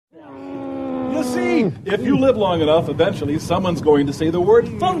You see, if you live long enough, eventually someone's going to say the word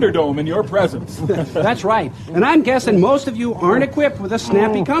Thunderdome in your presence. That's right. And I'm guessing most of you aren't equipped with a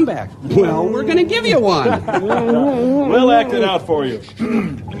snappy comeback. Well, we're going to give you one. We'll act it out for you.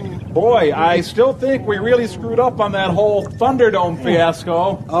 Boy, I still think we really screwed up on that whole Thunderdome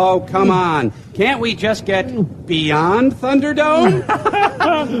fiasco. Oh, come on. Can't we just get beyond Thunderdome?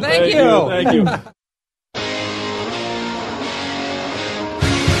 Thank you. Thank you.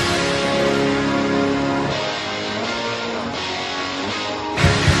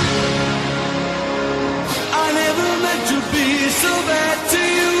 I never meant to be so bad to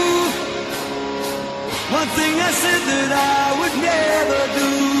you. One thing I said that I would never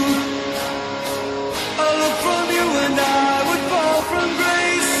do. A look from you and I would fall from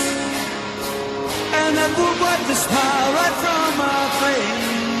grace, and that would wipe the smile right from my face.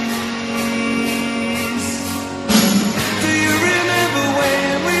 Do you remember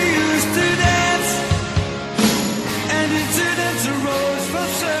when we used to dance, and incidents arose from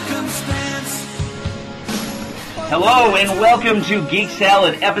circumstance? Hello and welcome to Geek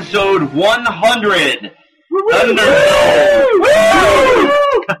Salad episode 100. Thunderdome.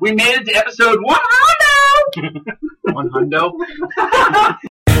 We made it to episode 100. 100.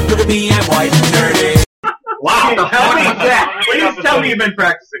 Look at me, I'm white and dirty. Wow, the fuck is that? Please tell me you've been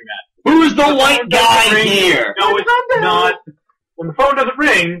practicing that. Who's the white guy here? No, it's not. When the phone doesn't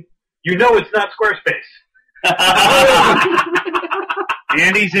ring, you know it's not Squarespace.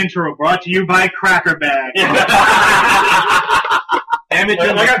 Andy's intro brought to you by Cracker Bag.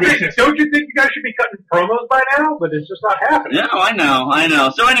 Don't you think you guys should be cutting promos by now? But it's just not happening. No, I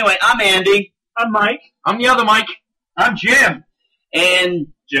know. So anyway, I'm Andy. I'm Mike. I'm the other Mike. I'm Jim. And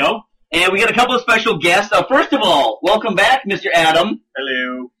Joe. And we got a couple of special guests. First of all, welcome back, Mr. Adam.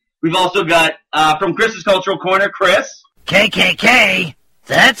 Hello. We've also got, from Chris's Cultural Corner, Chris. KKK?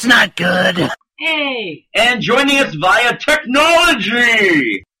 That's not good. Hey! And joining us via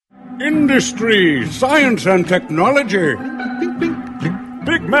technology! Industry, science, and technology.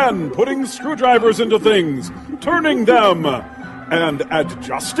 Big man putting screwdrivers into things, turning them, and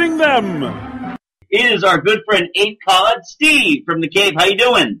adjusting them. It is our good friend Ape Cod, Steve from the Cave. How you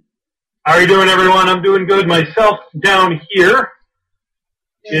doing? How are you doing, everyone? I'm doing good myself down here.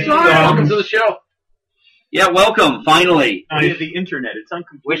 Welcome to the show. Yeah, welcome, finally. The internet, it's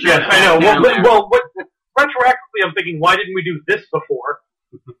incomplete. Yes, I know. Retroactively, I'm thinking, why didn't we do this before?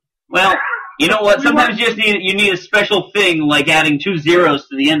 Well, you know what? Sometimes you just need a special thing, like adding 2 zeros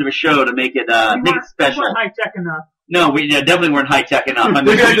to the end of a show to make it special. We weren't high-tech enough. No, we definitely weren't high-tech enough. I'm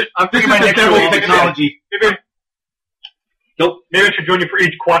thinking my next level of technology. Maybe I should join you for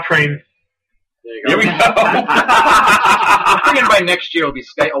each quatrain. There we go. I'm thinking by next year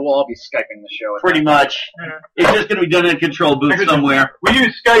we'll all be Skyping the show. Pretty much. Yeah. It's just going to be done in a control booth somewhere. We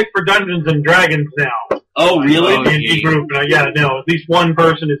use Skype for Dungeons and Dragons now. Oh, really? D&D group. At least one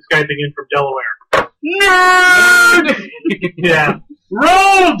person is Skyping in from Delaware. Nerd! Yeah.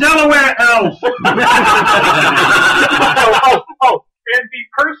 Roll, Delaware elf! And the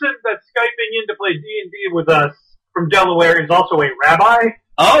person that's Skyping in to play D&D with us from Delaware is also a rabbi.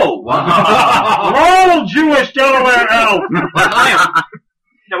 Oh, wow. Roll, Jewish Delaware elf!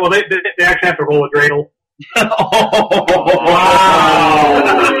 Yeah, well, they actually have to roll a dreidel. Oh, wow.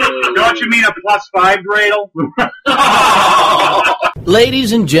 Don't you mean a +5 dreidel?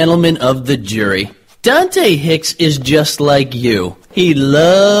 Ladies and gentlemen of the jury, Dante Hicks is just like you. He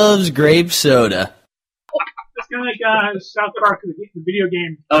loves grape soda. It's kind of like South Park, the video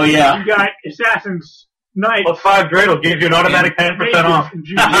game. Oh, yeah. You got Assassin's Knight. +5 dreidel gives you an automatic 10% off.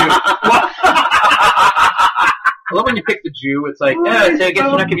 I love when you pick the Jew. It's like, I guess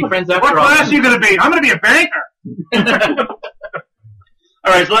we're not going to be friends after all. What class are you going to be? I'm going to be a banker.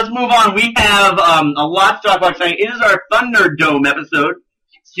 All right, so let's move on. We have a lot to talk about tonight. It is our Thunderdome episode.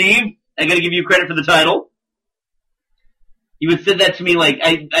 Steve, I got to give you credit for the title. You had said that to me, like,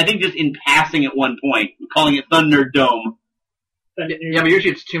 I think just in passing at one point, calling it Thunderdome. Yeah, but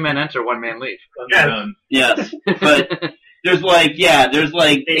usually it's 2 men enter, 1 man leave. Yes, but there's like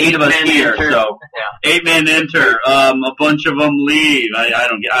 8 of us here, so 8 men enter. A bunch of them leave. I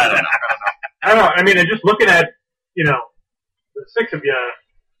don't know. I don't know. I mean, just looking at, the 6 of you,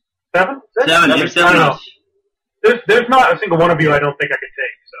 7? 6? 7. There's 7 of us. There's not a single one of you I don't think I could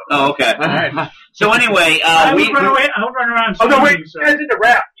take. So. Oh, okay. All right. So anyway, I would run around. Oh no, wait! Guys into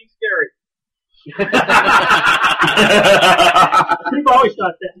rap. He's scary. We've always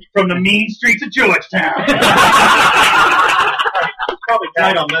thought that. From the mean streets of Georgetown. Probably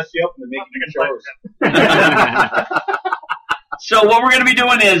died. I'll mess you up in the making shows. So what we're going to be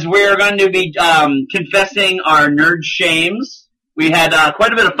doing is we're going to be confessing our nerd shames. We had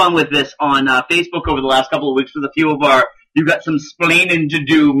quite a bit of fun with this on Facebook over the last couple of weeks with a few of our "You Got Some Splaining to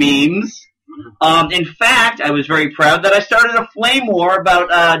Do" memes. In fact, I was very proud that I started a flame war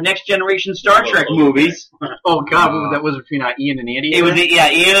about Next Generation Star Trek movies. Oh God, that was between Ian and Andy. It was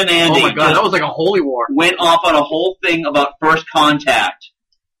Ian and Andy. Oh my God, that was like a holy war. Went off on a whole thing about First Contact.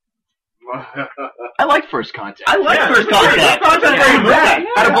 I like First Contact. I like First Contact.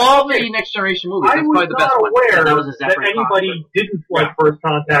 Out of all the Next Generation movies, that's probably the best one. I was not aware that that anybody didn't like First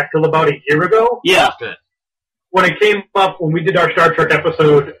Contact till about a year ago. Yeah. When it came up, when we did our Star Trek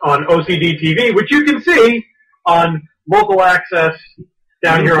episode on OCD TV, which you can see on local access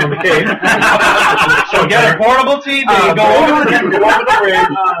down here on the Cape. So get a portable TV, go over the bridge.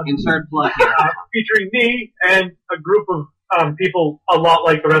 Insert plug. Featuring me and a group of people a lot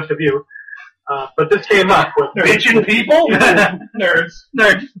like the rest of you. But this came up with... Bitchin' people? Nerds.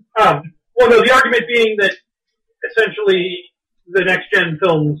 Well, no, the argument being that essentially the next-gen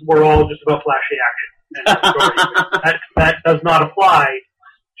films were all just about flashy action. And that does not apply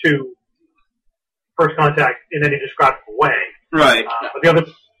to First Contact in any describable way. Right. But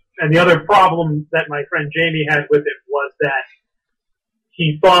the other problem that my friend Jamie had with it was that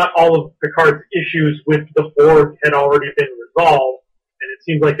he thought all of Picard's issues with the Borg had already been resolved, and it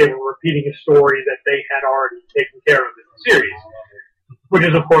seemed like they were repeating a story that they had already taken care of in the series. Which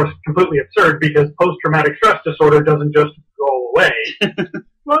is, of course, completely absurd because post-traumatic stress disorder doesn't just go away.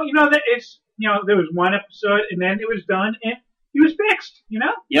 Well, there was one episode, and then it was done, and he was fixed,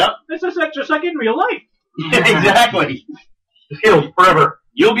 Yep. This is just like in real life. Exactly. It's healed forever.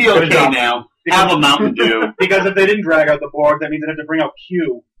 You'll be okay now. Have a Mountain Dew. Because if they didn't drag out the Borg, that means they'd have to bring out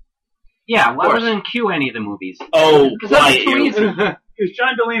Q. Yeah, why wasn't Q any of the movies? Oh, quiet you. Because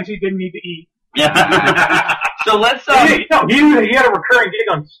John Delancey didn't need to eat. Yeah. So let's... he had a recurring gig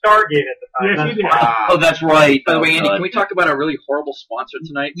on Stargate at the time. Yes, he did. Oh, that's right. By the way, Andy, can we talk about a really horrible sponsor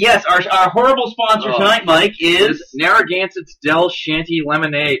tonight? Yes, our horrible sponsor tonight, Mike, is... Narragansett's Del Shanty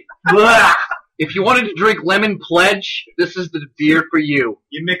Lemonade. If you wanted to drink Lemon Pledge, this is the beer for you.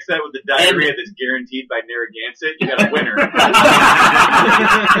 You mix that with the diarrhea that's guaranteed by Narragansett, you got a winner.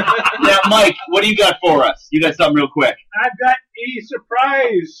 Now, Mike, what do you got for us? You got something real quick. I've got a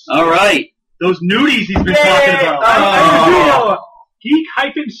surprise. All right. Those nudies he's been talking about.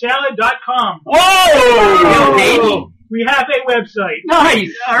 Geek-salad.com. Whoa! We have a website.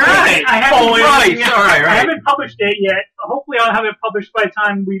 Nice. All right. I haven't published it yet. Hopefully, I'll have it published by the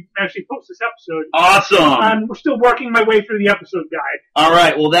time we actually post this episode. Awesome. We're still working my way through the episode guide. All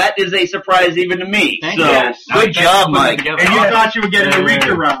right. Well, that is a surprise even to me. Good job, Mike. And you thought you were getting a reach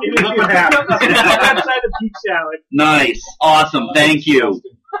around. Look what happened. The website of Geek Salad. Nice. Awesome. Thank you.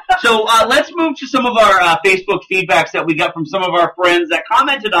 So let's move to some of our Facebook feedbacks that we got from some of our friends that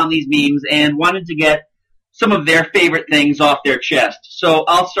commented on these memes and wanted to get some of their favorite things off their chest. So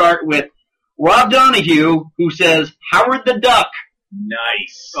I'll start with Rob Donahue, who says, Howard the Duck.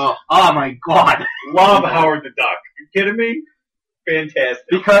 Nice. Oh my God. Love Howard the Duck. You kidding me? Fantastic.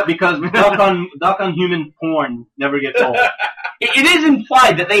 Because duck on human porn never gets old. It is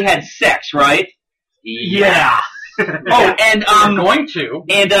implied that they had sex, right? Yeah. Oh, and going to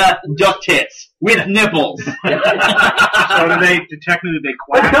duck tits with nipples. So technically they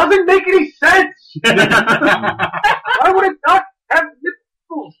quack? It doesn't make any sense. Why would a duck have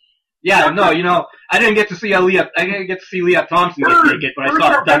nipples? Yeah, no, I didn't get to see Leah Thompson get naked, but I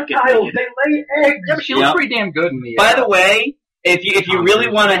saw a duck get naked. They lay eggs. Yeah, but she looks pretty damn good in the. By the way, if you really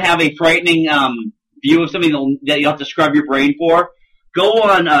want to have a frightening view of something that you have to scrub your brain for, go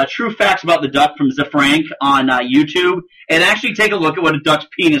on True Facts About the Duck from Zafrank on YouTube and actually take a look at what a duck's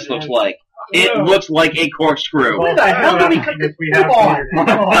penis looks like. It looks like a corkscrew. What the hell do we have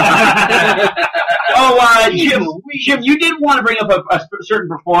here? Jim, you did want to bring up a certain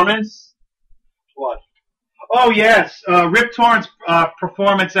performance. What? Oh, yes. Rip Torn's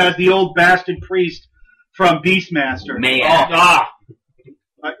performance as the old bastard priest from Beastmaster.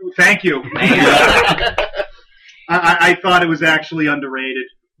 Thank you. I thought it was actually underrated.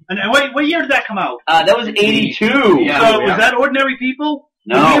 And what year did that come out? That was 82. Was that Ordinary People?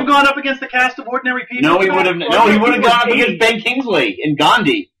 No. Would he have gone up against the cast of Ordinary People? No, he would have. No, he would have gone up against Ben Kingsley in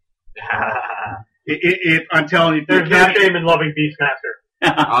Gandhi. I'm telling you, there's no shame in loving Beastmaster.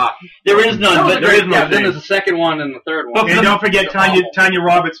 There is none, but there is no. Then there's the second one and the third one. And don't forget Tanya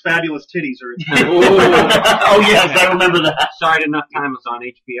Roberts' fabulous titties. Oh yes, I remember that. Sorry, enough time was on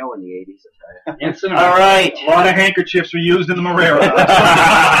HBO in the 80s. All right, a lot of handkerchiefs were used in the Marrero.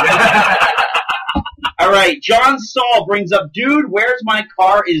 All right, John Saul brings up, dude, where's my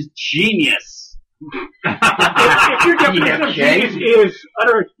car is genius. If your definition of genius is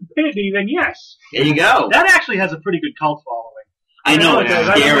utter stupidity, then yes. There you go. That actually has a pretty good cult following. I know, it's I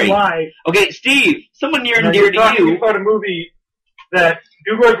don't scary. know why. Okay, Steve, someone near and You're dear to talking you. about a movie that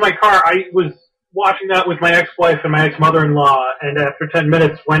Do Where's My Car? I was watching that with my ex-wife and my ex-mother-in-law, and after 10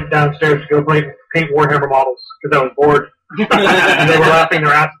 minutes went downstairs to go paint Warhammer models because I was bored. And they were laughing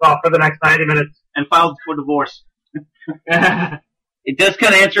their asses off for the next 90 minutes. And filed for divorce. It does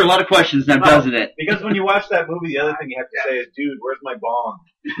kind of answer a lot of questions now, doesn't it? Because when you watch that movie, the other thing you have to say is, dude, where's my bong?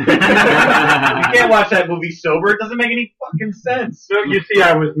 You can't watch that movie sober. It doesn't make any fucking sense. So you see,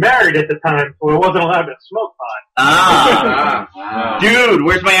 I was married at the time, so I wasn't allowed to smoke pot. Dude,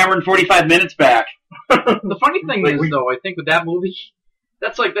 where's my hour and 45 minutes back? The funny thing is, though, I think with that movie,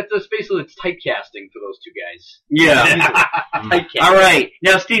 that's basically it's typecasting for those two guys. Yeah. All right.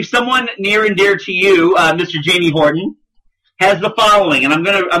 Now, Steve, someone near and dear to you, Mr. Jamie Horton, has the following, and I'm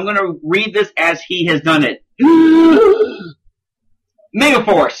gonna read this as he has done it.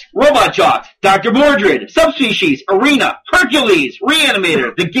 Megaforce, Robot Jock, Dr. Mordred, Subspecies, Arena, Hercules,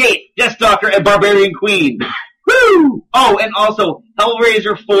 Reanimator, The Gate, Deathstalker, and Barbarian Queen. Woo! Oh, and also,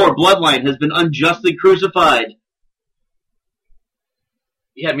 Hellraiser 4 Bloodline has been unjustly crucified.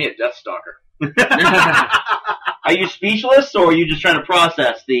 You had me at Deathstalker. Are you speechless, or are you just trying to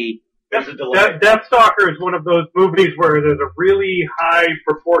process the... Deathstalker is one of those movies where there's a really high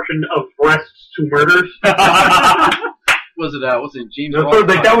proportion of breasts to murders. Was it James?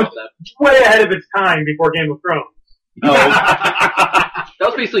 That was way ahead of its time before Game of Thrones. Oh. That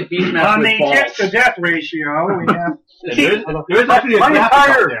was basically Beastmaster with balls. Hits to death ratio. There's actually my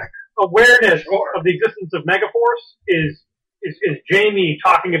entire awareness of the existence of Megaforce is Jamie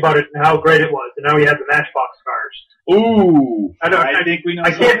talking about it and how great it was, and now he has the Matchbox cars. Ooh. I think we know.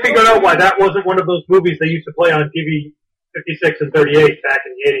 I can't figure out why that wasn't one of those movies they used to play on TV 56 and 38 back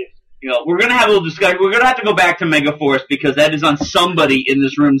in the 80s. You know, we're gonna have a little discussion. We're gonna have to go back to Megaforce because that is on somebody in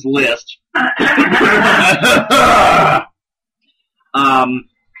this room's list.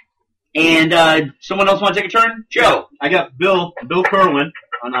 And someone else want to take a turn? Joe. I got Bill Kerwin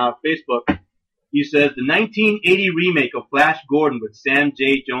on Facebook. He says the 1980 remake of Flash Gordon with Sam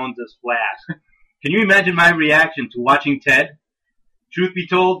J. Jones as Flash. Can you imagine my reaction to watching Ted? Truth be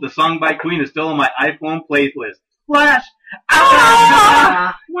told, the song by Queen is still on my iPhone playlist. Flash!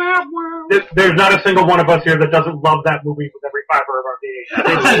 There's not a single one of us here that doesn't love that movie with every fiber of our being.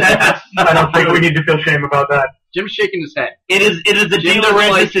 I don't think we need to feel shame about that. Jim's shaking his head. It is the Jim No,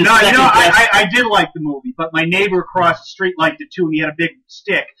 I did like the movie, but my neighbor across the street liked it too, and he had a big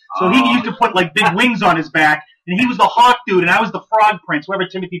stick. So he used to put like big wings on his back, and he was the hawk dude, and I was the frog prince, whoever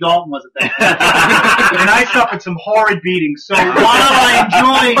Timothy Dalton was at that time. And I suffered some horrid beatings. So while I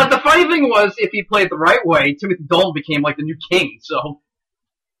enjoyed... But the funny thing was, if he played the right way, Timothy Dalton became like the new king, so...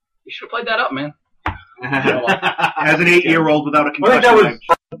 You should have played that up, man. As an 8-year-old without a concussion. I think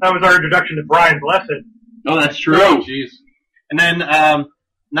that was our introduction to Brian Blessed. Oh, that's true. Oh, jeez. And then, not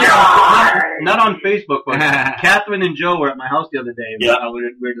on Facebook, but Catherine and Joe were at my house the other day. Yeah. We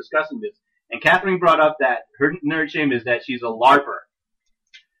were discussing this. And Catherine brought up that her nerd shame is that she's a LARPer.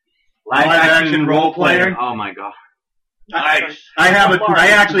 Live action role player. Oh my god. I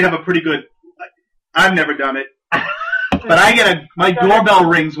actually have a pretty good, I've never done it. But I get my doorbell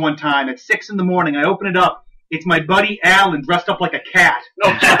rings one time at 6 in the morning. I open it up. It's my buddy Alan dressed up like a cat.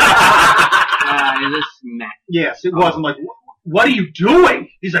 Yes, it was. I'm like, what are you doing?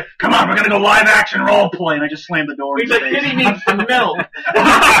 He's like, come on, we're going to go live action role play. And I just slammed the door. He's like, Kitty needs some milk.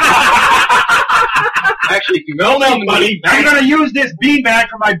 Actually, if you No milk, buddy. I'm going to use this beanbag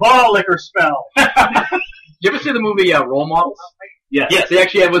for my ball liquor spell. You ever see the movie Role Models? Yes. They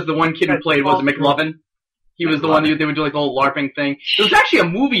actually was the one kid who played, was it McLovin? He was the one who they would do like the whole LARPing thing. There was actually a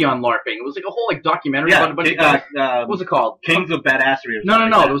movie on LARPing. It was like a whole like documentary about a bunch of guys. What was it called? Kings of Badassery. No.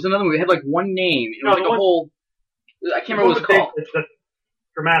 There was another movie. It had like one name. It was like a whole. I can't remember what it was called. It's a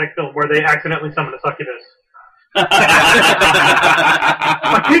dramatic film where they accidentally summon a succubus.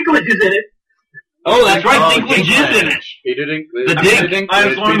 Dinklage is in it. Oh, that's right. Dinklage is in it. The Dink.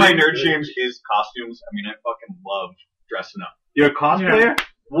 One of my nerd shames is costumes. I mean, I fucking love dressing up. You're a cosplayer? Yeah.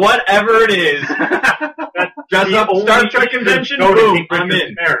 Whatever it is. Dress up, Star Trek convention, boom, I'm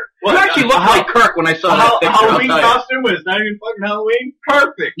in. Well, you actually looked like Kirk when I saw that picture. Halloween costume when it's not even fucking Halloween?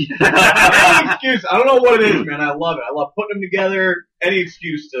 Perfect. Any excuse. I don't know what it is, man. I love it. I love putting them together. Any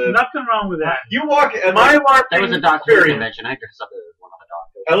excuse to... Nothing wrong with that. You walk... My LARPing That was a doctor convention. I dressed up as one of the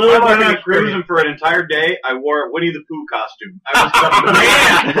doctors. I literally went on a cruise, and for an entire day, I wore a Winnie the Pooh costume. I was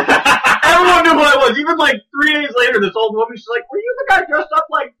man. Everyone knew who I was. Even like 3 days later, this old woman, she's like, "Were you the guy dressed up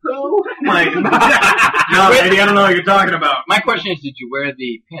like Pooh?" I'm like, "No, lady, I don't know what you're talking about." My question is, did you wear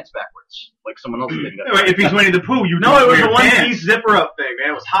the pants backwards? like someone else did. If he's Winnie the Pooh, you No, it was wear a one-piece pants. zipper up thing,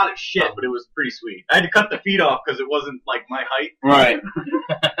 man. It was hot as shit, but it was pretty sweet. I had to cut the feet off because it wasn't like my height. Right.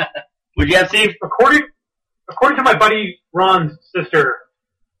 Would you have, Steve? According to my buddy Ron's sister,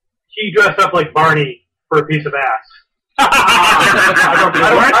 he dressed up like Barney for a piece of ass. I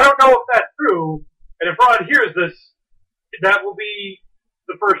don't know if that's true, and if Ron hears this, that will be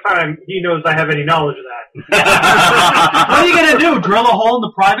the first time he knows I have any knowledge of that. What are you gonna do? Drill a hole in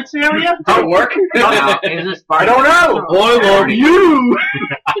the privates area? Did it work? I don't know. Boy, Lord, you!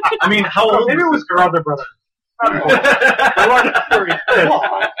 I mean, how old? Maybe it was her other brother.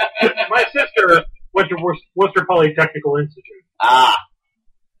 My sister went to Worcester Polytechnical Institute. Ah.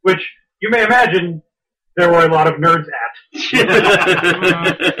 Which, you may imagine, there were a lot of nerds at.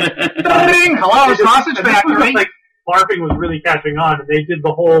 Hello, sausage factory. Like, LARPing was really catching on, and they did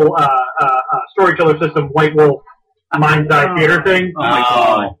the whole storyteller system, White Wolf, Mind's Eye Theater thing. Oh, my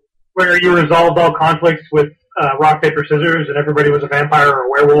God. Where you resolved all conflicts with rock, paper, scissors, and everybody was a vampire or a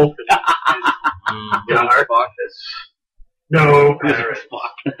werewolf. No.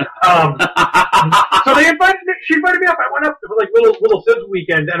 So she invited me up. I went up for like little Sims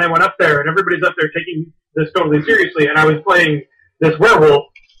weekend, and I went up there, and everybody's up there taking this totally seriously, and I was playing this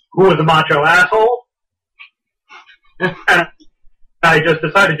werewolf who was a macho asshole. And I just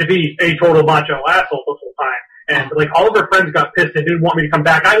decided to be a total macho asshole the whole time. And like all of her friends got pissed and didn't want me to come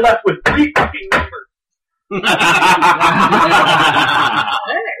back. I left with 3 fucking numbers.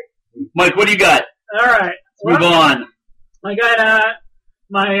 Mike, what do you got? All right. Let's move on. I got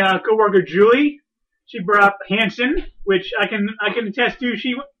my coworker Julie. She brought up Hanson, which I can attest to.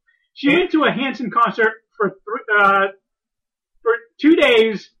 She went to a Hanson concert for 2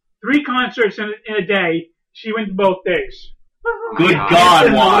 days, 3 concerts in a day. She went to both days. Good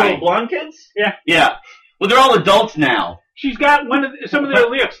God, why? Little blonde kids? Yeah. Yeah. Well, they're all adults now. She's got some of their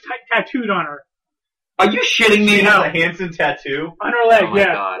lyrics tattooed on her. Are you shitting me? She has a Hanson tattoo? On her leg, Oh my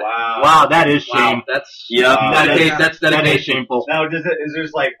yeah. God. Wow, that is Wow, shame. that's That is shameful. Now, is there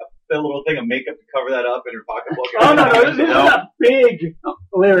like a little thing of makeup to cover that up in her pocketbook? Oh, no, this is a big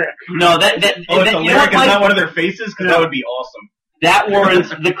lyric. No, that it's a you know lyric, it's what, not one of their faces? Because that would be awesome. that warrants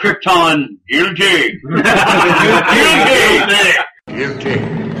the Krypton guilty.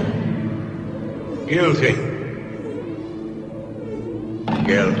 Guilty.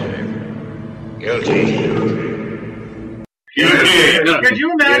 Could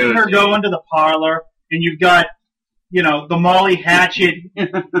you imagine her going to the parlor and you've got, the Molly Hatchet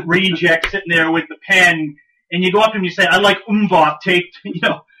reject sitting there with the pen, and you go up to him and you say, "I like Umbach taped,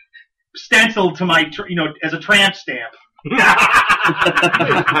 stenciled to my, as a tramp stamp."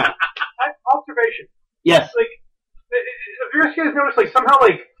 Observation. Yes. Like, have you guys noticed, like, somehow,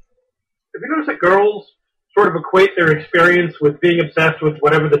 like, have you noticed that girls sort of equate their experience with being obsessed with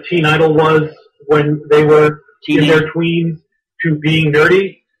whatever the teen idol was when they were in their tweens to being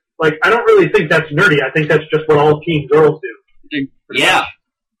nerdy? Like, I don't really think that's nerdy. I think that's just what all teen girls do. Yeah.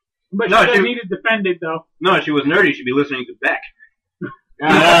 But No, she doesn't she- need to defend it, though. No, if she was nerdy, she'd be listening to Beck.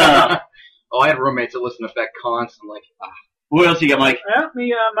 Oh, I had roommates that listened to Beck constantly. What else you got, Mike?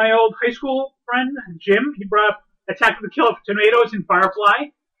 My old high school friend, Jim, he brought up Attack of the Killer Tornadoes in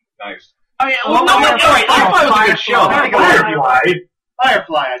Firefly. Nice. Oh, yeah. Well, no, all right. Firefly was a good show.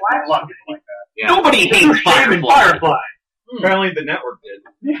 Firefly, I love it like that. Yeah. Nobody hates Firefly. Apparently the network did.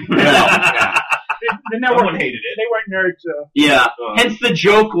 The network, Someone hated it. They weren't nerds, so. Yeah. Hence the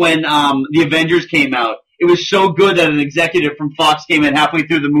joke when the Avengers came out. It was so good that an executive from Fox came in halfway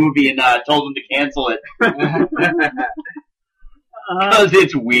through the movie and told them to cancel it. Because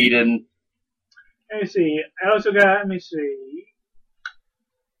it's Whedon. Let me see. I also got, let me see.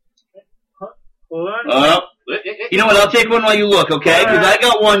 Hold on. You know what? I'll take one while you look, okay? Because I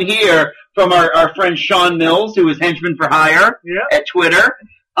got one here from our friend Sean Mills, who is henchman for hire at Twitter.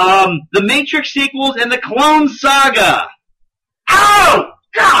 The Matrix sequels and the Clone Saga. Oh!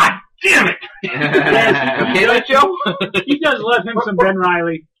 God damn it! Okay, that Joe? He does love him some Ben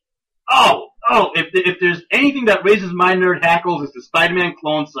Reilly. If there's anything that raises my nerd hackles, it's the Spider-Man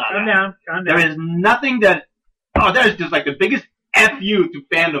Clone Saga. Calm down. There is nothing that is just like the biggest FU to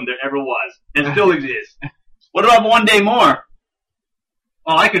fandom there ever was, and still exists. What about One Day More?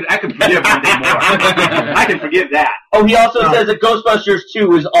 Oh, I could forgive One Day More. I can forgive that. Oh, he also says that Ghostbusters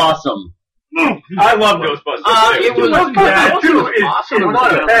 2 is awesome. I love Ghostbusters. It was Ghostbusters 2 is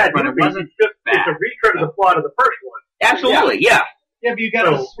not a bad but it movie. wasn't It's a retread of the plot of the first one. Absolutely, yeah. Yeah, but you got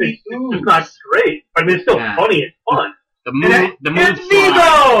a sweet It's just not great. I mean, it's still funny and fun. The moon It's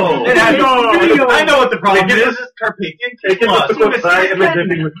Vigo! It has Vigo! I know what the problem They give is. It's Carpathian They get the flip side and they're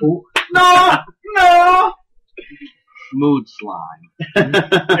dipping with pool. No! Mood slime.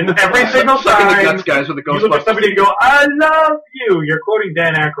 And every single Sucking the time guts, guys, with the you look at Ghostbusters. somebody and go, I love you, you're quoting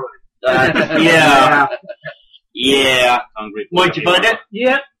Dan Aykroyd. Yeah. Yeah. Hungry. Mike, you find it?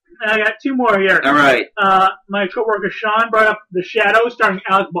 Yep. I got two more here. All right. My coworker Sean brought up The Shadow, starring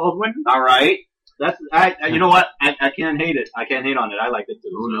Alec Baldwin. All right. That's you know what? I can't hate it. I can't hate on it. I like it too.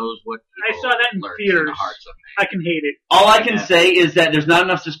 Who knows what? I saw that in theaters. I can hate it. All I can say is that there's not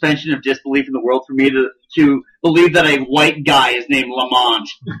enough suspension of disbelief in the world for me to believe that a white guy is named Lamont.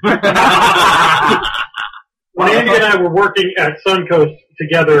 When Andy and I were working at Suncoast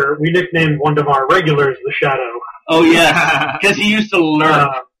together, we nicknamed one of our regulars the Shadow. Oh, yeah. Because he used to lurk.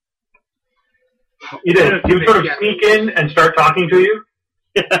 He did. He would sort of sneak in and start talking to you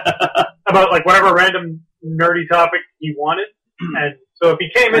about like whatever random nerdy topic he wanted. And so if he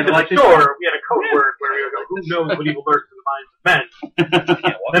came into the store, we had a code word where we would go, who knows what evil lurks in the minds of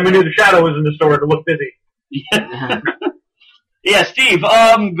men. Then we knew the Shadow was in the store to look busy. Yeah, Steve,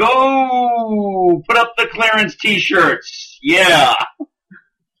 go put up the clearance t-shirts. Yeah.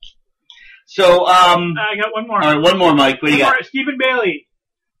 So, I got one more. All right, one more, Mike. What do you got? Stephen Bailey.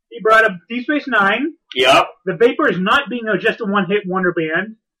 He brought up Deep Space Nine. Yep. The Vapors not being just a one-hit wonder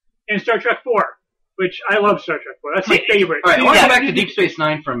band, and Star Trek 4, which I love Star Trek 4. That's my favorite. All right, I want to go back to Deep Space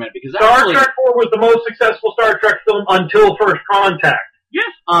Nine for a minute because Star Trek 4 was the most successful Star Trek film until First Contact. Yes.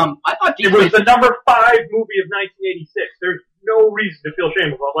 I thought it was the number 5 movie of 1986. There's no reason to feel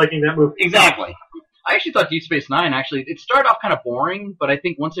shame about liking that movie. Exactly. I actually thought Deep Space Nine it started off kind of boring, but I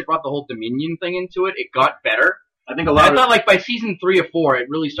think once they brought the whole Dominion thing into it, it got better. I think I thought like by season 3 or 4, it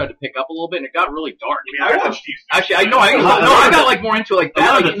really started to pick up a little bit, and it got really dark. I watched Deep Space. Actually, I got like more into it like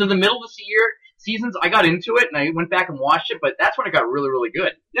that. Like into the middle of the seasons, I got into it, and I went back and watched it, but that's when it got really, really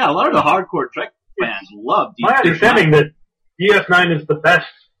good. Yeah, a lot of the hardcore Trek fans love Deep My Space understanding Nine. that DS9 is the best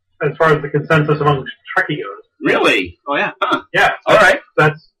as far as the consensus among Trekkie goes. Really? Oh, yeah. Huh. Yeah. All right.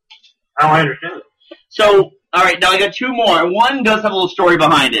 That's how I understand it. So, all right, now I got two more. One does have a little story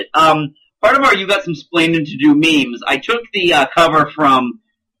behind it. Part of our You Got Some Splaining to Do memes, I took the cover from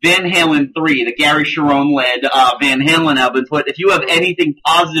Van Halen 3, the Gary Sharon-led Van Halen album, and put, if you have anything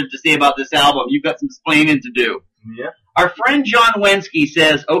positive to say about this album, you've got some splaining to do. Yeah. Our friend John Wensky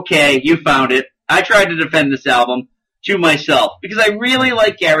says, okay, you found it. I tried to defend this album to myself, because I really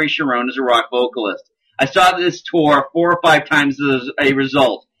like Gary Sharon as a rock vocalist. I saw this tour 4 or 5 times as a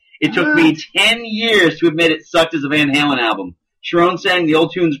result. It took me 10 years to admit it sucked as a Van Halen album. Sharon sang the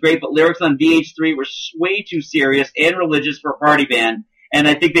old tunes great, but lyrics on VH3 were way too serious and religious for a party band, and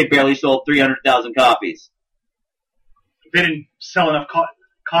I think they barely sold 300,000 copies. They didn't sell enough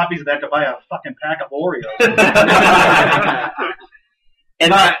copies of that to buy a fucking pack of Oreos.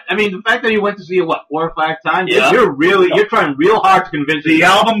 And I mean, the fact that he went to see it, 4 or 5 times, Yeah. you're trying real hard to convince The me.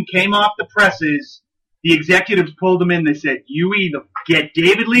 album came off the presses. The executives pulled them in. They said, you either get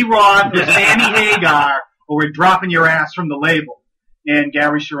David Lee Roth or Sammy Hagar, or we're dropping your ass from the label. And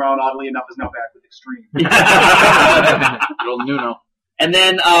Gary Sharon, oddly enough, is now back with Extreme. Little Nuno. And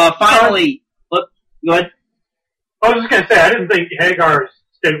then finally, look, go ahead. I was just going to say, I didn't think Hagar's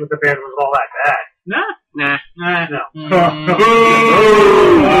stint with the band was all that bad. Nah. No.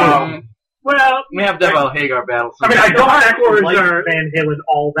 Well, we have to have a Hagar battle. I mean, I don't actually like are- Van Halen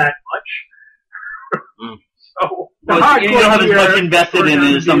all that much. So, Well, you don't have as much invested in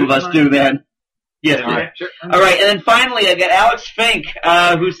it as some of us do then. Yes, All right, sure. All right, and then finally, I got Alex Fink,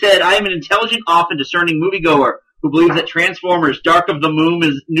 who said, I am an intelligent, often discerning moviegoer who believes that Transformers Dark of the Moon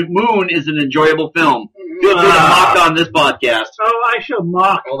is an enjoyable film. Feel free to mock on this podcast. Oh, I shall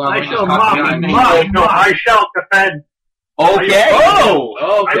mock. Hold on, I let me shall just mock. copy my name. no, I shall defend. Okay.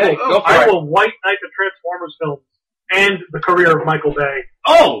 Oh! Okay, go for I it. will white knight the Transformers films and the career of Michael Bay.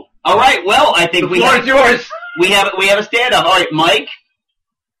 Oh, all right. Well, I think The floor is yours. we have a stand-up. All right, Mike.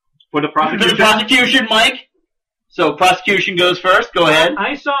 For the For the prosecution, Mike. So prosecution goes first. Go ahead.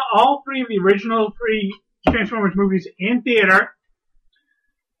 I saw all 3 of the original 3 Transformers movies in theater.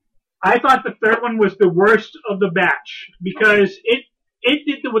 I thought the third one was the worst of the batch because it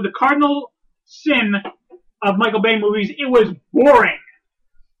did with the cardinal sin of Michael Bay movies. It was boring.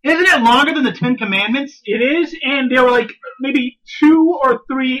 Isn't it longer than the 10 Commandments? It is, and there were like maybe 2 or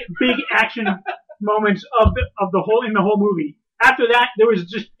 3 big action moments of the whole movie. After that,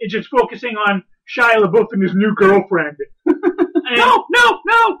 it's just focusing on Shia LaBeouf and his new girlfriend. No.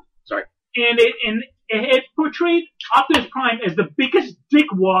 Sorry. And it portrayed Optimus Prime as the biggest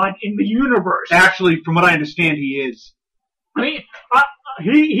dickwad in the universe. Actually, from what I understand, he is. I mean,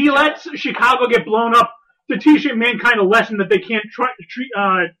 he lets Chicago get blown up to teach mankind a lesson that they can't trust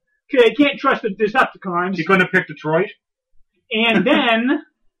the Decepticons. He couldn't have picked Detroit. And then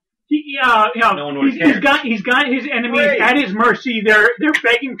No one would he's got his enemies at his mercy. They're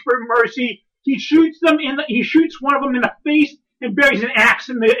begging for mercy. He shoots one of them in the face and buries an axe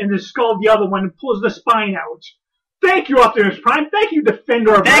in the skull of the other one and pulls the spine out. Thank you, Optimus Prime. Thank you,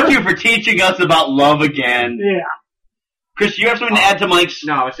 Defender of Thank Earth. you for teaching us about love again. Yeah. Chris, you have something to add to Mike's?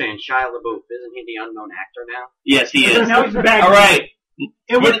 No, I was saying Shia LaBeouf. Isn't he the unknown actor now? Yes, he is. Now he's the bad All right.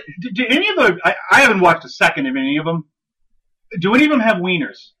 Did any of the? I haven't watched a second of any of them. Do any of them have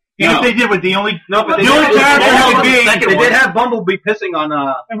wieners? No. If they did, with the only but the only character had to be. They did have Bumblebee pissing on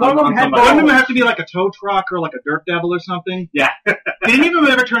And one of them had One of them have to be like a tow truck or like a dirt devil or something. Yeah. Did any of them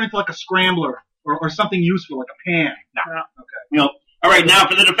ever turn into like a scrambler or something useful like a pan? No. Okay. No. All right, now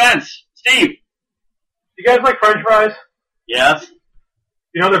for the defense, Steve. You guys like French fries? Yes.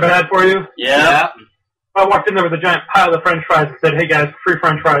 You know they're bad for you? Yeah. I walked in there with a giant pile of French fries and said, "Hey guys, free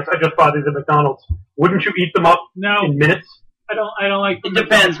French fries. I just bought these at McDonald's. Wouldn't you eat them up in minutes?" I don't like. It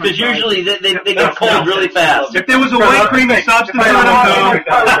depends, because usually they get cold really fast. If there was a white creamy substitute, every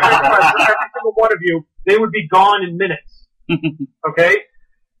single one of you, they would be gone in minutes. Okay?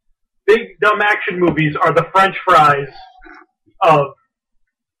 Big dumb action movies are the French fries of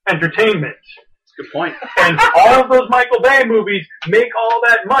entertainment. Good point. And all of those Michael Bay movies make all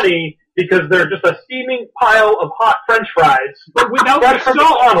that money because they're just a steaming pile of hot French fries, but without fresh from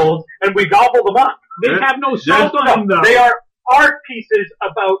salt. McDonald's, and we gobble them up. They have no salt on them, though. They are art pieces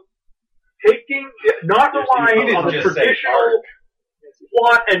about not relying on the traditional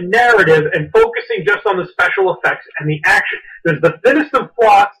plot and narrative and focusing just on the special effects and the action. There's the thinnest of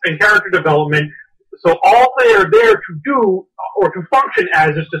plots and character development, so all they are there to do or to function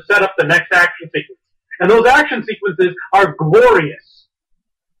as is to set up the next action sequence. And those action sequences are glorious.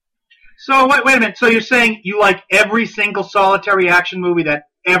 So wait a minute. So you're saying you like every single solitary action movie that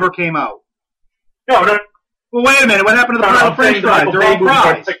ever came out? No. Well, wait a minute. What happened to the pile of French fries? They're all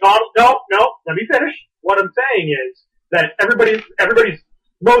fries. No. Let me finish. What I'm saying is that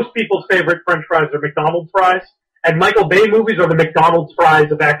most people's favorite French fries are McDonald's fries, and Michael Bay movies are the McDonald's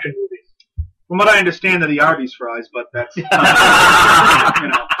fries of action movies. From what I understand, they're the Arby's fries, but that's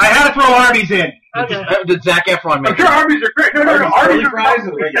I had to throw Arby's in. Okay. Did Zac Efron make I'm sure Arby's are great. No, Arby's are fries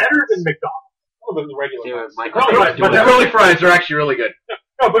probably better than McDonald's. Than the regular fries. But the curly fries are actually really good.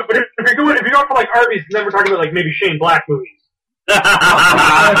 No, but if you're going for like Arby's, then we're talking about like maybe Shane Black movies.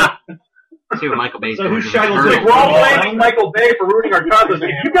 See what Michael Bay's So doing. who's Shia Like, we're all blaming Michael Bay for ruining our childhood.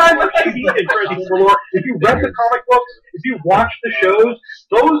 If you guys are interested in lore, if you read the comic books, if you watch the shows,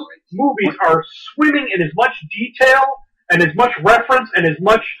 those movies are swimming in as much detail and as much reference and as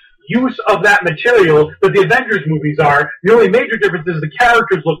much use of that material that the Avengers movies are. The only major difference is the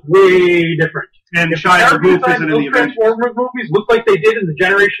characters look way different. And If Shia the LaBeouf characters isn't in those the Avengers. Transformers movies look like they did in the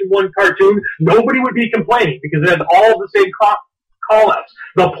Generation 1 cartoon, nobody would be complaining because it has all the same call-outs.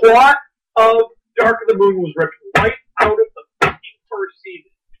 The plot of Dark of the Moon was ripped right out of the fucking first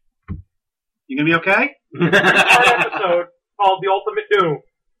season. You gonna be okay? An episode called The Ultimate Doom.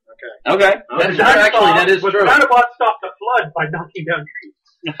 Okay. That is was true. Dinobot stopped the flood by knocking down trees.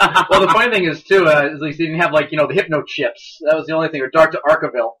 Well, the funny thing is, too, at least he didn't have, like, the hypno chips. That was the only thing. Or Dr.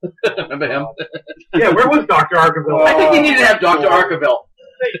 Arkaville. Remember him? Yeah, where was Dr. Arkaville? I think you need to have Dr. Arkaville.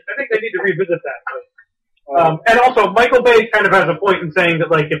 I think they need to revisit that. And also, Michael Bay kind of has a point in saying that,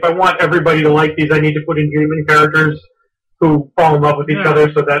 like, if I want everybody to like these, I need to put in human characters who fall in love with each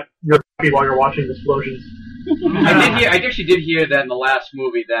other so that you're happy while you're watching the explosions. I actually did hear that in the last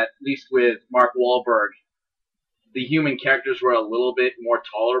movie, that at least with Mark Wahlberg, the human characters were a little bit more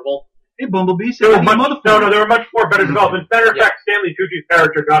tolerable. Hey, Bumblebee, They were they were much more better developed. Matter of fact, Stanley Tucci's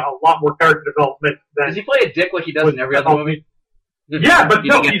character got a lot more character development than... Does he play a dick like he does in every other movie? Yeah, but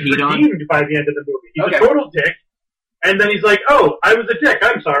no, Did he he's get peed on? redeemed by the end of the movie. He's Okay. a total dick, and then he's like, "Oh, I was a dick.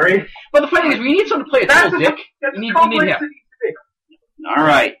 I'm sorry." But the funny thing is, we need someone to play a total dick. That's You need complex him. it needs to be. All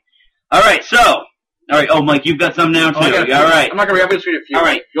right. Oh, Mike, you've got some now, too. Oh, I got a few. All right. I'm not going to read a few. All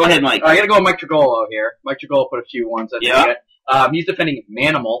right, go ahead, Mike. I got to go with Mike Trigolo here. Mike Trigolo put a few ones. Yeah. He's defending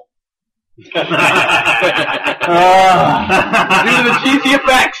Manimal. Due to the cheesy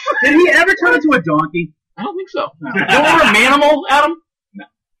effects. Did he ever turn into a donkey? I don't think so. You remember Manimal, Adam? No.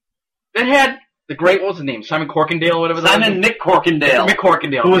 It had the great, what was his name? Simon Corkindale or whatever. Mick Corkindale. Mick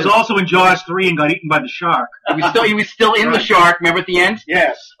Corkindale. Who was also in Jaws 3 and got eaten by the shark. He was still in the shark, remember at the end?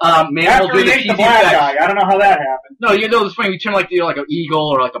 Yes. Manimal After did he the ate cheesy the black effects. guy. I don't know how that happened. No, it's funny. You turn like an eagle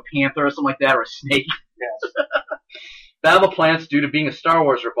or like a panther or something like that, or a snake. Yes. Battle of the Planets due to being a Star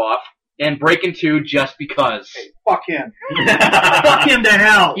Wars ripoff, and Breakin' 2 just because. Hey, fuck him. Fuck him to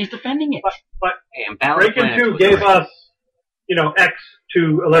hell. He's defending it. But Hey, and Battle of the Breaking Planets 2 was gave great. us, X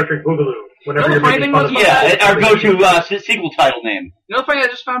to Electric Boogaloo whenever No, you're funny making thing fun was, of Yeah, our go-to sequel title name. You know the funny thing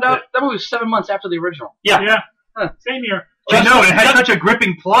I just found out? That movie was 7 months after the original. Yeah. Same here. I know, it had such a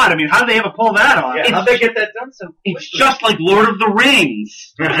gripping plot. I mean, how did they ever pull that off? Yeah, how'd they get that done so quickly? It's just like Lord of the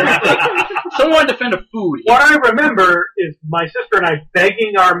Rings. Someone wanted to defend a food. What I remember is my sister and I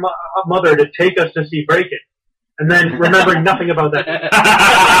begging our mother to take us to see Break It, and then remembering nothing about that.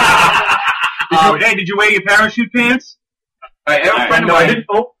 Did you wear your parachute pants? All right, I have a friend of No, I mine. didn't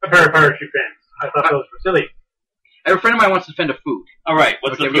own a pair of parachute pants. I thought those were silly. I have a friend of mine wants to defend a food. All right,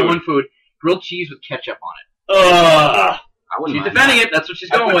 what's Okay, the we have food? one food: grilled cheese with ketchup on it. She's mind defending it. That's what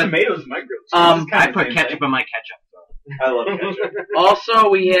she's I going put with. tomatoes in my grilled cheese. Um, It's kinda I put same ketchup thing. on my ketchup. I love ketchup. Also,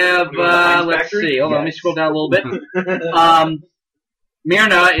 we have, You want the Heinz let's Factory? see. Hold on, let me Yes. scroll down a little bit.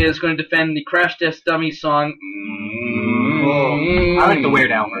 Myrna is going to defend the Crash Test Dummy song. I like the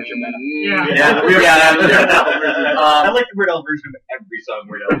Weird Al version better. Yeah, the Weird Yeah, I like the Weird Al version of every song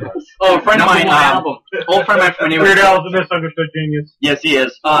Weird Al does. Oh, a friend of mine, old friend of mine from my Weird neighborhood. Al's a misunderstood genius. Yes, he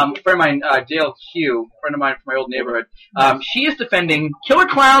is. A friend of mine, Dale Hugh, friend of mine from my old neighborhood. She is defending Killer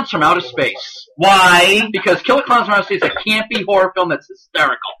Clowns from Outer Space. Why? Because Killer Clowns from Outer Space is a campy horror film that's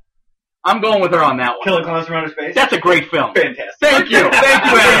hysterical. I'm going with her on that one. Killer Clowns from Outer Space? That's a great film. Fantastic. Thank you, Adam.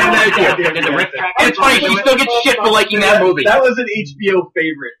 Thank you. Did the Rick track? And it's funny, she still gets shit for liking that movie. That was an HBO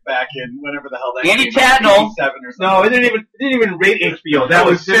favorite back in whenever the hell that Andy came out, Tatnall. 87 or something. No, it didn't even rate HBO. That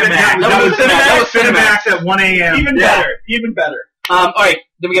was Cinemax. That was Cinemax at 1 a.m. Even better. Even better. All right,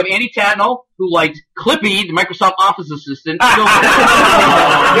 then we have Andy Tatnall, who liked Clippy, the Microsoft Office assistant. That's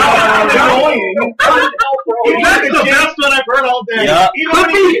the best one I've heard all day. Yeah.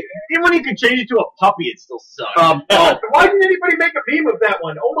 Even when you could change it to a puppy, it still sucks. Why didn't anybody make a meme of that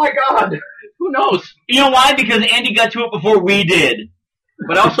one? Oh my god! Who knows? You know why? Because Andy got to it before we did.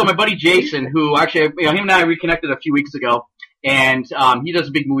 But also my buddy Jason, who actually, him and I reconnected a few weeks ago, and he does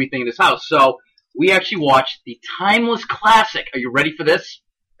a big movie thing in his house. So we actually watched the timeless classic. Are you ready for this?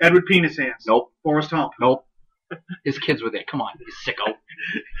 Edward Penis Hands. Nope. Forrest Hump. Nope. His kids were there. Come on, you sicko.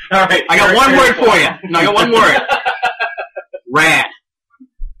 All right. I got one word for you. No, I got one word. Rad.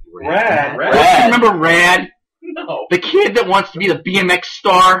 Rad. Don't you remember Rad? No. The kid that wants to be the BMX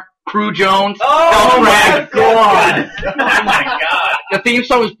star, Crew Jones. Oh, Rad. my God. Oh, my God. The theme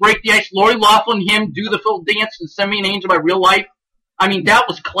song was Break the Ice. Lori Loughlin, him, do the full dance and Send Me an Angel by Real Life. I mean, that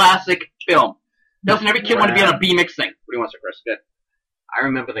was classic film. Doesn't every kid want to be on a BMX thing? What do you want to say, Chris? Good. I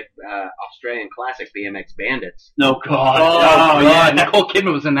remember the Australian classic BMX Bandits. No, God. Oh, yeah. Nicole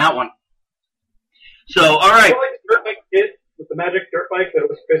Kidman was in that one. So, all right. Like Dirt Bike Kid with the magic dirt bike that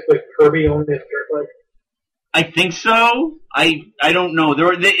was basically Kirby owned his dirt bike. I think so. I don't know.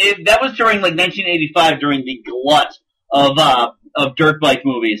 That was during like 1985, during the glut of dirt bike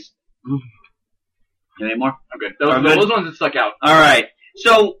movies. Any more? I'm good. Those ones that stuck out. All right.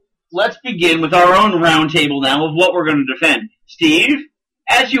 So let's begin with our own roundtable now of what we're going to defend. Steve,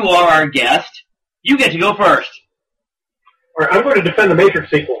 as you are our guest, you get to go first. All right, I'm going to defend the Matrix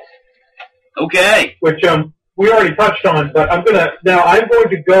sequel. Okay. Which we already touched on, but I'm going to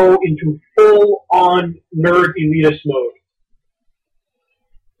go into full-on nerd elitist mode.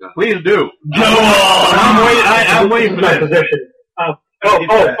 Please do. Go on. I'm waiting for my that. position. No.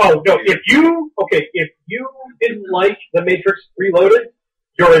 If you didn't like The Matrix Reloaded,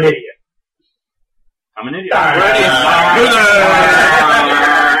 you're an idiot. I'm an idiot.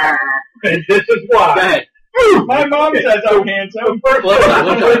 And this is why. Go ahead. My mom says I'm handsome. The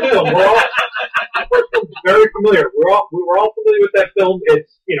first film is very familiar. We were all familiar with that film.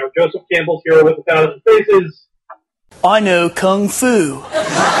 It's Joseph Campbell's Hero with 1,000 Faces. I know Kung Fu.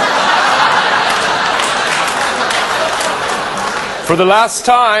 For the last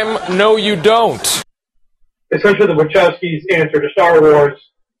time, no you don't. Essentially, the Wachowskis' answer to Star Wars,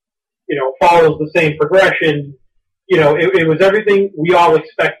 follows the same progression. It was everything we all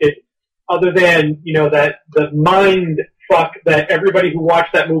expected, other than, that the mind fuck that everybody who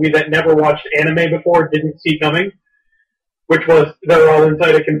watched that movie that never watched anime before didn't see coming, which was they're all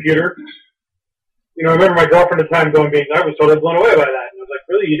inside a computer. I remember my girlfriend at the time I was totally blown away by that. And I was like,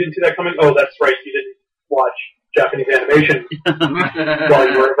 really? You didn't see that coming? Oh, that's right. You didn't watch Japanese animation while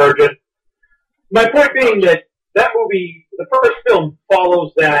you were a virgin. My point being that movie, the first film,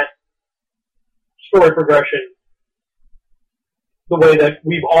 follows that story progression the way that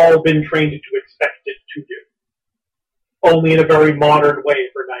we've all been trained to expect it to do. Only in a very modern way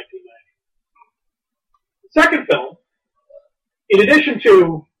for 1990. The second film, in addition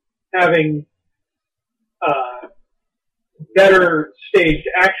to having better staged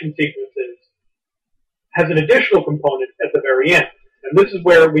action sequences, has an additional component at the very end. And this is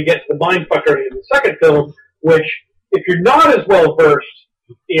where we get to the mindfuckery in the second film, which if you're not as well versed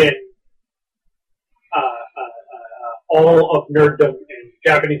in all of nerddom and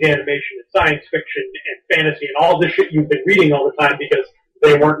Japanese animation and science fiction and fantasy and all this shit you've been reading all the time because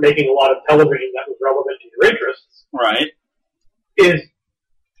they weren't making a lot of television that was relevant to your interests, right, is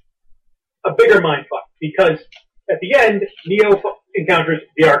a bigger mindfuck because at the end, Neo encounters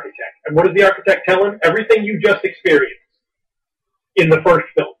the Architect. And what does the Architect tell him? Everything you just experienced in the first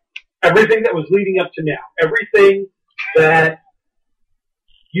film. Everything that was leading up to now. Everything that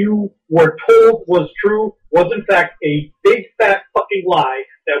you were told was true was in fact a big fat fucking lie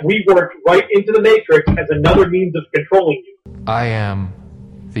that we worked right into the Matrix as another means of controlling you. I am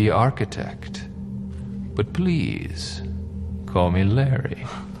the Architect. But please, call me Larry.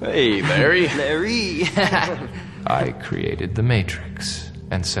 Hey, Larry. Larry. I created The Matrix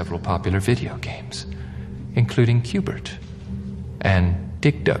and several popular video games, including Q*bert and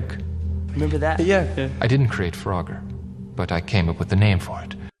Dig Dug. Remember that? Yeah. I didn't create Frogger, but I came up with the name for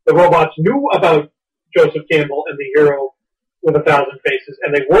it. The robots knew about Joseph Campbell and the hero with 1,000 faces,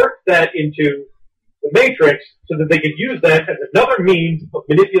 and they worked that into the Matrix so that they could use that as another means of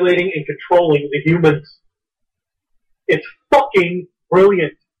manipulating and controlling the humans. It's fucking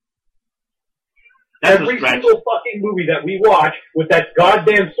brilliant. Every single fucking movie that we watch with that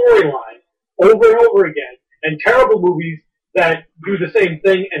goddamn storyline over and over again, and terrible movies that do the same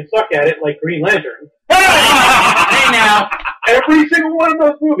thing and suck at it like Green Lantern. Hey now! Every single one of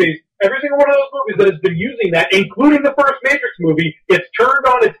those movies that has been using that, including the first Matrix movie, gets turned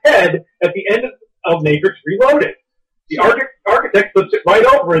on its head at the end of Matrix Reloaded. The Architect flips it right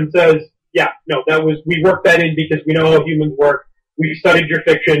over and says, yeah, no, we worked that in because we know how humans work. We studied your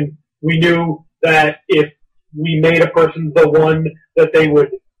fiction. We knew that if we made a person the one, that they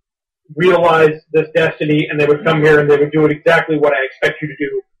would realize this destiny and they would come here and they would do it exactly what I expect you to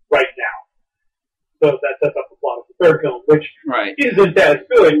do right now. So that sets up the plot of the third film, which isn't as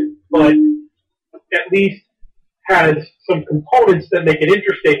good, but at least has some components that make it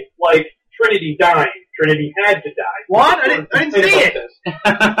interesting, like Trinity dying. Trinity had to die. What? I didn't see it.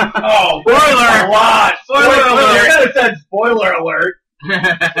 Oh, spoiler! What? Spoiler alert! You could have said spoiler alert.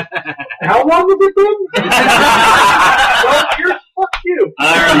 How long has it been? Well, here's fuck you.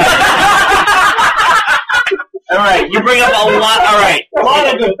 All right, you bring up a lot. All right. A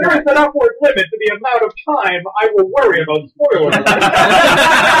lot of there is an upward limit to the amount of time I will worry about spoilers.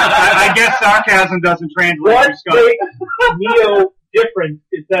 I guess sarcasm doesn't translate. What makes Neo different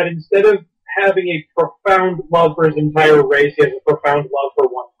is that instead of having a profound love for his entire race, he has a profound love for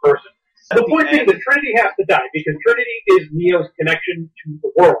one person. The point being that Trinity has to die, because Trinity is Neo's connection to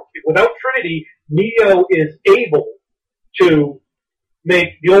the world. Without Trinity, Neo is able to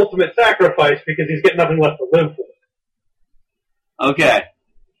make the ultimate sacrifice because he's got nothing left to live for. Okay.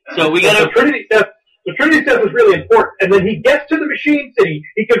 So we gotta... So Trinity stuff is really important. And then he gets to the Machine City,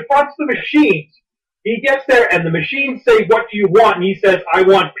 he confronts the machines. He gets there, and the machines say, what do you want? And he says, I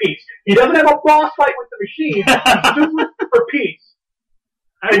want peace. He doesn't have a boss fight with the machines, he's just looking for peace.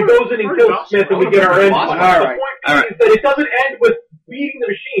 And goes in and kills Smith, and we get our end. The point is that it doesn't end with beating the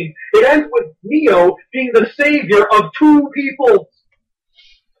machines. It ends with Neo being the savior of two people.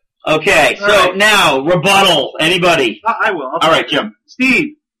 Okay, so now, rebuttal. Anybody? I will. All right, Jim.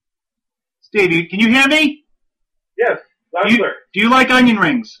 Steve, can you hear me? Yes, loud and clear. Do you like onion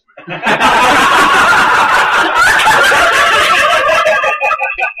rings? See,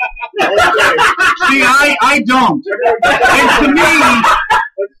 I don't. And to me...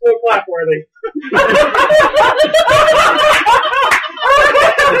 Let's go clap-worthy.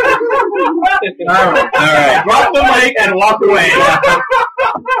 All right. Drop the mic and walk away.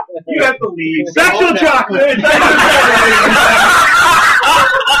 You have to leave. Sexual chocolate.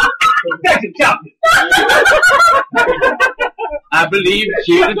 Sexual chocolate. I believe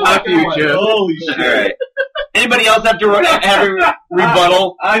she is my future. Holy shit. All right. Anybody else have to have a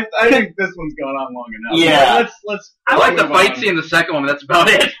rebuttal? I think this one's gone on long enough. Yeah. Let's I like the fight scene in the second one, but that's about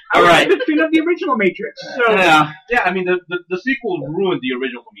it. All right. I'm a big fan of the original Matrix. So. Yeah, I mean, the sequel ruined the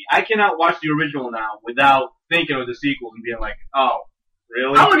original for me. I cannot watch the original now without thinking of the sequels and being like, oh,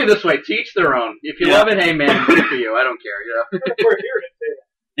 really? I'll look at it this way. Teach their own. If you love it, hey, man, good for you. I don't care. We're here to say that.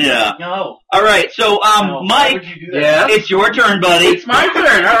 Yeah. No. All right, so, Mike, it's your turn, buddy. It's my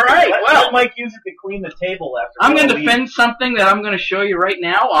turn. All right. Well, Mike used it to clean the table after. I'm going to defend something that I'm going to show you right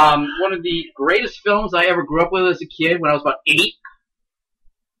now. One of the greatest films I ever grew up with as a kid when I was about 8.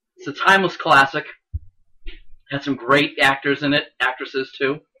 It's a timeless classic. Had some great actors in it, actresses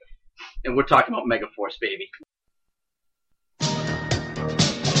too. And we're talking about Megaforce, baby.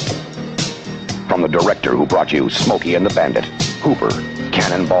 From the director who brought you Smokey and the Bandit, Hooper,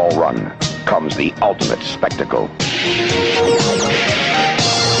 Cannonball Run, comes the ultimate spectacle.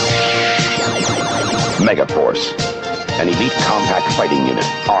 Megaforce, an elite compact fighting unit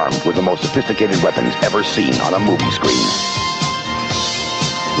armed with the most sophisticated weapons ever seen on a movie screen.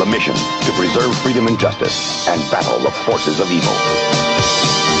 The mission, to preserve freedom and justice and battle the forces of evil.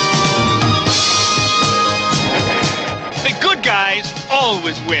 The good guys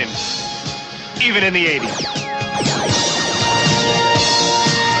always win. Even in the 80s.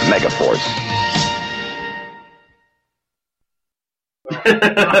 Megaforce.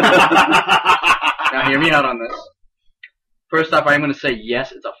 Now hear me out on this. First off, I'm going to say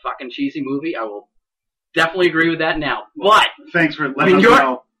yes, it's a fucking cheesy movie. I will definitely agree with that now. But thanks for letting us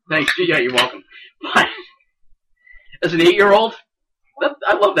know. Thanks. Yeah, you're welcome. But as an 8-year-old,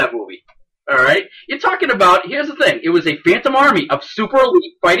 I love that movie. All right? You're talking about, here's the thing. It was a phantom army of super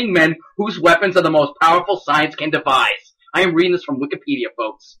elite fighting men whose weapons are the most powerful science can devise. I am reading this from Wikipedia,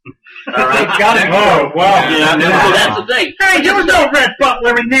 folks. All right? Got it. Oh, wow. Yeah, so that's the thing. Hey, there was no Red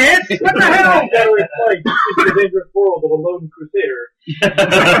Butler in this. What the hell? It's the dangerous world of a lone crusader. But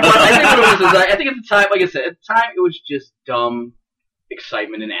I think what it was is, I think at the time, like I said, at the time it was just dumb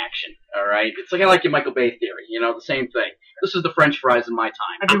excitement and action. All right? It's like I like your Michael Bay theory, you know, the same thing. This is the French fries in my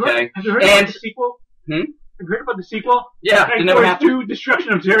time. Have you okay? heard about the sequel? Hmm? Have you heard about the sequel? Yeah, it never happened. 2,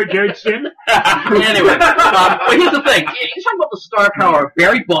 Destruction of Jared Sin. Anyway, but here's the thing. You're talking about the star power of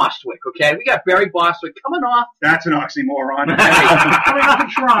Barry Bostwick, okay? We got Barry Bostwick coming off. That's an oxymoron. Coming off the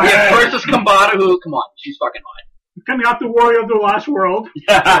Tron. Yeah, versus Kambata, who, come on, she's fucking hot. Coming off the Warrior of the Lost World. We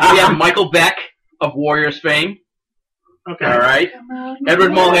have Michael Beck of Warriors fame. Okay. All right.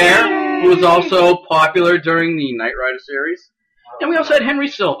 Edward Mulhare, who was also popular during the Knight Rider series. And we also had Henry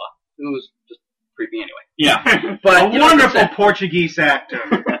Silva, who was just creepy anyway. Yeah. But a wonderful Portuguese actor.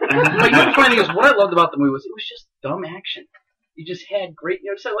 But you know the funny thing is, what I loved about the movie was it was just dumb action. You just had great,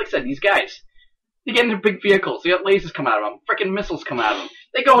 you know, like I said, these guys, they get into big vehicles. They got lasers come out of them. Freaking missiles come out of them.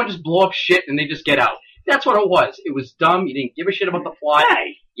 They go and just blow up shit and they just get out. That's what it was. It was dumb. You didn't give a shit about the plot.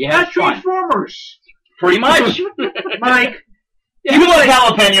 Hey, you had that's fun. Transformers. Pretty much. Mike. You like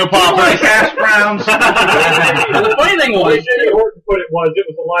jalapeno poppers. Hash browns. The funny thing was, Jimmy Horton put it was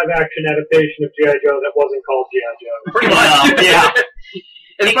a live-action adaptation of G.I. Joe that wasn't called G.I. Joe. pretty much, yeah.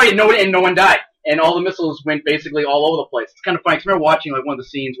 It's funny, no one died, and all the missiles went basically all over the place. It's kind of funny. 'Cause I remember watching like one of the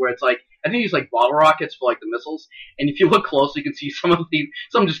scenes where it's like I think these like bottle rockets for like the missiles, and if you look close, you can see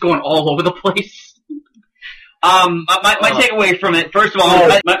some just going all over the place. My takeaway from it, first of all,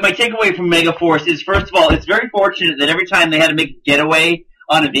 my takeaway from Megaforce is, first of all, it's very fortunate that every time they had to make a getaway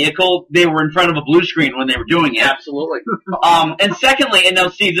on a vehicle, they were in front of a blue screen when they were doing it. Absolutely. And secondly, and now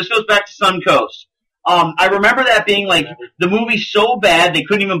Steve, this goes back to Suncoast. I remember that being like, the movie's so bad they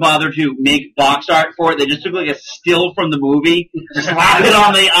couldn't even bother to make box art for it. They just took like a still from the movie, slapped it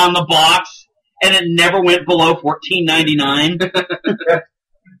on the box, and it never went below $14.99.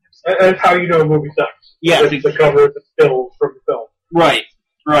 That's how you know a movie sucks. Yes, it's the cover of the stills from the film. Right.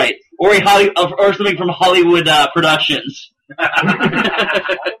 Or something from Hollywood Productions.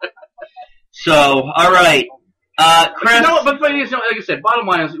 So, all right, Chris. No, but funny is, like I said, bottom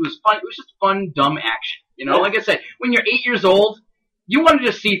line is it was fun. It was just fun, dumb action. You know, like I said, when you're 8 years old, you want to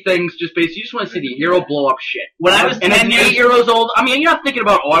just see things just basically. You just want to see the hero blow up shit. When I was 10 years 8 years old, I mean, you're not thinking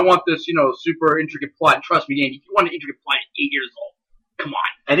about, I want this, super intricate plot. And trust me, Andy, if you want an intricate plot at 8 years old, come on.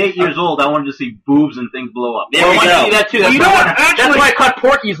 At 8 years old, I wanted to see boobs and things blow up. Well, I want to see that too. That's, you know what? Actually, that's why I caught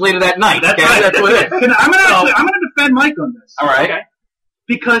Porky's later that night. That's okay? right. That's what it is. I'm going to defend Mike on this. All right. Okay.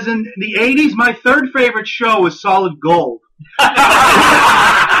 Because in the 80s, my third favorite show was Solid Gold.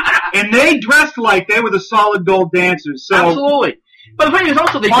 And they dressed like they were the Solid Gold dancers. So absolutely. But the thing is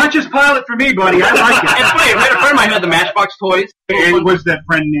also, Pontius Pilate for me, buddy. I like it. It's funny. I had a friend of mine who had the Matchbox toys. It was that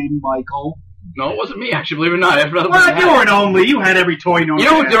friend named Michael. No, it wasn't me, actually, believe it or not. Well, you were an only. You had every toy known. You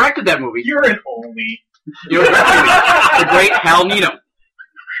know who directed that movie? You're an only. You know who directed the great Hal Needham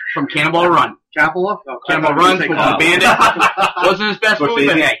from Cannonball Run. Capella? Oh, Cannonball Run, Smokey the Bandit. Wasn't his best movie,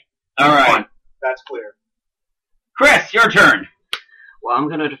 but hey. All right. Fun. That's clear. Chris, your turn. Well, I'm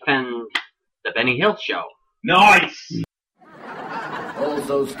going to defend the Benny Hill Show. Nice.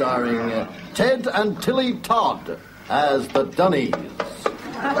 Also starring Ted and Tilly Todd as the Dunnies.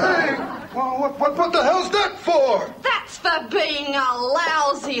 Hey, what the hell's that for? That's for being a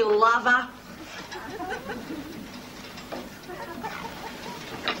lousy lover.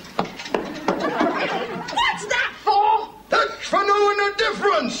 What's that for? That's for knowing the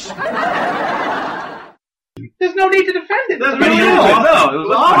difference. There's no need to defend it. No, it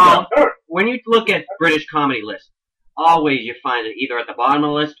was awesome. When you look at British comedy lists, always you find it either at the bottom of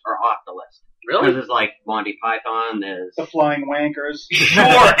the list or off the list. Really? There's like Monty Python, there's... The Flying Wankers.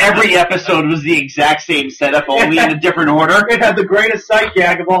 Sure, every episode was the exact same setup, only in a different order. It had the greatest sight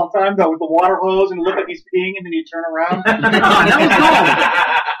gag of all time, though, with the water hose, and look like he's peeing, and then you turn around. That was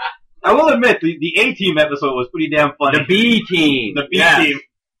cool. I will admit, the A-Team episode was pretty damn funny. The B-Team. The B-Team.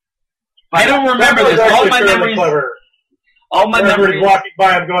 I don't remember this. All my memories... All my memories... walking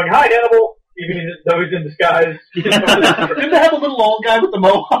by him going, "Hi, Hannibal," even though he's in disguise. Didn't they have a little old guy with the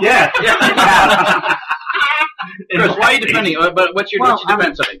mohawk? Yeah. Chris, why are you defending? But what's your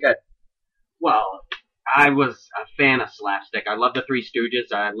defense of it? Good. Well, I was a fan of slapstick. I loved the Three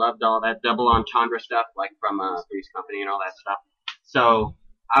Stooges. I loved all that double entendre stuff, like from Three's Company and all that stuff. So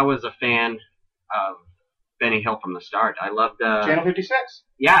I was a fan of Benny Hill from the start. I loved Channel 56.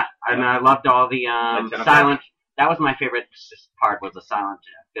 Yeah, and I loved all the silent. That was my favorite part. Was the silent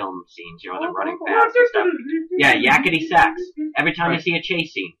film scenes. You know, them running fast and stuff. Yeah, yakety sax. Every time you see a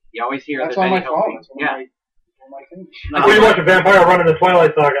chase scene, you always hear That's the on Benny my Hill phone. theme. That's one Yeah. of my things. Like when you watch a vampire run in the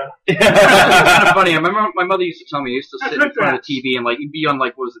Twilight Saga. It's kind of funny. I remember my mother used to tell me, I used to sit in front of the TV and like you'd be on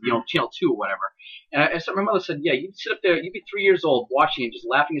like what was it, Channel 2 or whatever. And my mother said, yeah, you'd sit up there, you'd be 3 years old watching and just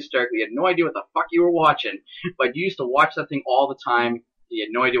laughing hysterically. You had no idea what the fuck you were watching, but you used to watch that thing all the time. You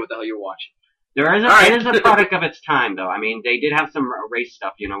had no idea what the hell you were watching. It is a product of its time, though. I mean, they did have some race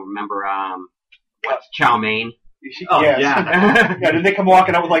stuff. You know, remember what's Chow Mein? Oh, yes. Yeah. Yeah, did they come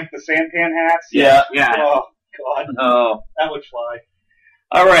walking out with like the sampan hats? Yeah. Oh, God. Oh. That would fly.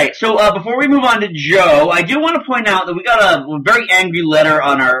 All right, so before we move on to Joe, I do want to point out that we got a very angry letter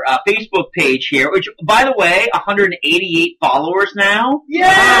on our Facebook page here, which, by the way, 188 followers now. Yeah!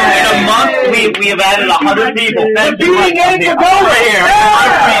 In a month, we have added 100 people. We're doing it for Gola here.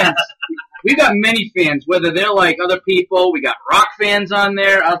 Our fans. We got many fans, whether they're like other people. We got rock fans on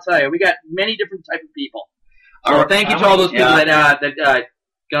there. I'll tell you, we got many different type of people. So thank you to all those people that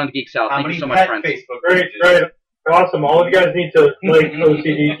got on Geek South. Thank you so much, friends. Great. Awesome. All of you guys need to like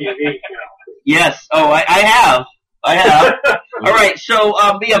OCD TV. Yes. Oh, I have. All right. So,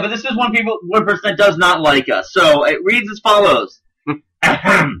 but this is one person that does not like us. So it reads as follows: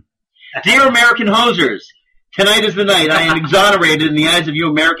 Dear American hosers, tonight is the night I am exonerated in the eyes of you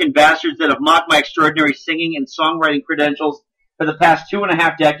American bastards that have mocked my extraordinary singing and songwriting credentials for the past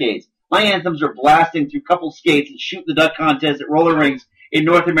 2.5 decades. My anthems are blasting through couple skates and shoot the duck contest at roller rinks in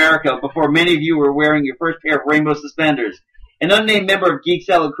North America before many of you were wearing your first pair of rainbow suspenders. An unnamed member of Geek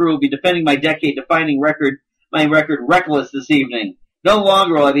Salad Crew will be defending my decade-defining record, Reckless, this evening. No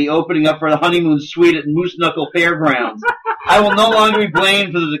longer will I be opening up for the honeymoon suite at Moose Knuckle Fairgrounds. I will no longer be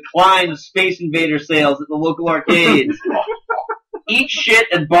blamed for the decline of Space Invader sales at the local arcades. Eat shit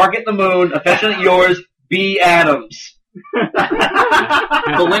and bark at the moon. Affectionately yours, B. Adams.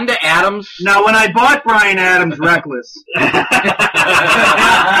 Belinda Adams. Now, when I bought Bryan Adams Reckless,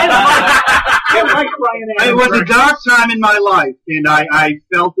 it was a dark time in my life, and I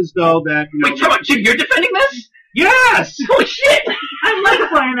felt as though that. Wait, Jim, you're defending this? Yes! Holy shit! I like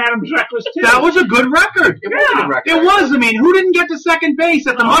Bryan Adams Reckless too. That was a good record. It was a good record. It was. I mean, who didn't get to second base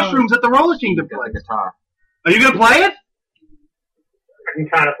at the Mushrooms at the Roller Kingdom play guitar? Are you going to play it? I can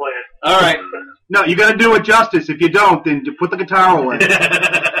kind of play it. All right. No, you got to do it justice. If you don't, then put the guitar away. Go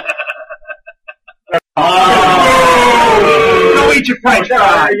eat your French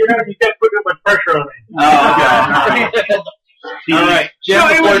fry. You can't put too much pressure on me. All right. So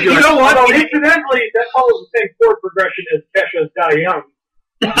you know what? Although, incidentally, that follows the same chord progression as Kesha's Die Young.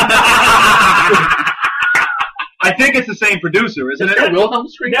 I think it's the same producer, isn't it? Wilhelm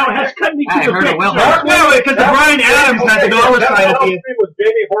Scream? No, it has cut me to I the heard quick. it Wilhelm. No, because the Bryan Adams has the dollar sign at the end. That was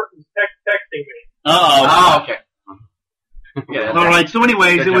Baby Horton's texting me. Oh, okay. Yeah, All right. So,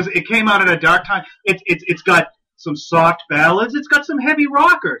 anyways, it came out at a dark time. It's got some soft ballads. It's got some heavy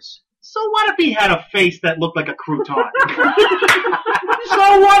rockers. So what if he had a face that looked like a crouton?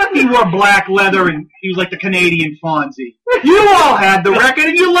 So what if he wore black leather and he was like the Canadian Fonzie? You all had the record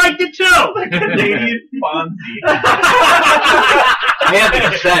and you liked it too. The Canadian Fonzie. I have the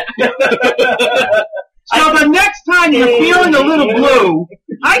cassette. So the next time you're feeling a little blue,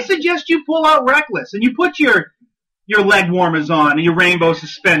 I suggest you pull out Reckless and you put your leg warmers on and your rainbow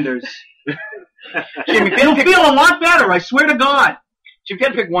suspenders. You'll feel a lot better, I swear to God. If you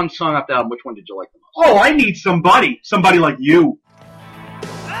had to pick one song off the album, which one did you like the most? Oh, I need somebody like you.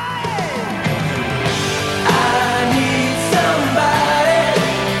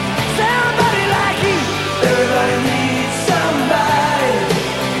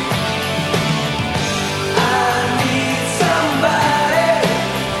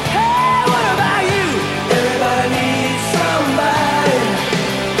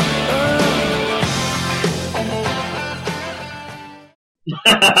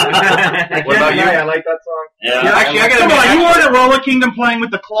 What about you? I like that song. Yeah, actually, I gotta admit, you weren't at Roller Kingdom playing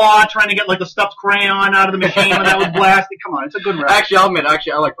with the claw, trying to get like the stuffed crayon out of the machine when that was blasted. Come on, it's a good record. Actually, I'll admit, I like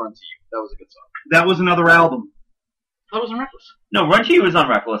Run to You. That was a good song. That was another album. That was on Reckless. No, Run to You was on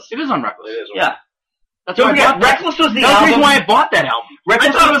Reckless. It is on Reckless. Yeah. That's Don't why I forget, bought that. Reckless was the That's album. the reason why I bought that album.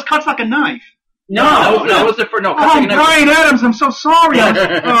 I thought it was Cuts Like a Knife. No, it was for no. Oh, Brian Adams, I'm so sorry.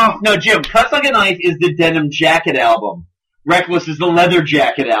 No, Jim, Cuts Like a Knife is the Denim Jacket album. Reckless is the Leather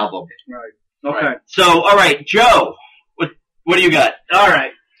Jacket album. Right. Okay. Right. So, all right, Joe, what do you got? All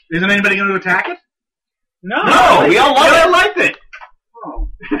right. Isn't anybody going to attack it? No. No, we all love it. I liked it. All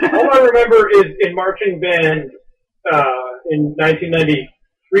I remember is in marching band in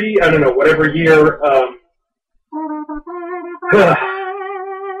 1993, I don't know, whatever year,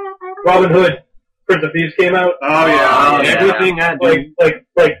 Robin Hood, Prince of Thieves came out. Oh, yeah. Everything I do.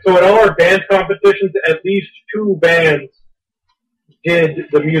 Like, so at all our band competitions, at least 2 bands did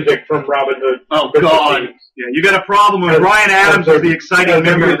the music from Robin Hood. Oh, Prince of God. Thieves. Yeah, you got a problem with Brian Adams was the exciting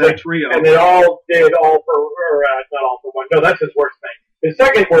member of that trio. And they all did all for, or not all for one. No, that's his worst thing. His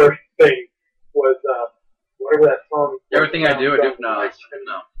second worst thing was, whatever that song. Everything I do, no.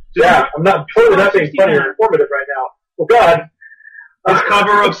 Yeah, I'm not totally not being funny or informative right now. Well, God. His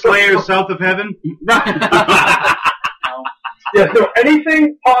cover of Slayer's South of Heaven? Yeah, so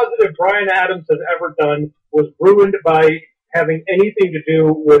anything positive Brian Adams has ever done was ruined by having anything to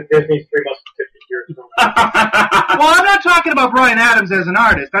do with Disney's 350 Years ago. Well, I'm not talking about Brian Adams as an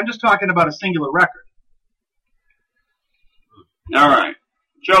artist. I'm just talking about a singular record. All right.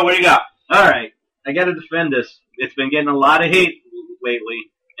 Joe, what do you got? All right. I got to defend this. It's been getting a lot of hate lately,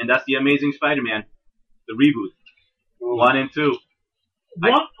 and that's The Amazing Spider-Man, the reboot. 1 and 2.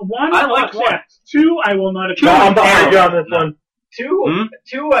 One I like accept. 2, I will not accept. No, I'm behind you on this one.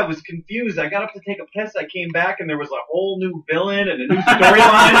 Two, I was confused. I got up to take a piss. I came back, and there was a whole new villain and a new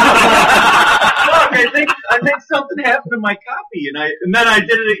storyline. Fuck! I think something happened to my copy, and then I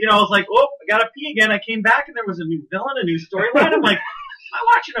did it. I was like, oh, I gotta pee again. I came back, and there was a new villain, a new storyline. I'm like, am I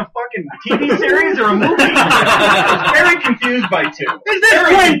watching a fucking TV series or a movie? I was very confused by 2. Is this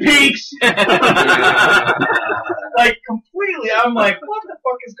Twin Peaks? Like, completely. I'm like, what the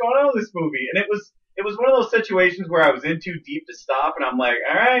fuck is going on with this movie? And it was one of those situations where I was in too deep to stop, and I'm like,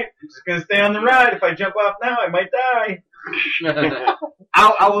 all right, I'm just gonna stay on the ride. If I jump off now, I might die.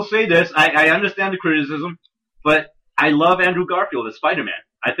 I will say this. I understand the criticism, but I love Andrew Garfield as Spider-Man.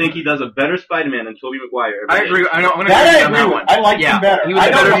 I think he does a better Spider-Man than Tobey Maguire. I agree. I'm going to That agree I on agree that with. one. I like him better. He was a I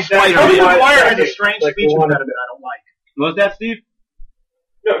better don't- Spider-Man. Tobey Maguire has a Okay, strange like speech the one- impediment I don't like. Was that Steve?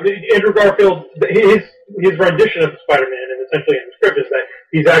 No, Andrew Garfield, his rendition of Spider-Man, and essentially in the script, is that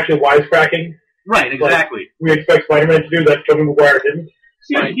he's actually wisecracking. Right, exactly. Like we expect Spider-Man to do that Tobey Maguire didn't.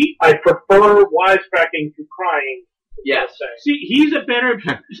 See, I prefer wisecracking to crying. Yes. See, he's a better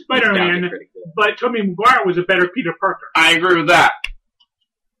Spider-Man, but Tobey Maguire was a better Peter Parker. I agree with that.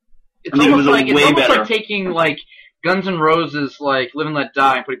 It's I mean, it almost was a like way better. like taking like Guns N' Roses, like Live and Let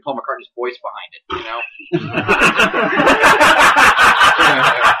Die, and putting Paul McCartney's voice behind it.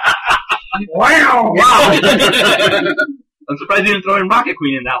 Wow! Wow! I'm surprised you didn't throw in Rocket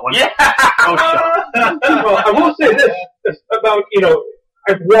Queen in that one. Yeah. Oh, shut Well, I will say this about,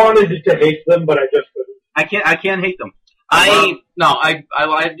 I wanted to hate them, but I just couldn't. I can't hate them. I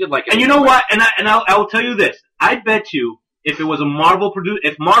did like it. And you know what? And I'll tell you this. I bet you if it was a Marvel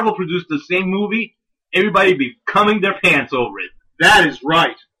if Marvel produced the same movie, everybody'd be coming their pants over it. That is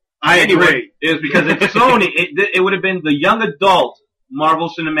right. I agree. It was because it's Sony. It would have been the young adult Marvel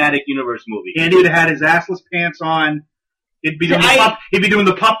Cinematic Universe movie. Andy would have had his assless pants on. He'd be doing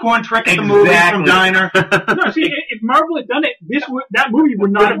the popcorn trick at the Exactly. movie from Diner. No, see, if Marvel had done it, that movie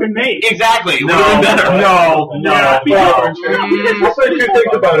would not have been made. Exactly. It No, would have been better. no. Yeah, because I'll say 2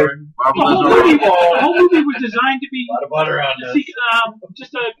 things about it. the whole movie was designed to be A lot of butter on this.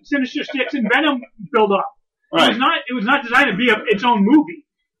 just a Sinister Six and Venom build up. Right. It was not designed to be its own movie,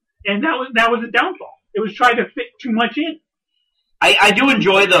 and that was the downfall. It was trying to fit too much in. I do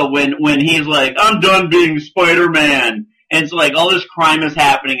enjoy though when he's like, I'm done being Spider-Man. And it's like all this crime is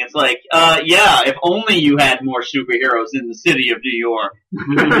happening. It's like, yeah, if only you had more superheroes in the city of New York.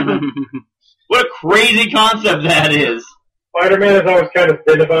 What a crazy concept that is. Spider-Man has always kind of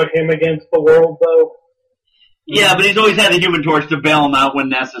been about him against the world, though. Yeah, but he's always had the Human Torch to bail him out when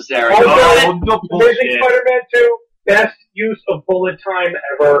necessary. Also, no Amazing Spider-Man 2, best use of bullet time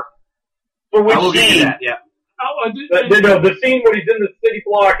ever. For which I will give you scene? that, yeah. The scene when he's in the city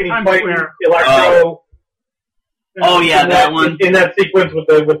block and he's Times fighting Square. Electro. Oh yeah, that one. In that sequence with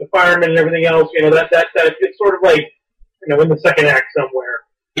the firemen and everything else, that it's sort of like, in the second act somewhere.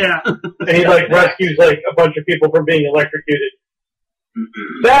 Yeah. And he rescues a bunch of people from being electrocuted.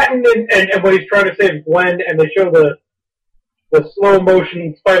 That and when he's trying to save Gwen, and they show the slow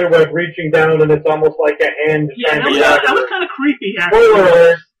motion spiderweb reaching down, and it's almost like a hand. Yeah, that was kind of creepy. Actually. Spoiler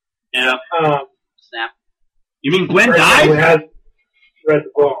alert. Yeah. Snap. You mean Gwen died? Read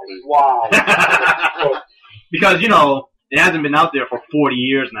the book. Wow. Because, it hasn't been out there for 40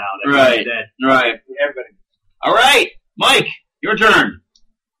 years now. That Right. Dead. Right. Everybody. All right, Mike, your turn.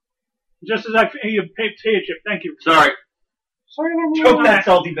 Just as I say a chip. Thank you. Sorry. Choke that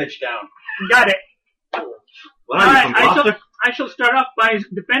salty bitch down. Got it. What All are you, right, from Gloucester? I shall start off by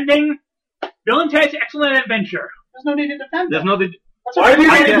defending Bill and Ted's Excellent Adventure. There's no need to defend There's no... Why do you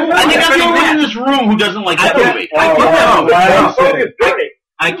I think I'm the only one in this room who doesn't like that movie.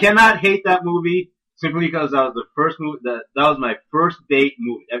 I cannot hate that movie simply because that was the first movie. That was my first date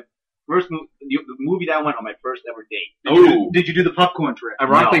movie. The movie that I went on my first ever date. Did you do the popcorn trick?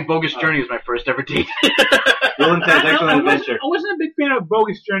 Ironically, Bogus Journey was my first ever date. Bill and Ted's Excellent Adventure. I wasn't a big fan of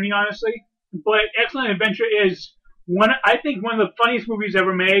Bogus Journey, honestly, but Excellent Adventure is I think one of the funniest movies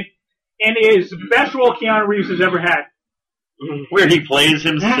ever made, and is the best role Keanu Reeves has ever had. Where he plays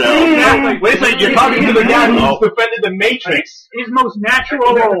himself. Exactly. Wait a second, you're talking to the guy who's defended the Matrix. His most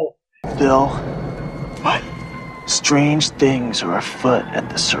natural role. Bill, strange things are afoot at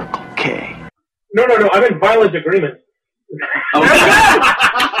the Circle K. No, I'm in violent agreement. Yeah,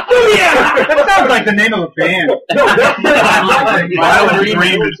 that sounds like the name of a band. No, that's Violent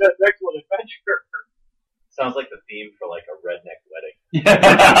Agreement. Excellent Adventure. Sounds like the theme for like a redneck wedding.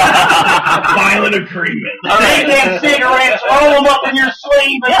 Violent agreement. Take them cigarettes, roll them up in your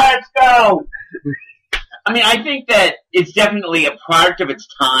sleeve, and let's go. I mean, I think that it's definitely a product of its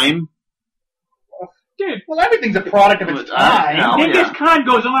time. Dude, well, everything's a product of its time. Genghis Khan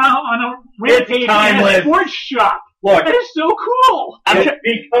goes on a rampage in a sports shop. Look, that is so cool.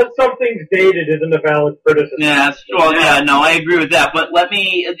 Because something's dated isn't a valid criticism. Yeah, well, I agree with that. But let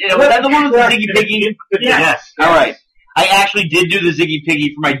me. Was that the one with the Ziggy Piggy? Yes. All right. I actually did do the Ziggy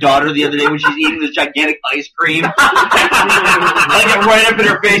Piggy for my daughter the other day when she's eating this gigantic ice cream. I get right up in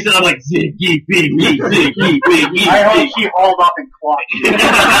her face and I'm like, Ziggy Piggy, Ziggy Piggy. I hope she hauled up and clutched.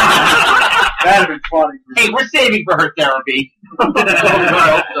 That'd have been funny. Hey, we're saving for her therapy.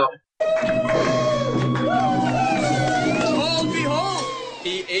 Behold,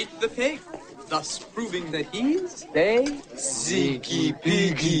 he ate the pig, thus proving that he's a Ziggy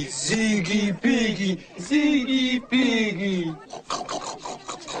Piggy, Ziggy Piggy, Ziggy Piggy.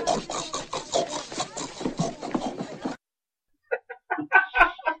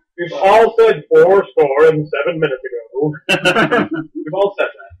 We've all said 407 minutes ago. We've all said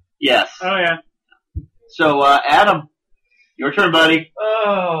that. Yes. Oh, yeah. So, Adam, your turn, buddy.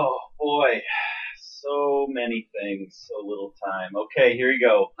 Oh, boy. So many things, so little time. Okay, here you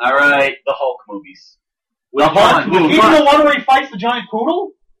go. All right. The Hulk movies. The Hulk movies. Even the one where he fights the giant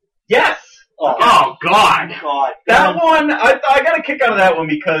poodle? Yes. Oh, God. That one, I got a kick out of that one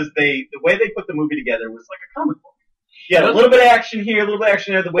because the way they put the movie together was like a comic book. Yeah, a little bit of action here, a little bit of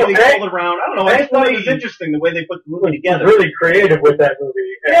action there, the way they pulled it around. I don't know, I just thought it was interesting the way they put the movie together. Really creative with that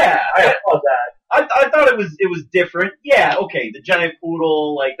movie. Yeah. I applaud that. I thought it was different. Yeah, okay, the giant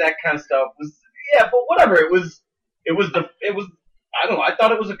poodle, like that kind of stuff was, yeah, but whatever. It was I don't know, I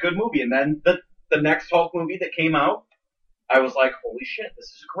thought it was a good movie. And then the next Hulk movie that came out, I was like, holy shit, this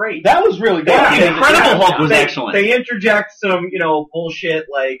is great. That was really good. Yeah, Incredible Hulk was excellent. They interject some, bullshit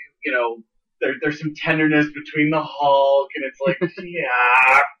like, there's some tenderness between the Hulk, and it's like,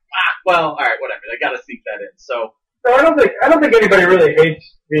 yeah, well, all right, whatever. I got to sneak that in. So, no, I don't think anybody really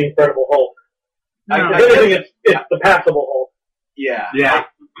hates the Incredible Hulk. No. I think it's the passable Hulk. Yeah.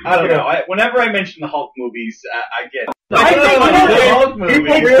 I don't know. Whenever I mention the Hulk movies, I get it. I think the Hulk movie.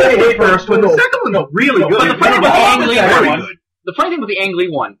 People really hate the first one. The second one was really good. But the funny thing with the Ang Lee one, the funny thing with the Ang Lee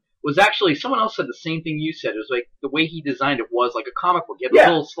one was actually someone else said the same thing you said. It was like the way he designed it was like a comic book. You had the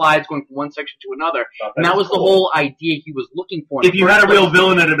little slides going from one section to another, and that was the whole idea he was looking for. If you had a real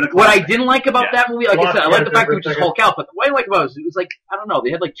villain, it'd have been a What I didn't like about that movie, like I said, I like the fact that it was just Hulk out, but what I like about it was like, I don't know,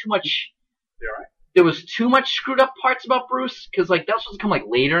 they had like too much. There was too much screwed up parts about Bruce, because like that was supposed to come like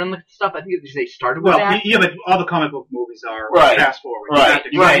later in the stuff. I think they started with that. Yeah, but all the comic book movies are fast forward. Right.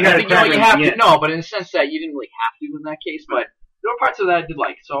 You have to. No, but in the sense that you didn't really have to in that case, but there were parts of that I did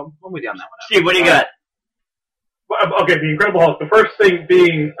like, so I'm with you on that one. Steve, what do you got? Okay, the Incredible Hulk. The first thing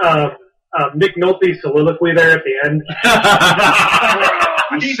being Nick Nolte's soliloquy there at the end.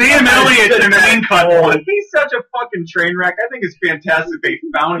 Sam Elliott in an in-cut one. He's such a fucking train wreck. I think it's fantastic they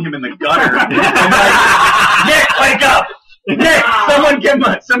found him in the gutter. Nick, wake up! Nick, someone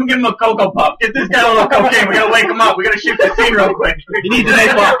give him a Cocoa Puff. Get this guy a little cocaine. We gotta wake him up. We gotta shoot the scene real quick. He needs an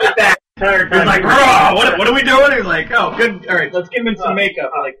A-Puff with that. entire time. He's like, "Raw, what are we doing?" He's like, "Oh, good. All right, let's give him in some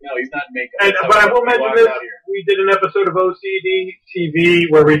makeup." I'm like, no, he's not in makeup. But I will mention this. We did an episode of OCD TV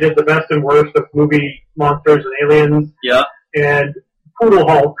where we did the best and worst of movie monsters and aliens. Yeah. And Poodle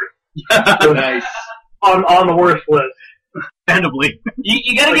Hulk was Nice. on the worst list. Understandably.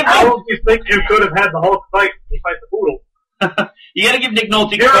 You gotta give how do you think you could have had the Hulk fight the Poodle? you gotta give Nick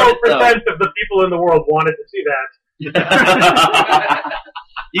Nolte 0% credit, of the people in the world wanted to see that.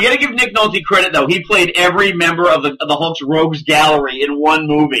 You gotta give Nick Nolte credit, though. He played every member of the Hulk's rogues gallery in one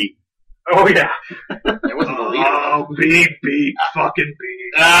movie. Oh, yeah. It wasn't the leader. Oh, beep, fucking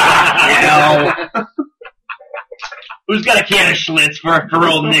beep. Hell. Who's got a can of Schlitz for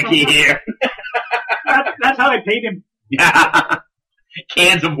old Nicky here? That's how I paid him.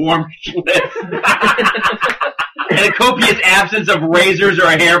 Cans of warm Schlitz. And a copious absence of razors or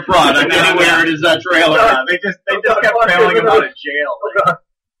a hair product anywhere in his trailer. They just kept bailing him out of jail.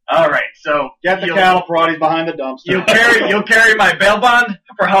 All right, so Get the cattle prod. He's behind the dumpster. you'll carry my bail bond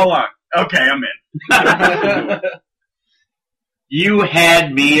for how long? Okay, I'm in. You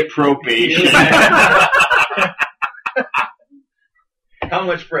had me at probation. How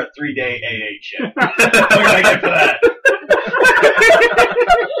much for a 3-day AA check? What can I get for that?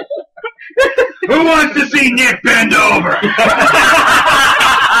 Who wants to see Nick bend over?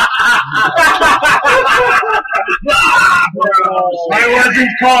 I wasn't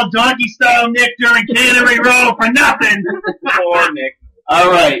called Donkey Style Nick during Cannery Row for nothing. Poor Nick. All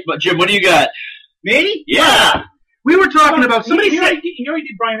right, but Jim, what do you got? Me? Yeah. We were talking about somebody He said. already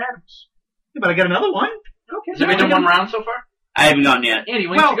did Brian Adams. Yeah, but I got another one. Okay. Has it been done one round so far? I haven't gone yet. Andy,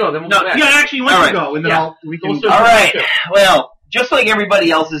 why don't you go? Then we'll go back. Yeah, actually, why All don't you right. go, and then Yeah. we can. Go All right. Well, just like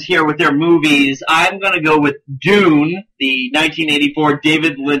everybody else is here with their movies, I'm going to go with Dune, the 1984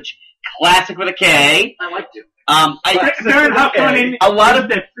 David Lynch classic with a K. I like to. Darren Huffman a lot of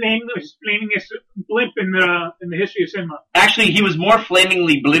the flamingest blimp in the history of cinema. actually, he was more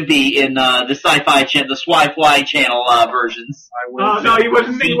flamingly blimpy in the sci-fi channel, the Swi-Fly channel versions. No, he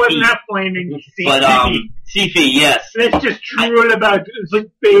wasn't that flaming. But Sifi, yes. Let's just drool about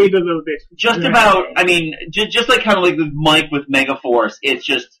Spade a little bit. Just about, I mean, just like kind of like with Mike with Megaforce, it's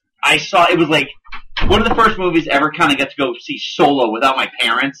just, I saw, it was like one of the first movies I ever kind of got to go see solo without my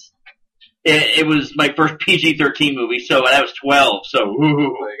parents. It was my first PG-13 movie, so I was 12, so There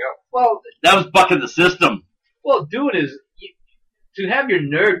you go. Well, that was bucking the system. well, Dune is to have your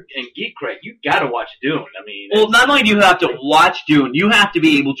nerd and geek cred. You got to watch Dune. I mean, Well, not only do you have to watch Dune, you have to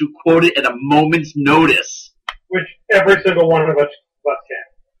be able to quote it at a moment's notice. Which every single one of us can.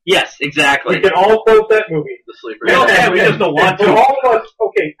 Yes, exactly. We can all quote that movie. the sleeper. We just don't want to. For all of us,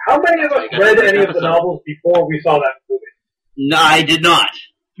 okay, how many of us read any of the novels before we saw that movie? No, I did not.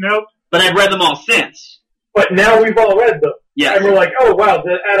 Nope. But I've read them all since. But now we've all read them. Yes. And we're like, oh, wow,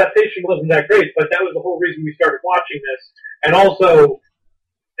 the adaptation wasn't that great, but that was the whole reason we started watching this. And also,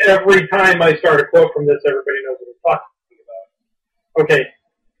 every time I start a quote from this, everybody knows what we're talking about. Okay.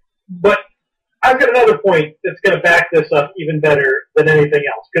 But I've got another point that's going to back this up even better than anything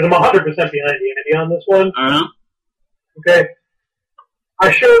else, because I'm 100% behind Andy on this one. Uh-huh. Okay?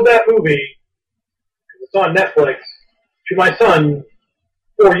 I showed that movie, because it's on Netflix, to my son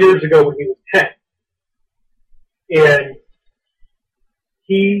 4 years ago when he was 10. And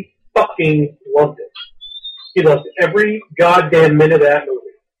he fucking loved it. He loved every goddamn minute of that movie.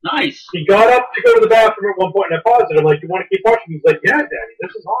 Nice. He got up to go to the bathroom at one point, and I paused it. I'm like, you want to keep watching? He's like, yeah, Daddy,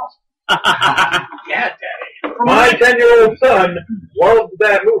 this is awesome. Yeah, Daddy. My 10-year-old son loved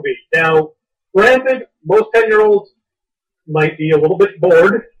that movie. Now, granted, most 10-year-olds might be a little bit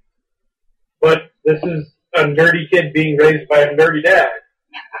bored, but this is a nerdy kid being raised by a nerdy dad.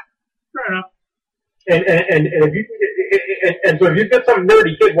 Fair enough. And if you and so if you've got some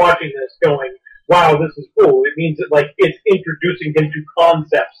nerdy kid watching this going, wow, this is cool, it means that like it's introducing him to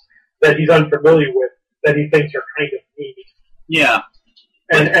concepts that he's unfamiliar with that he thinks are kind of neat. Yeah.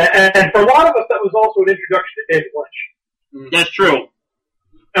 And for a lot of us, that was also an introduction to David Lynch. That's true.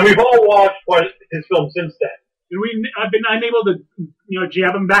 And we've all watched his films since then. And I've been unable to,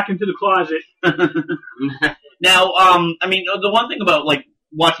 jab him back into the closet. Now, I mean, the one thing about like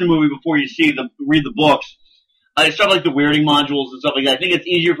watching the movie before you read the books, it's sort of like the weirding modules and stuff like that. I think it's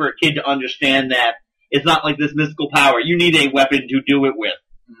easier for a kid to understand that it's not like this mystical power. You need a weapon to do it with.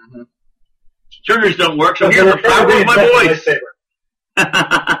 Mm-hmm. Triggers don't work, so here's the power of my voice.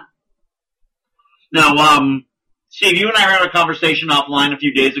 Now, Steve, you and I had a conversation offline a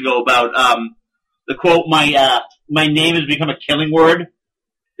few days ago about the quote, my name has become a killing word.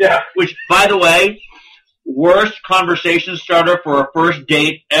 Yeah. Which, by the way, worst conversation starter for a first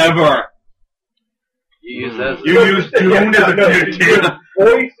date ever. You use that. You used Dune as a dictator.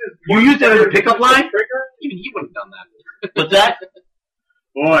 You used it as a pickup line? Even he would have done that. What's that?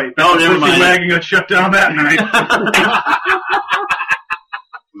 Boy, Oh, never mind. Wagon got shut down that night.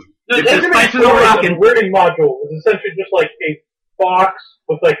 The weirding module was essentially just like a box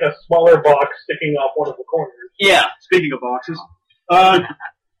with like a smaller box sticking off one of the corners. Yeah. Speaking of boxes,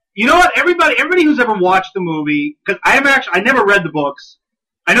 you know what? Everybody who's ever watched the movie, because I never read the books.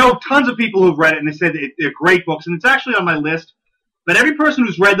 I know tons of people who've read it and they said they're great books, and it's actually on my list. But every person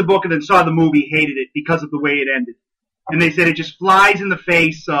who's read the book and then saw the movie hated it because of the way it ended, and they said it just flies in the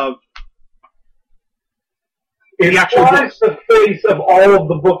face of. It flies the face of all of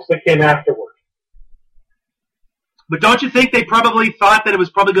the books that came afterward. But don't you think they probably thought that it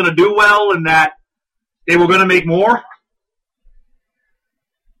was probably going to do well and that they were going to make more?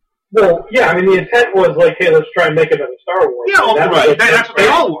 Well, yeah, I mean, the intent was like, hey, let's try and make another Star Wars. Yeah, right. That's what they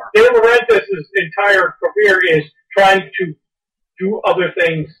all were. De Laurentiis' entire career is trying to do other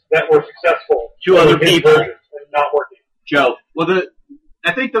things that were successful. To other people. And not working. Joe. Well,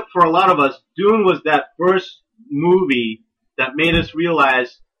 I think that for a lot of us, Dune was that first movie that made us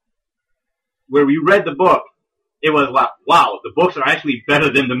realize, where we read the book, it was like, wow, the books are actually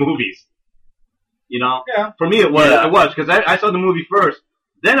better than the movies. You know? Yeah. For me, it was. It was, because I saw the movie first.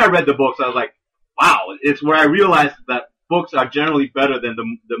 Then I read the books. I was like, wow, it's where I realized that books are generally better than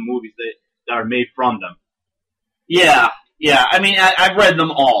the movies that are made from them. Yeah. I mean, I've read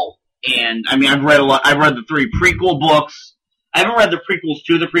them all. And, I mean, I've read a lot. I've read the 3 prequel books. I haven't read the prequels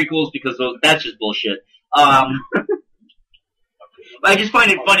to the prequels because that's just bullshit. I just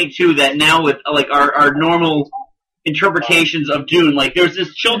find it funny, too, that now with, like, our normal interpretations of Dune, like, there's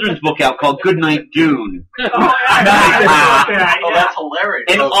this children's book out called Goodnight Dune. That's hilarious.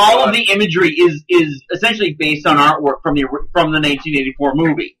 And all of the imagery is essentially based on artwork from the 1984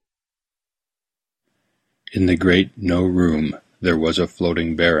 movie. In the great No Room there was a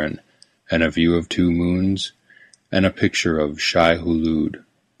floating baron, and a view of 2 moons, and a picture of Shai-Hulud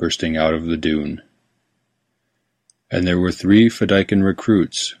bursting out of the dune. And there were 3 Fedaykin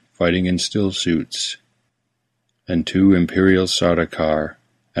recruits fighting in still suits, and 2 imperial Sardaukar,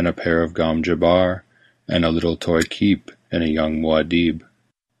 and a pair of Gom Jabbar, and a little toy keep, and a young Muad'Dib,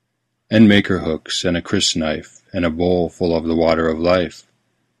 and maker hooks, and a crysknife, and a bowl full of the water of life,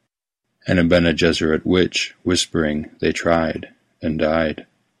 and a Bene Gesserit witch, whispering, they tried, and died.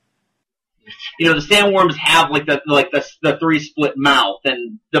 You know, the sandworms have like the 3 split mouth,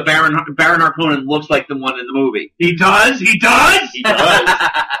 and the Baron Harkonnen looks like the one in the movie. He does? He does? He does.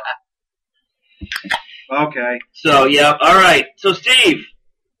 Okay. So, yeah, all right. So, Steve,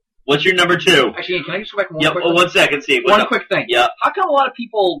 what's your number 2? Actually, can I just go back one Yep. quick Well, 1 second, Steve. One quick thing. Yeah. How come a lot of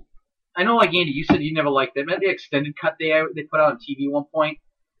people, I know, like Andy, you said you never liked it. Maybe the extended cut they put out on TV at one point.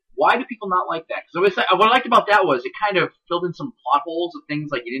 Why do people not like that? Because what I liked about that was it kind of filled in some plot holes of things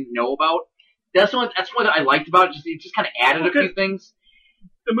like you didn't know about. That's what I liked about it. It just kind of added a few things.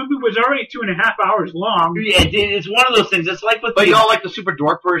 The movie was already 2.5 hours long. Yeah, it's one of those things. It's like with but y'all like the super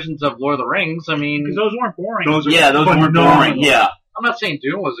dork versions of Lord of the Rings. I mean, because those weren't boring. Those weren't boring. Yeah. I'm not saying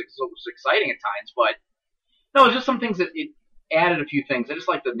Dune was exciting at times, but no, it's just some things that it added a few things. I just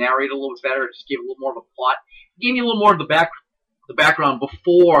like the narrator a little bit better. It just gave a little more of a plot. It gave me a little more of the background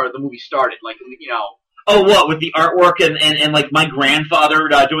before the movie started. Like, you know. Oh, what, with the artwork and like my grandfather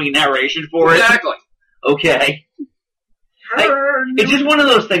doing narration for it? Exactly. Okay. It's just one of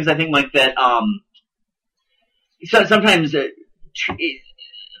those things, I think, like that, sometimes a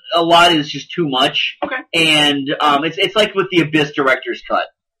lot is just too much. Okay. And it's like with the Abyss director's cut.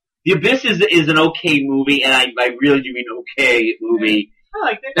 The Abyss is an okay movie, and I really do mean okay movie. I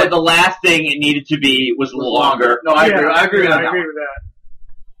like it. But the last thing it needed to be was longer. No, I agree with that. I agree with that.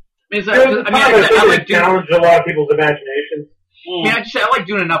 I like challenge a lot of people's imaginations. I like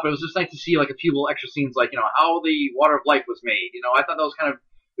Dune enough. It was just nice to see like a few little extra scenes, like, you know, how the Water of Life was made. You know, I thought that was it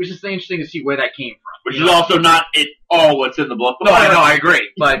was just interesting to see where that came from. Which is also not at all what's in the book. No, I know, I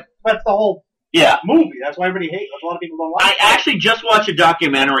agree. But that's the whole movie. That's why everybody hates it. That's why a lot of people don't like it. I actually just watched a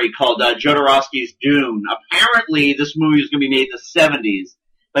documentary called Jodorowsky's Dune. Apparently, this movie was going to be made in the 70s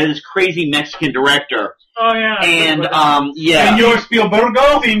by this crazy Mexican director. Oh, yeah. And, Senor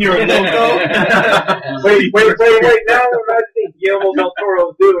Spielbergo? Senor Loco? Wait, now I'm imagining Guillermo del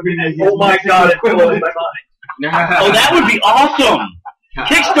Toro's Dune. Oh my god, it's blowing my mind. Oh, that would be awesome!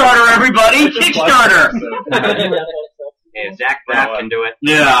 Kickstarter, everybody! Kickstarter! Yeah, Zach Braff can do it.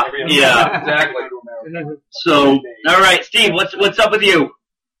 Yeah. Exactly. So, alright, Steve, what's up with you?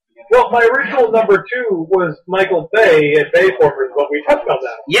 Well, my original number 2 was Michael Bay at Bayformers, but we touched on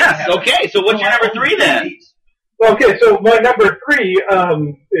that. Yes, okay, so what's your number 3 then? Okay, so my number 3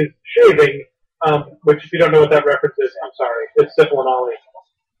 is shaving. which if you don't know what that reference is, I'm sorry. It's Syphil and Ollie.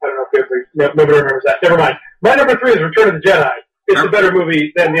 I don't know if nobody remembers that. Never mind. My number 3 is Return of the Jedi. It's a better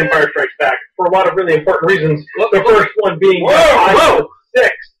movie than The Empire Strikes Back for a lot of really important reasons. The first one being I was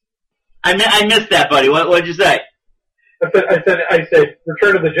 6. I missed that, buddy. What did you say? I said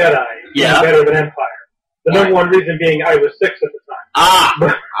Return of the Jedi is better than Empire. The number one reason being I was 6 at the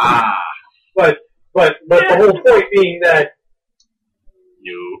time. But the whole point being that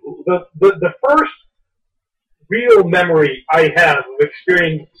the first real memory I have of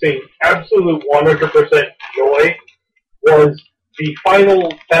experiencing absolute 100% joy was the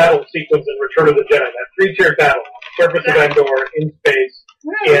final battle sequence in Return of the Jedi, that 3-tier battle, surface of Endor, in space,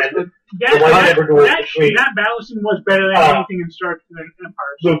 and the lightsaber duel between that battle scene was better than anything in Star Trek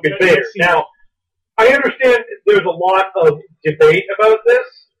Empire. Luke and Vader. Now, I understand there's a lot of debate about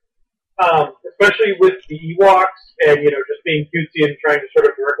this, especially with the Ewoks and, just being cutesy and trying to sort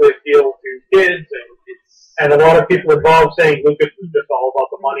of directly appeal to kids, and a lot of people involved saying Lucas is just all about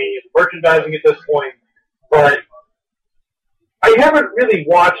the money and merchandising at this point, but I haven't really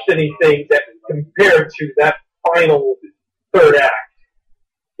watched anything that compared to that final third act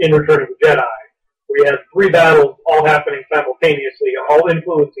in Return of the Jedi. We had 3 battles all happening simultaneously, all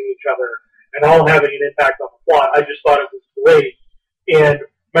influencing each other, and all having an impact on the plot. I just thought it was great. And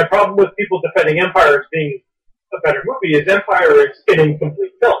my problem with people defending Empire as being a better movie is Empire is an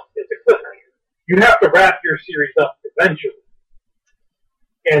incomplete film. It's a cliffhanger. You have to wrap your series up eventually.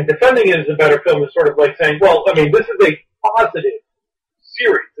 And defending it as a better film is sort of like saying, well, I mean, this is a positive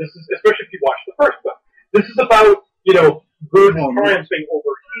series. This is, especially if you watch the first one. This is about, good triumphing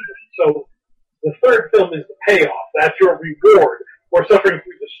over evil. So the third film is the payoff. That's your reward. We're suffering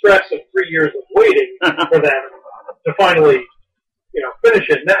through the stress of 3 years of waiting for them to finally, finish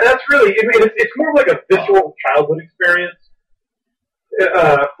it. And that's really, it's more like a visceral childhood experience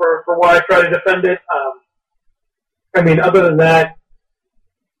for why I try to defend it. Other than that,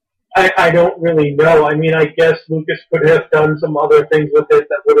 I don't really know. I guess Lucas could have done some other things with it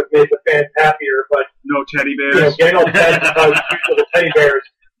that would have made the fans happier, but no teddy bears. Getting all sad about the teddy bears.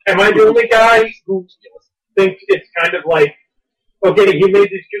 Am I the only guy who thinks it's kind of like, okay, he made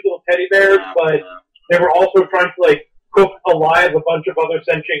these cute little teddy bears, but they were also trying to cook alive a bunch of other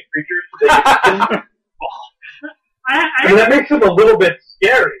sentient creatures? That makes them a little bit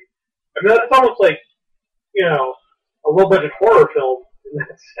scary. That's almost like, a little bit of horror film.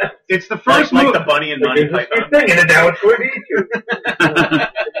 It's the first like the bunny and Monty Python thing, and now it's going to eat you.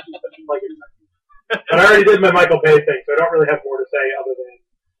 But I already did my Michael Bay thing, so I don't really have more to say other than,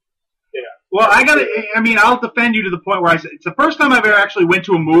 Well, I'll defend you to the point where it's the first time I've ever actually went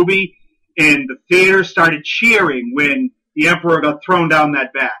to a movie and the theater started cheering when the Emperor got thrown down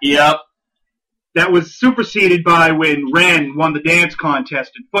that back. Yep. That was superseded by when Ren won the dance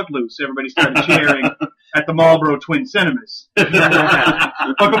contest in Footloose. Everybody started cheering at the Marlboro Twin Cinemas. But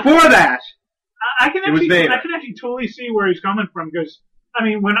before that, I can actually totally see where he's coming from, because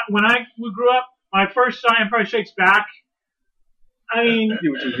when we grew up, when I first saw Empire Strikes Back,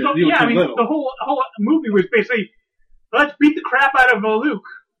 the whole movie was basically, let's beat the crap out of Luke.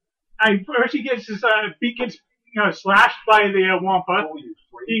 First he gets his beak gets slashed by the Wampa.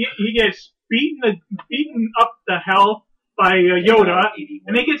 He gets beaten up the hell by Yoda,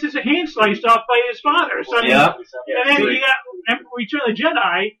 and he gets his hand sliced off by his father. So, and then he got Return of the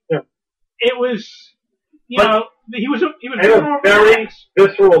Jedi. Yeah. It was, he was I have a very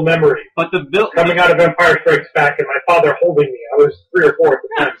visceral memory. But coming out of Empire Strikes Back, and my father holding me. I was 3 or 4 at the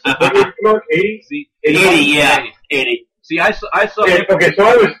time. So when did it come out? 80? 80. See, I saw. Okay, so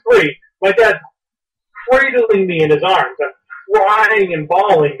I was 3. My dad cradling me in his arms. I'm crying and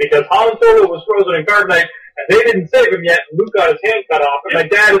bawling because Han Solo was frozen in carbonite, and they didn't save him yet. And Luke got his hand cut off, and my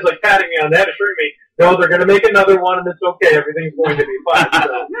dad is patting me on the head, assuring me, "No, they're going to make another one, and it's okay. Everything's going to be fine."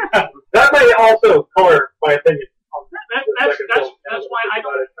 So, that may also color my opinion. That's why I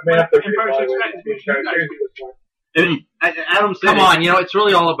don't. Empire Strikes Back. Adam said, come on, it's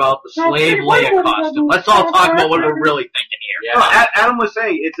really all about the slave Leia costume. Let's all talk about what we're really thinking here. Yeah. Adam was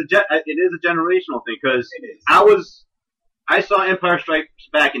saying it is a generational thing, because I saw Empire Strikes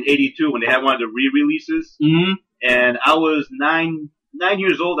Back in '82 when they had one of the re-releases, and I was 9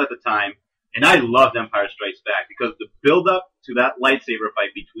 years old at the time, and I loved Empire Strikes Back because the build-up to that lightsaber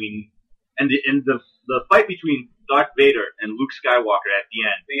fight the fight between Darth Vader and Luke Skywalker at the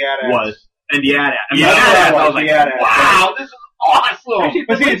end was. And the AT-AT. I was like, wow, this is awesome. Actually,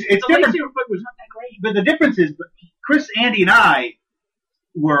 but see, it's different. Was not that great. But the difference is, Chris, Andy, and I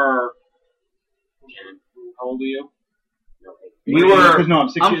were. How old are you? We were. Because no, I'm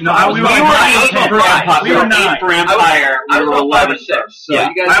 6 years. No, we were 8 for Empire. We were 9 for Empire. I was about 5 or 6. So Yeah.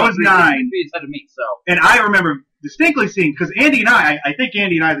 you guys I was 9. Instead of me, so. And I remember distinctly seeing, because Andy and I think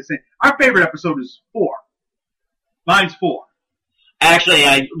Andy and I are the same. Our favorite episode is 4. Mine's 4. Actually,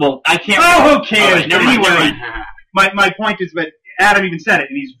 I can't. Oh, who cares? Right, But never mind, anyway, never mind. my point is that Adam even said it,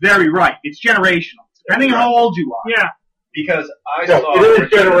 and he's very right. It's generational. Depending on how old you are. Yeah. Because I No, saw it is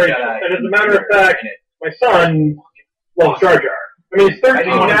Return of the generational. Jedi And as a matter of fact, my son loves Jar Jar. I mean, he's 13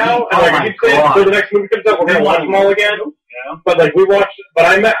 now, and like, you say until the next movie comes out, we're going to watch them all again. Yeah. But like, we watched, but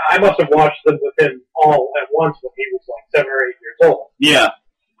I must have watched them with him all at once when he was like 7 or 8 years old. Yeah.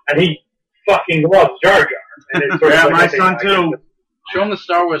 And he fucking loves Jar Jar. And it's sort of Yeah, like, my okay, son I too. get this. Show him the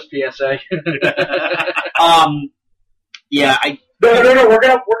Star Wars PSA. Yeah, No, we're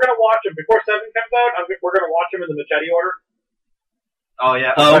gonna watch him before 7 comes out. We're gonna watch him in the machete order. Oh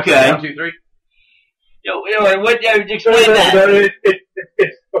yeah. Oh, okay. 1, 2, 3. Yo, what? Explain that.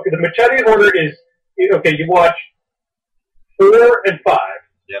 It's okay. The machete order is okay. You watch 4 and 5.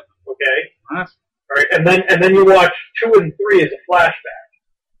 Yep. Okay. Nice. All right, and then you watch 2 and 3 as a flashback.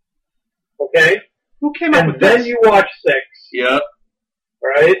 Okay. Who came up And with then this? you watch 6. Yep.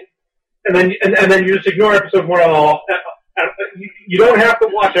 Right. And then you just ignore episode 1 all. You don't have to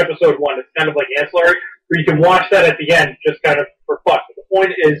watch episode 1. It's kind of like ancillary, or you can watch that at the end, just kind of for fun. But the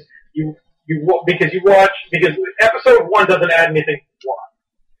point is, because episode 1 doesn't add anything to the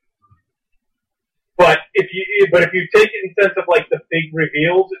plot. But if you take it in sense of like the big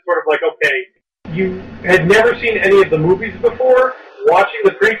reveals, it's sort of like, okay, you had never seen any of the movies before. Watching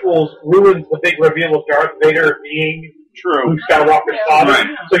the prequels ruins the big reveal of Darth Vader being Luke Skywalker's father. Right.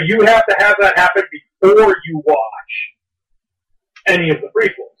 So you have to have that happen before you watch any of the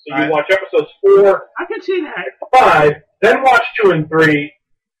prequels. So you watch episodes 4, I can see that. 5, then watch 2 and 3,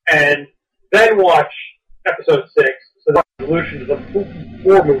 and then watch episode 6. So the resolution to the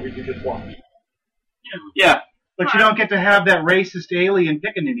 4 movies you just watched. Yeah. But you don't get to have that racist alien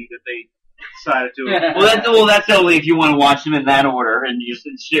pickaninny that they decided to. Well, that's only if you want to watch them in that order, and you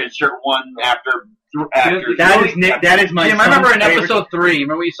insert one after. That is my. Jim, I remember in episode 3.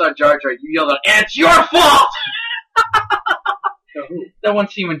 Remember you saw Jar Jar? You yelled out, "It's your fault!" That one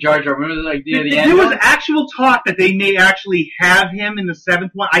scene when Jar Jar. Remember like near the end? There was actual talk that they may actually have him in the 7th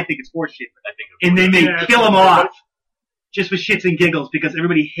one. I think it's horseshit, but I think and they may kill him off just for shits and giggles because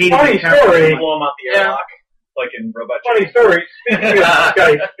everybody hated Funny him. story. Blow him out the airlock, like in Robot Funny Chicken. story. Speaking of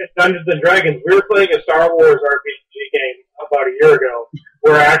guys, Dungeons and Dragons, we were playing a Star Wars RPG game about a year ago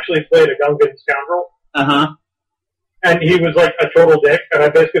where I actually played a Gungan scoundrel. Uh-huh. And he was like a total dick, and I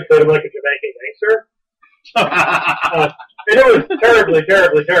basically played him like a Jamaican gangster. And it was terribly,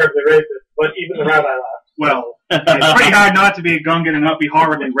 terribly, terribly racist, but even the rabbi laughed. Well, it's pretty hard not to be a Gungan and not be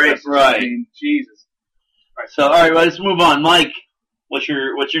horribly racist. Right. I mean, Jesus. So, all right, well, let's move on. Mike, what's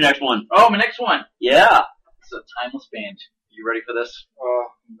your next one? Oh, my next one. Yeah. It's a timeless band. You ready for this? Oh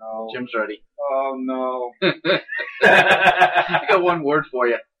no. Jim's ready. Oh no. I got one word for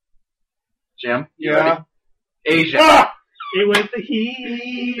you. Jim, you Yeah. ready? Asia. Ah! It was the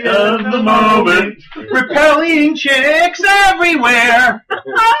heat Of the moment, repelling chicks everywhere. It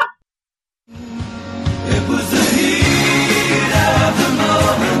was the heat of the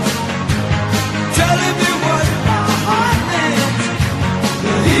moment, telling me what my heart meant.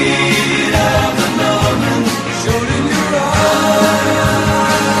 The heat of the moment showed in your eyes.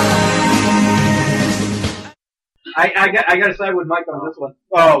 I got to side with Mike on this one.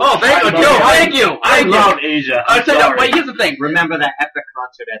 Oh, thank you. Thank you. I Thank love you. Asia. I'll tell you, Sorry. wait, here's the thing. Remember that epic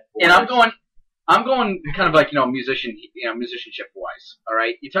concert at And I'm going kind of like, musicianship wise. All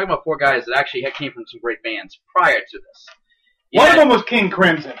right, you're talking about 4 guys that actually came from some great bands prior to this. One of them was King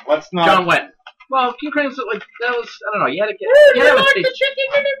Crimson. Let's not. John Wetton. Well, King Crimson, like that was, I don't know. You had to get.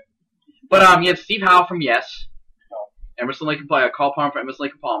 But you had Steve Howe from Yes, Emerson Lake and Palmer, Carl Palmer from Emerson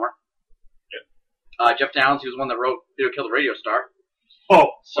Lake and Palmer. Jeff Downs, he was one that wrote "Video Killed the Radio Star." Oh,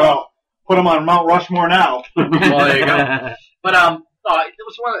 so put him on Mount Rushmore now. Well, there you go. But it's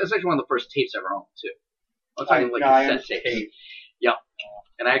actually one of the first tapes I ever owned too. I'm talking like cassette tapes. Yep.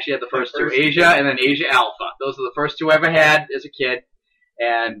 And I actually had the first 2, Asia and then Asia Alpha. Those are the first 2 I ever had as a kid.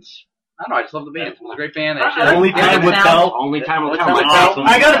 And I don't know, I just love the band. It was a great band. Only time will tell. Only time will tell. Awesome.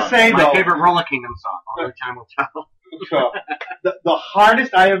 I gotta say my though, favorite Roller Kingdom song. Only time will tell. the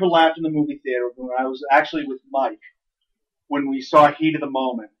hardest I ever laughed in the movie theater was when I was actually with Mike when we saw Heat of the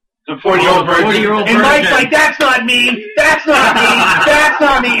Moment. The 40-year-old virgin. And Mike's like, "That's not me. That's not me. That's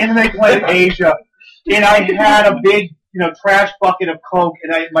not me." And then they played Asia, and I had a big, trash bucket of Coke,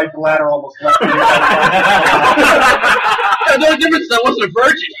 and my bladder almost left me. The only difference is I wasn't a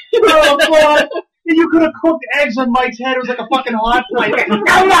virgin. Oh God! And you could have cooked eggs on Mike's head. It was like a fucking hot plate.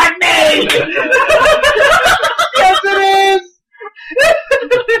 Come on, me! Yes, it is!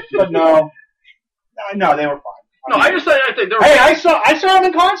 But no, they were fine. No, I think they were. Hey, I saw him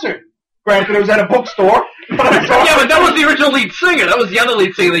in concert. Granted, it was at a bookstore. Yeah, but that was the original lead singer. That was the other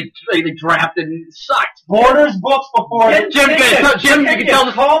lead singer they drafted and sucked. Borders books before. Jim, you can tell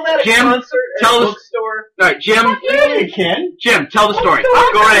the call that a Jim, concert tell at a the bookstore. All right, Jim. Yeah, you can. Jim, tell the story. Go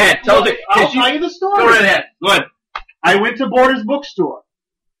right ahead. I'll tell you the story. Go right ahead. Go ahead. I went to Borders bookstore.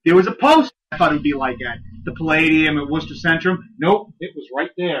 There was a poster I thought it would be like at the Palladium at Worcester Centrum. Nope, it was right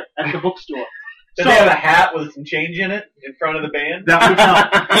there at the bookstore. Did they have a hat with some change in it in front of the band? That would help.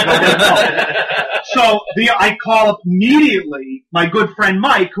 So I call up immediately my good friend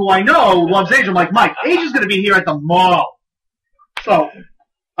Mike, who I know loves Asia. I'm like, Mike, Asia's going to be here at the mall. So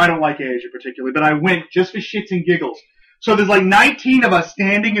I don't like Asia particularly, but I went just for shits and giggles. So there's like 19 of us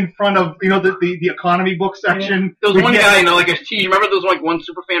standing in front of, the economy book section. There was one guy, like a T. Remember there was like one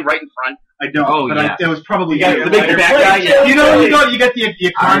super fan right in front? I don't, it was probably the big fat guy. Yeah. You get the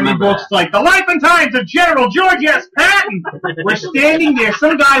economy books like The Life and Times of General George S. Patton. We're standing there.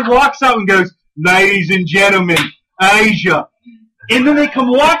 Some guy walks out and goes, "Ladies and gentlemen, Asia." And then they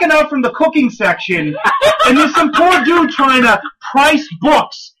come walking out from the cooking section, and there's some poor dude trying to price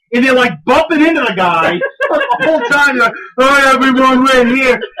books. And they're like bumping into the guy the whole time. They're like, "Oh, everyone, we're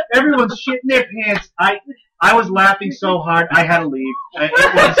here." Everyone's shitting their pants. I was laughing so hard I had to leave.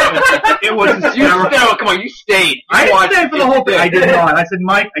 It was hysterical. Come on, you stayed. I didn't stay for the whole thing. I did not. I said,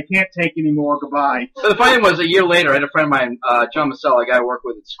 "Mike, I can't take any more. Goodbye." So the funny thing was, a year later, I had a friend of mine, John Massell, a guy I worked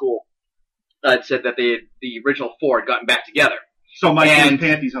with at school, said that the original four had gotten back together. So Mike had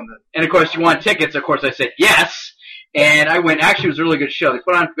panties on the. And of course, you want tickets. Of course, I said yes. And I went. Actually, it was a really good show. They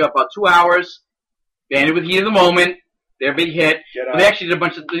put on for about 2 hours. They ended with Heat of the Moment. Their big hit. But they actually did a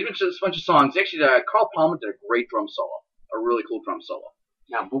bunch of songs. They actually, Carl Palmer did a great drum solo. A really cool drum solo.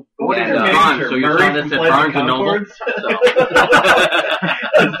 Yeah, what is on? So you saw this at Barnes & Noble?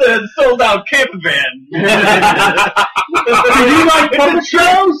 It's a sold-out camper van. Do you like puppet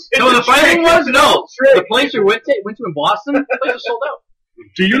shows? No, the funny thing was, no. The place we went to in Boston, the place was sold out.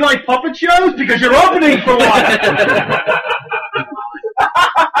 Do you like puppet shows? Because you're opening for one.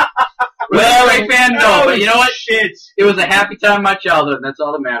 Well, big fan, no, but you know what? It was a happy time in my childhood, and that's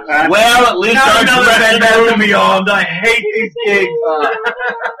all that matters. Well, at least our dressing room beyond. I hate these gigs.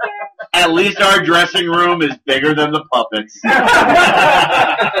 At least our dressing room is bigger than the puppets.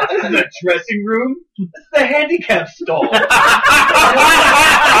 The dressing room? It's the handicap stall.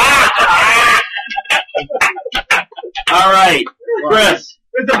 All right, Chris.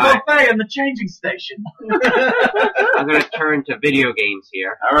 There's a buffet in the changing station. I'm going to turn to video games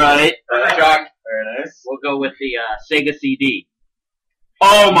here. All right. Chuck. Very nice. We'll go with the Sega CD.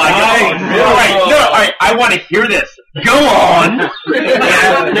 Oh my God! All right, I want to hear this. Go on.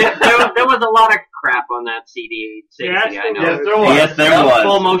 There was a lot of crap on that CD. Yes, I know. Yes, there was.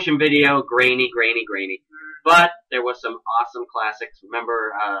 Full motion video, grainy. But there was some awesome classics.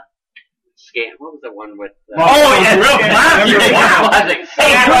 Remember, what was the one with? Yeah, real classic.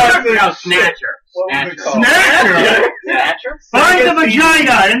 Wow, Snatcher. Find the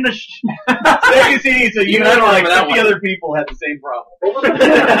vagina in the. Sega CD, so you and like 50 other people had the same problem.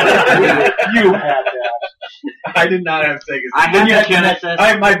 You had that. I did not have Sega CD. I had the Genesis.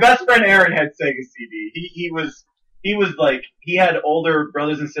 My best friend Aaron had Sega CD. He was like, he had older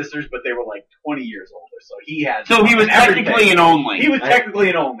brothers and sisters, but they were like 20 years older, so he had. So he was technically an only. He was technically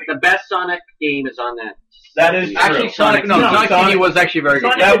an only. The best Sonic game is on that. That is actually true. Sonic CD was actually very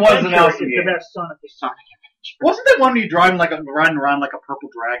good. That was an awesome game. The best Sonic. Wasn't that one where you driving riding around like a purple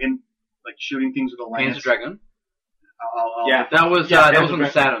dragon, like shooting things with a lance? Panzer Dragoon. Yeah, that was on the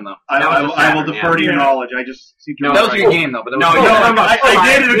Saturn though. I will defer to your knowledge. I just seem to. That was a good game though. But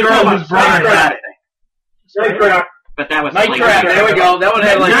I dated a girl whose brother had it. But that was Night Trap. There we go. That one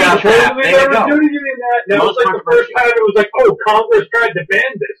had like That was like the first time it was like, oh, Congress tried to ban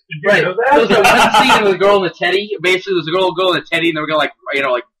this. Did you know that? There was that one scene with a girl in a teddy. Basically, there was a girl in a teddy, and they were gonna like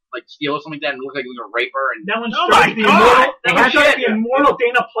steal or something like that, and look like they were gonna rape her. And that one struck the immortal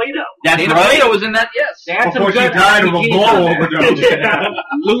Dana Plato. Dana Plato was in that. Yes. Before she died of a blow overdose.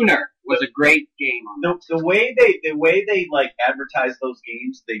 Lunar was a great game. The way they like advertise those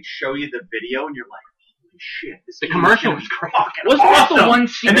games, they show you the video, and you're like, shit, the commercial was great. Wasn't awesome. The one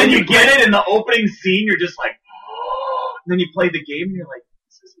scene? And then you get it in the opening scene, you're just like, oh. And then you play the game, and you're like,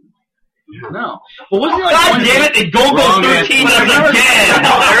 this isn't like that. No. But wasn't there like God damn it, the Go-Go 13 does again!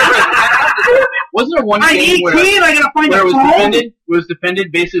 Wasn't there one game where it was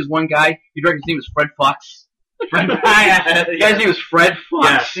defended? Basically, it was one guy, you reckon his name was Fred Fox. The guy's name was Fred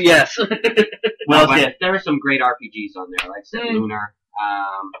Fox. Yes. Well, but there are some great RPGs on there, like I said, Lunar.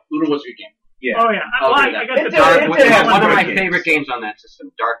 Lunar was your game. Yeah. Oh yeah. I got the Dark Dark Wizard. One of my games. favorite games on that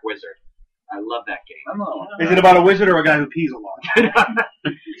system, Dark Wizard. I love that game. Is it about a wizard or a guy who pees a lot?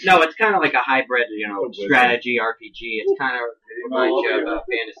 No, it's kind of like a hybrid, strategy RPG. It's kind of reminds you of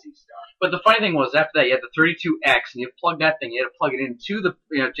fantasy stuff. But the funny thing was, after that, you had the 32X, and you plug that thing. You had to plug it into the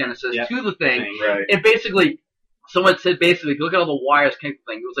Genesis to the thing. Right. And basically, someone said if you look at all the wires connected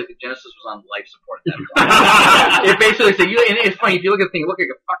thing, it was like the Genesis was on life support at that point. It basically said, and it's funny if you look at the thing, it look like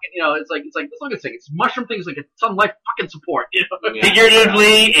a fucking, it's like let's look at this thing. It's mushroom things like it's on life fucking support.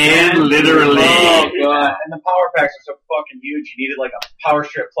 Figuratively and literally. Oh god! And the power packs are so fucking huge. You needed like a power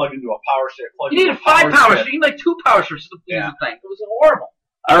strip plugged into a power strip plugged. You needed 5 power strips. You need like 2 power strips to use the thing. It was horrible.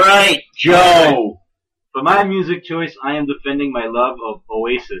 All right, Joe. For my music choice, I am defending my love of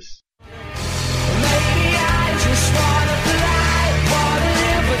Oasis.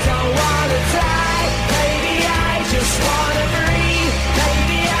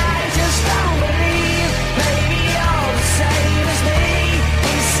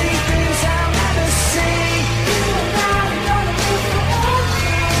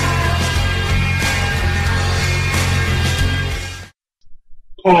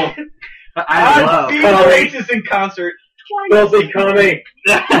 I love seen Oasis in concert. Filthy coming.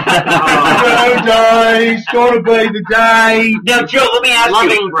 Joe dies. Go to bed today. Now, Joe, let me ask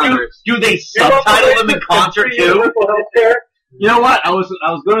you: do they subtitle them in concert too? You know what? I was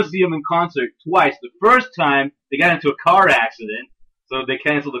going to see them in concert twice. The first time they got into a car accident, so they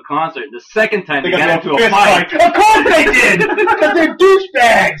canceled the concert. The second time they got into a fight. Of course they did, because they're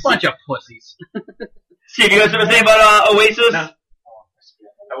douchebags. Bunch of pussies. Steve, you guys want to say about Oasis? No.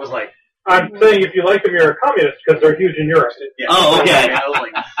 I was like, I'm saying if you like them, you're a communist because they're huge in Europe. Yeah. Oh, okay.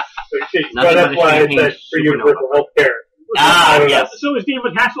 But that's why I said for universal health care. Yes. So is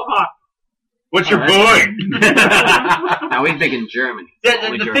David Hasselhoff. What's your point? Now he's big in Germany.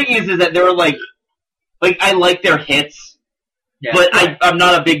 The thing is that they were like I like their hits, but I'm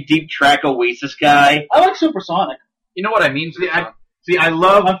not a big deep track Oasis guy. I like Supersonic. You know what I mean? I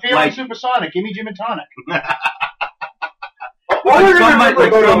love. I'm feeling Supersonic. Give me Gin and Tonic.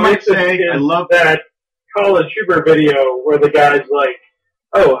 Some might say, I love that Colin Schubert video where the guy's like,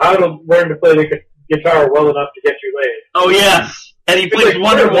 "Oh, how to learn to play the guitar well enough to get you laid." Oh yes, and he plays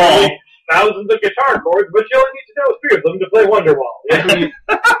Wonderwall. Thousands of guitar chords, but you only need to know 3 of them to play Wonderwall. Yeah.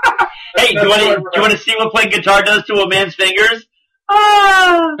 Hey, do you want to see what playing guitar does to a man's fingers?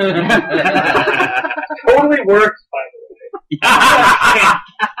 Totally works, by the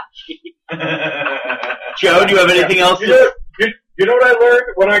way. Joe, do you have anything else? You know what I learned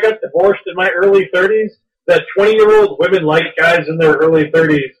when I got divorced in my early 30s? That 20-year-old women like guys in their early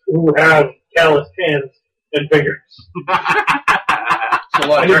 30s who have calloused hands and fingers. So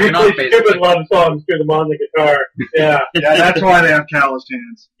what? And if you play stupid love songs to them on the guitar, yeah, that's why they have calloused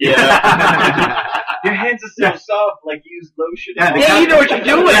hands. Yeah. Your hands are so soft, like used lotion. Yeah, you know what you're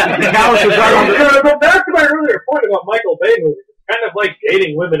doing. The calluses are on the But back to my earlier point about Michael Bay movies, it's kind of like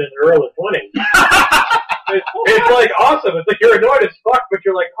dating women in their early 20s. It's like awesome. It's like you're annoyed as fuck, but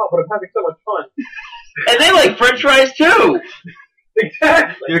you're like, oh, but I'm having so much fun. And they like French fries too.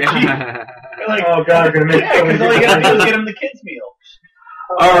 Exactly. You're like, oh god, I'm gonna make so many. Because all you gotta do is get them the kids' meal.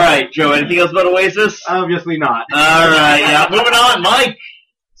 All right, Joe. Anything else about Oasis? Obviously not. All right, yeah. Moving on, Mike.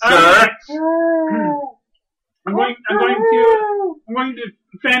 Sir. I'm going to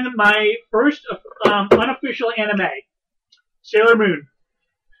defend my first unofficial anime, Sailor Moon.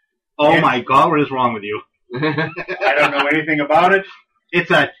 Oh my god, what is wrong with you? I don't know anything about it.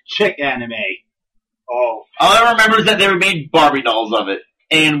 It's a chick anime. Oh. All I remember is that they made Barbie dolls of it.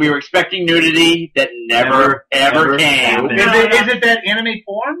 And we were expecting nudity that never ever came. Is it that anime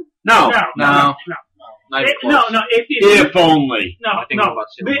porn? No. No. If only. If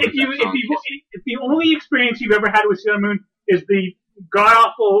the only experience you've ever had with Sailor Moon is the god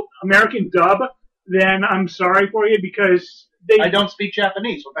awful American dub, then I'm sorry for you because I don't speak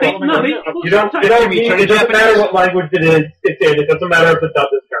Japanese. What the hell am I going to do? It doesn't matter what language it is. It doesn't matter if the dub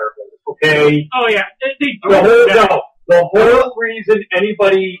is terrible. Okay. Oh yeah. The whole reason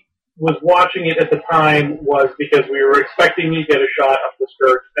anybody was watching it at the time was because we were expecting to get a shot of the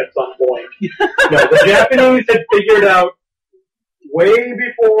skirt at some point. No, the Japanese had figured out way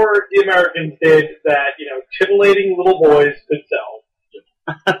before the Americans did that, titillating little boys could sell.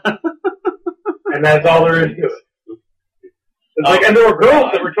 And that's all there is to it. And there were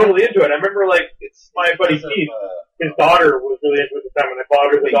girls that were totally into it. I remember, my buddy Keith, his daughter was really into it at the time, and I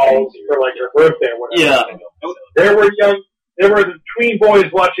bought her the dolls for, her birthday or whatever. Yeah. There were there were the tween boys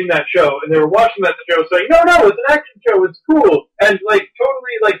watching that show, and they were watching that show saying, no, it's an action show, it's cool, and like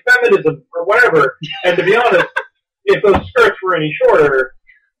totally like feminism or whatever. And to be honest, if those skirts were any shorter.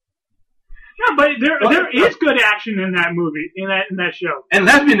 Yeah, but there is good action in that movie, in that show. And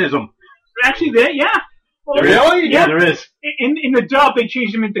lesbianism. Actually, yeah. Well, really? Yeah, there is. In the dub, they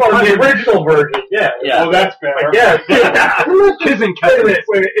changed them into the original version, yeah. Oh, that's better. Yes. Kissing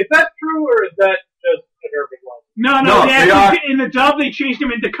Wait, is that true, or is that just an urban one? No, in the dub, they changed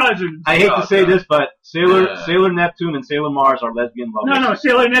them into cousins. I hate to say this, but Sailor Neptune and Sailor Mars are lesbian lovers. No,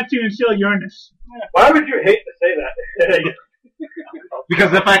 Sailor Neptune and Sailor Uranus. Why would you hate to say that? Because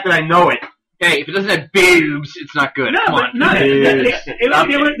of the fact that I know it. Hey, if it doesn't have boobs, it's not good. No, Come but on.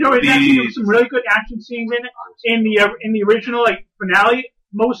 there was actually some really good action scenes in it. In the original finale,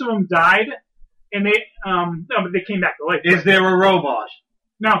 most of them died, and but they came back to life. Is there a robot?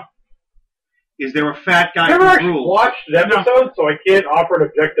 No. Is there a fat guy I've never who actually rules? watched an episode, so I can't offer an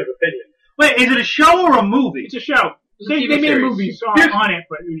objective opinion. Wait, is it a show or a movie? It's a show. They made movies on it,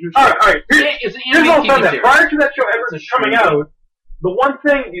 but it was just all right. Here's what I'm saying. Prior to that show ever coming out, the one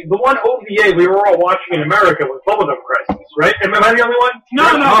OVA we were all watching in America was Bubblegum Crisis, right? Am I the only one? No. I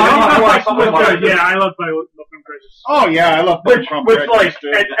love Bubblegum Crisis. Oh yeah, I love Bubblegum Crisis.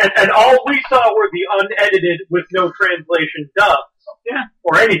 Which and all we saw were the unedited with no translation dubs,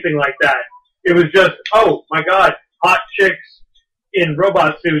 or anything like that. It was just, oh my god, hot chicks in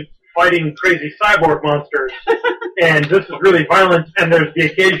robot suits fighting crazy cyborg monsters, and this is really violent, and there's the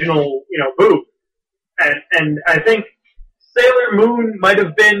occasional, boob. And I think Sailor Moon might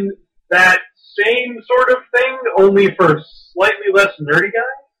have been that same sort of thing, only for slightly less nerdy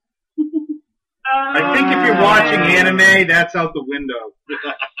guys. I think if you're watching anime, that's out the window.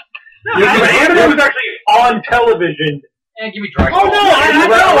 But anime was actually on television. And give me Dragon Oh Ball. no!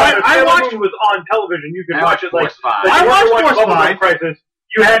 I watched it was on television. You could watch it like I watched Force 5. Crisis.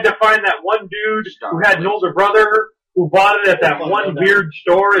 You had to find that one dude who had an older brother who bought it at that one weird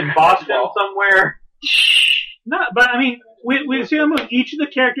store in Boston somewhere. No, but I mean, with Sailor Moon, each of the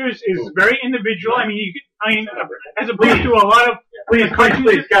characters is very individual. I mean, as opposed to a lot of please,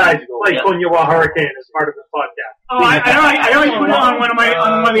 guys, play Konniwa Hurricane as part of this podcast. Oh, I always put it on one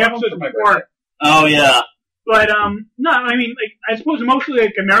of the episodes before. Oh yeah. But no, I mean, I suppose mostly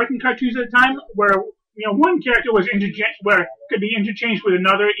American cartoons at the time, where one character was could be interchanged with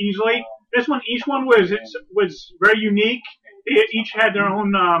another easily. This one, each one was very unique. They each had their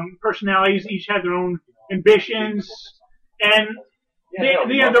own personalities, each had their own ambitions, and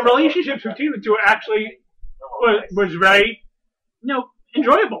the relationships between the two actually was very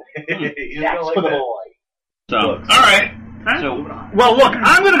enjoyable. That's for the boy. So all right. So, well, look,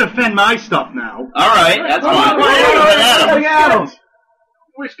 I'm going to defend my stuff now. All right, that's fine. Adams.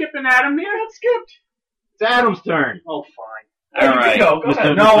 We're skipping Adam here. That's skipped. It's Adam's turn. Oh, fine. All right. Go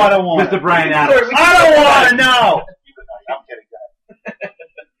ahead. No, I don't want Mr. Brian Adams. I don't want to know. I'm kidding, guys.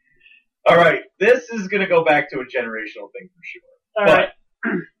 All right, this is going to go back to a generational thing for sure. All right.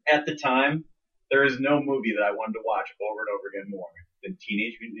 At the time, there is no movie that I wanted to watch over and over again more than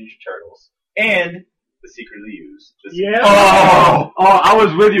Teenage Mutant Ninja Turtles and The Secret of the Ooze. Yeah. Oh, I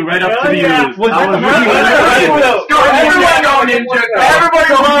was with you right up to the Ooze. Everybody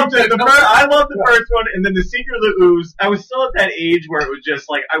loved it. I loved the first one, and then The Secret of the Ooze. I was still at that age where it was just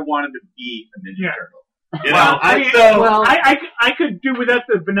like I wanted to be a Ninja Turtle. You know? I could do without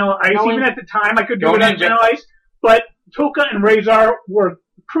the Vanilla Ice. Even at the time, I could do without Vanilla Ice. But Tokka and Razor were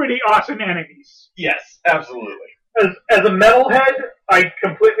pretty awesome enemies. Yes, absolutely. As a metalhead, I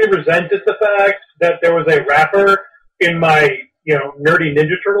completely resented the fact that there was a rapper in my, nerdy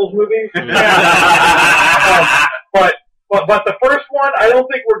Ninja Turtles movie. But the first one, I don't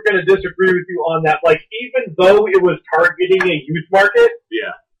think we're going to disagree with you on that. Like, even though it was targeting a youth market,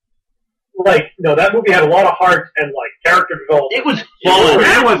 that movie had a lot of heart and character development. It was fun.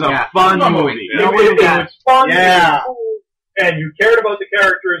 It was a fun movie. It was fun. Yeah. It was cool, and you cared about the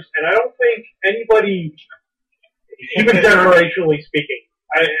characters. And I don't think anybody, even generationally speaking,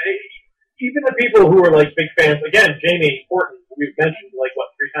 even the people who are big fans. Again, Jamie Horton, we've mentioned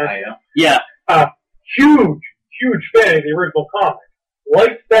 3 times now. Yeah. Huge fan of the original comic.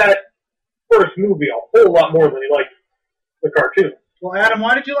 Liked that first movie a whole lot more than he liked the cartoon. Well, Adam,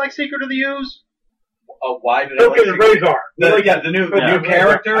 why did you like Secret of the Ooze? Why did I like Tokka and Razor? The new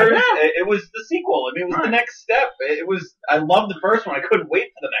characters. It was the sequel. I mean, it was the next step. I loved the first one. I couldn't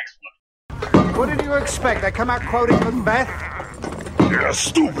wait for the next one. What did you expect? They come out quoting Macbeth? They're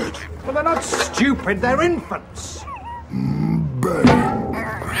stupid. Well, they're not stupid. They're infants.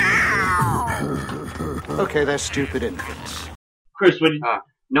 Okay, they're stupid infants. Chris,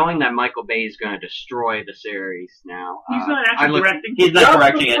 knowing that Michael Bay is going to destroy the series now. He's not actually directing. He's not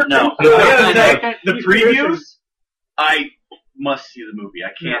directing it. No. The previews. I must see the movie.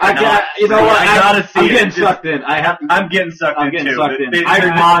 I can't. You know what? I gotta see I'm it. getting sucked in. I'm getting sucked in too. I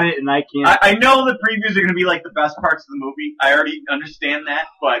bought it and I can't. I know the previews are going to be like the best parts of the movie. I already understand that,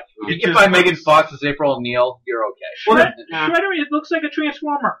 but If by Megan Fox is April O'Neil, you're okay. Shredder, it looks like a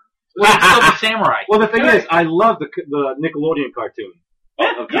Transformer. Well, it's still the samurai. Well, the thing is, I love the Nickelodeon cartoon.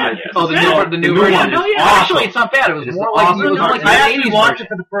 The new version. Yeah. Oh, yeah. Actually, it's not bad. It was more like awesome. it was like I the actually 80s watched version. it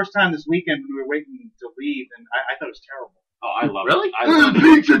for the first time this weekend when we were waiting to leave, and I thought it was terrible. Oh, I love Really?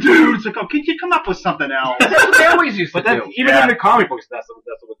 it. Pizza dude! It's like, oh, could you come up with something else? That's what they always used to do. Even in the comic books, that's what.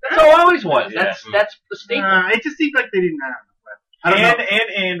 That's how it always was. That's the staple. It just seemed like they didn't. I don't know.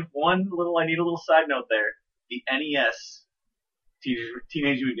 And one little, I need a little side note there. The NES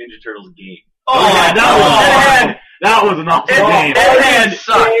Teenage Mutant Ninja Turtles game. That was an awesome game.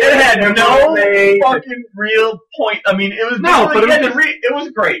 It had no fucking real point. I mean, it was it was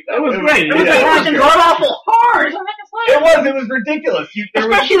great. It was great. It was fucking god-awful hard. It was ridiculous.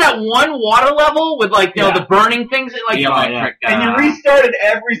 Especially that one water level with the burning things. And you restarted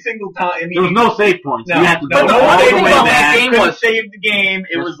every single time. I mean, there was no save points. No, you had to no, go all the way back. You couldn't save the game.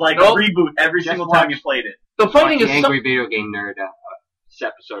 It was like a reboot every single time you played it. The funny thing is, Angry Video Game Nerd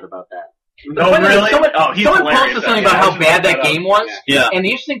episode about that. Someone posted something about how bad that game was. Yeah. And the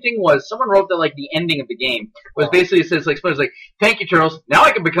interesting thing was, someone wrote that the ending of the game was basically, it says thank you, Turtles. Now I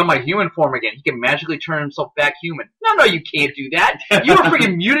can become my human form again. He can magically turn himself back human. No, you can't do that. You were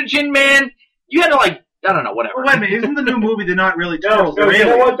freaking mutagen, man. You had to I don't know, whatever. Well, wait a minute, isn't the new movie they're not really turtles? No, you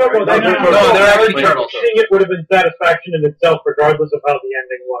know what? They're actually turtles. Seeing it would have been satisfaction in itself, regardless of how the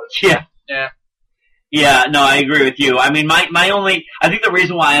ending was. Yeah. Yeah, no, I agree with you. I mean, I think the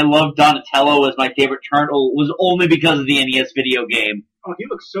reason why I love Donatello as my favorite turtle was only because of the NES video game. Oh, he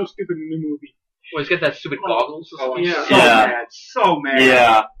looks so stupid in the new movie. Well, he's got that stupid goggles. So mad.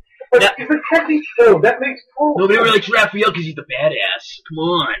 Yeah. But it's a technique show. That makes total Nobody really likes Raphael because he's the badass. Come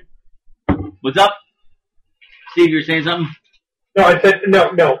on. What's up? Steve, you were saying something? No, I said,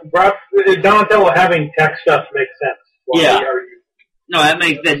 no. Donatello having tech stuff makes sense. No,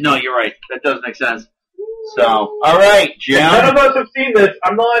 you're right. That does make sense. So, all right, Jim. None of us have seen this.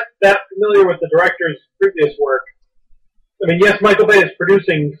 I'm not that familiar with the director's previous work. I mean, yes, Michael Bay is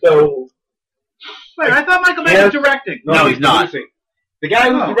producing, so... Wait, I thought Michael Bay was directing. No, he's not. Producing. The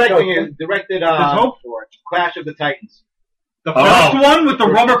guy who's directed There's hope for it. Clash of the Titans. The first one with the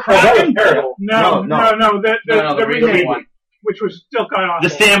rubber Kraken? No. The remake one. Which was still kind of awful.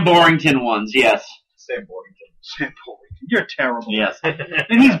 The Sam Borrington ones, yes. Sam Borrington. You're terrible. Yes.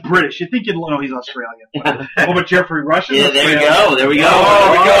 And he's British. You think he's Australian. Oh, but Jeffrey Rush is Yeah, there we Australian. go. There we go.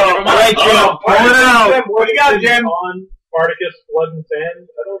 All right, Joe. Pull it out. What do you got, Jim? On Spartacus, Blood and Sand? I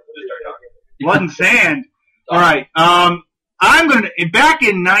don't know. Blood and Sand. All right. Back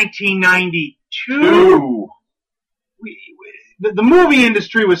in 1992, the movie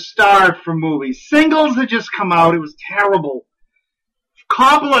industry was starved for movies. Singles had just come out. It was terrible.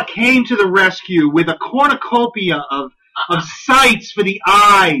 Coppola came to the rescue with a cornucopia of sights for the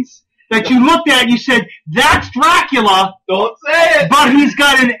eyes that you looked at and you said, that's Dracula. Don't say it. But he's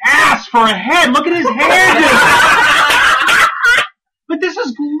got an ass for a head. Look at his hair. But this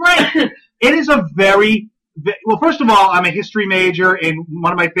is great. It is a well, first of all, I'm a history major, and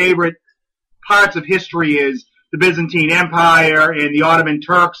one of my favorite parts of history is the Byzantine Empire and the Ottoman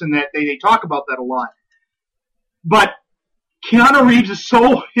Turks, and that they talk about that a lot. But Keanu Reeves is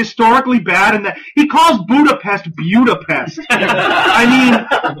so historically bad in that he calls Budapest Budapest. I mean,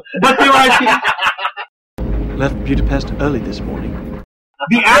 but there are... Left Budapest early this morning.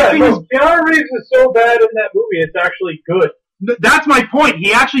 The acting is... Keanu Reeves is so bad in that movie, it's actually good. That's my point.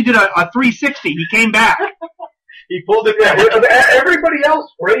 He actually did a 360. He came back. He pulled it down. Everybody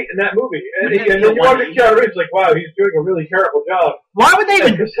else great in that movie. And then you watch Keanu Reeves, like, wow, he's doing a really terrible job. Why would they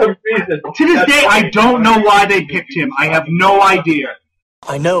even... For some reason. To this day, I don't know why they picked him. I have no idea.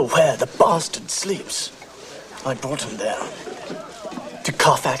 I know where the bastard sleeps. I brought him there. To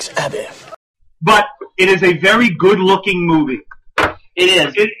Carfax Abbey. But it is a very good-looking movie. It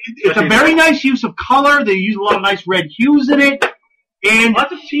is. It's a very nice use of color. They use a lot of nice red hues in it. And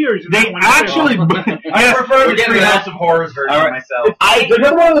lots of tears. They actually... I prefer the Treehouse of Horrors version myself. It's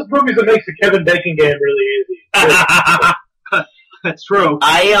another one of those movies that makes the Kevin Bacon game really easy. That's true.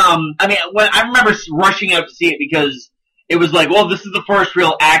 I remember rushing out to see it because it was like, well, this is the first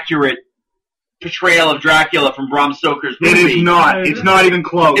real accurate portrayal of Dracula from Bram Stoker's movie. It is not. It's not even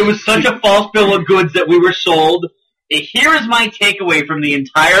close. It was such a false bill of goods that we were sold. Here is my takeaway from the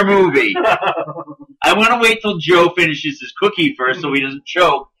entire movie. I want to wait till Joe finishes his cookie first so he doesn't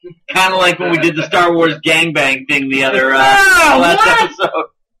choke. Kind of like when we did the Star Wars gangbang thing the other last episode.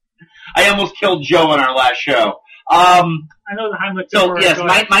 I almost killed Joe on our last show. I know the Heimlich. So yes,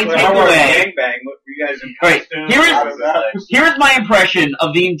 my takeaway. Gangbang. What were you guys in Right, costume? here's my impression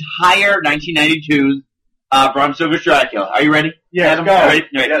of the entire 1992's Bram Stoker's Dracula. Are you ready? Yes, Adam? go. Ready?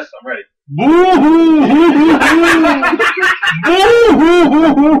 Right. Yes, I'm ready. Boo-hoo, hoo-hoo-hoo.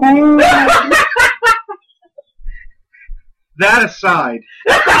 Boo-hoo-hoo-hoo-hoo. That aside,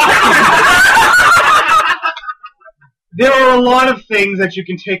 there are a lot of things that you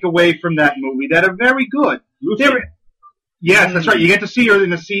can take away from that movie that are very good. Yes, that's right. You get to see her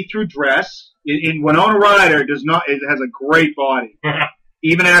in a see-through dress. In Winona Ryder has a great body,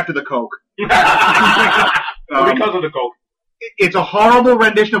 even after the coke. Because of the coke. It's a horrible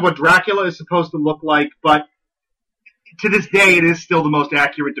rendition of what Dracula is supposed to look like, but to this day, it is still the most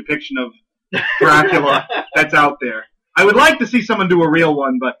accurate depiction of Dracula that's out there. I would like to see someone do a real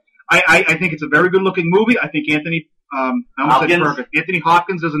one, but I think it's a very good-looking movie. I think Anthony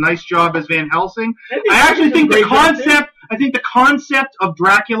Hopkins does a nice job as Van Helsing. I actually think the concept of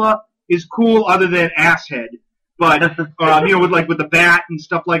Dracula is cool, other than Asshead. But with the bat and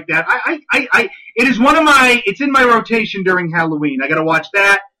stuff like that. It's in my rotation during Halloween. I got to watch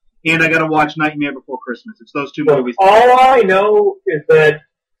that, and I got to watch Nightmare Before Christmas. It's those two movies. All I know is that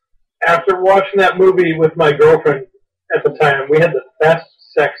after watching that movie with my girlfriend at the time, we had the best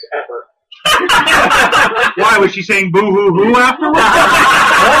sex ever. Why was she saying boo hoo hoo afterwards?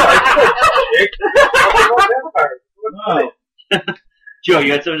 Joe,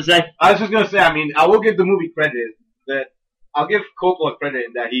 you had something to say? I was just gonna say, I will give the movie credit that I'll give Coppola credit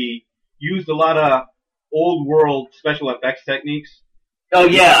in that he used a lot of old world special effects techniques. Oh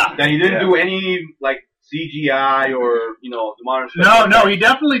yeah. That he didn't do any CGI or the modern stuff. No, he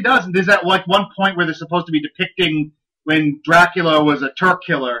definitely doesn't. There's that one point where they're supposed to be depicting when Dracula was a Turk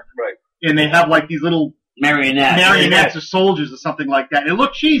killer, right? And they have these little marionettes or soldiers or something like that. It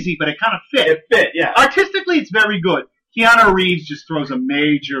looked cheesy, but it kind of fit. It fit, yeah. Artistically, it's very good. Keanu Reeves just throws a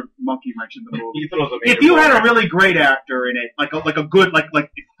major monkey wrench in the movie. He throws a major if you had a really great actor in it, like a good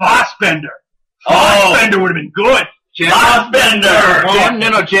Fassbender. Fassbender would have been good.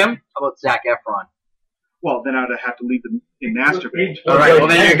 Fassbender. Jim. How about Zac Efron? Well, then I'd have to leave them in Masturbate. All right. Well,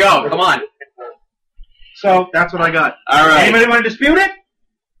 there you go. Come on. So that's what I got. All right. Anybody want to dispute it?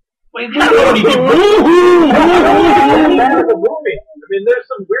 There's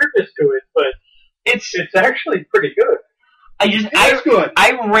some weirdness to it, but it's actually pretty good. I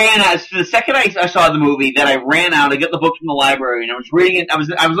ran out. So the second I saw the movie, that I ran out. I got the book from the library, and I was reading it. I was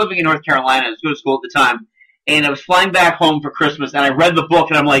living in North Carolina. I was going to school at the time, and I was flying back home for Christmas, and I read the book,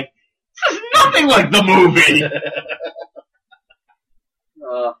 and I'm like, this is nothing like the movie.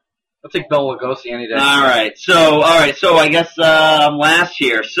 I'll take Bela Lugosi any day. All right. So I guess I'm last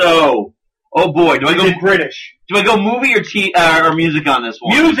here. So, oh boy, do I go British? Do I go movie or music on this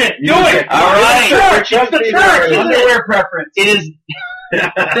one? Music. Do it. All right. It's the church. Underwear preference. It is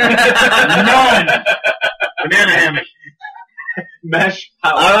none. Banana hammock. Mesh.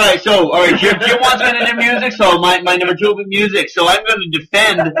 All right. Jim wants me to do music, so my number 2 will be music. So I'm going to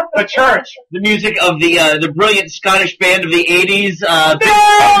defend the church, the music of the brilliant Scottish band of the '80s, Big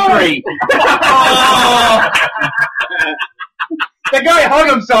Country. That guy hung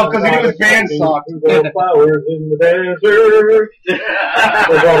himself because he knew his band sucked. Flowers in the desert.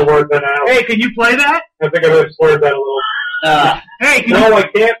 There's all the words that I Hey, can you play that? I think I might have slurred that a little. Hey, can I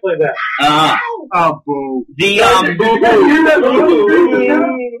can't play that. Oh, boo. The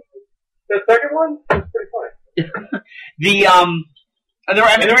second one? That's pretty funny.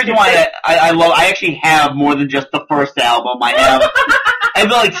 The reason why I actually have more than just the first album. I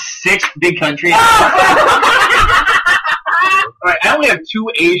have like 6 Big Country albums. All right, I only have 2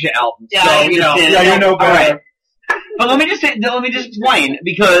 Asia albums. Yeah, so, you know better. All right. But let me just explain,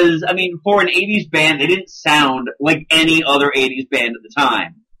 because, for an 80s band, they didn't sound like any other 80s band at the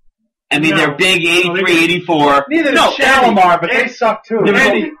time. They're big 83, 84. Neither does Shalimar, but they suck too.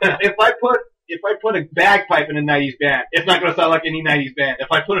 Andy, if I put a bagpipe in a 90s band, it's not going to sound like any 90s band.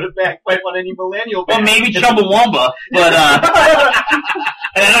 If I put a bagpipe on any millennial band... Well, maybe Chumbawamba, but,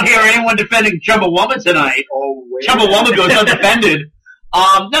 and I don't hear anyone defending Chumbawamba tonight. Oh, wait. Chumbawamba goes undefended.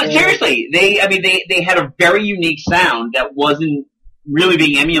 No, seriously, they had a very unique sound that wasn't really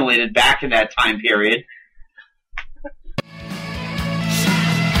being emulated back in that time period.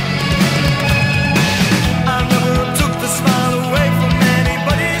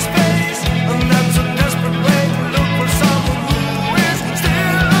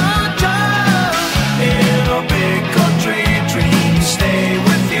 Stay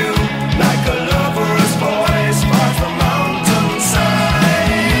with you like a lover.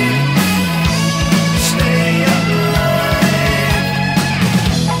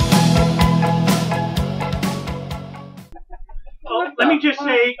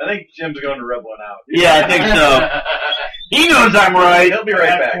 Tim's going to rub one out. Yeah, I think so. He knows I'm right. He'll be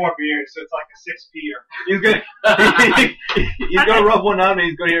right back. 4 beers, so it's like a 6-peer. He's gonna rub one out and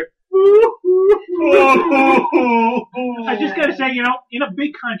he's gonna hear. I just gotta say, you know, in a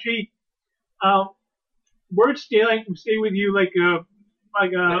big country, words stay with you like a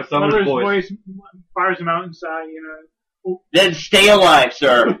mother's voice, fires a mountainside, you know. Then stay alive,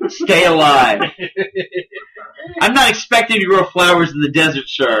 sir. Stay alive. I'm not expecting to grow flowers in the desert,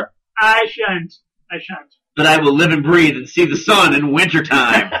 sir. I shan't. But I will live and breathe and see the sun in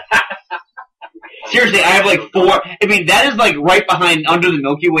wintertime. Seriously, I have like 4. I mean, that is like right behind Under the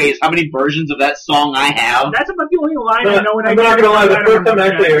Milky Way is how many versions of that song I have. That's about the only line I know. I'm not going to lie, the first time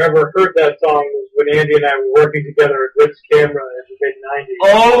actually I ever heard that song was when Andy and I were working together at Ritz Camera in the mid-90s.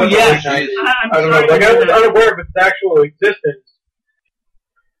 Oh, yes. I don't know, like I was unaware of its actual existence.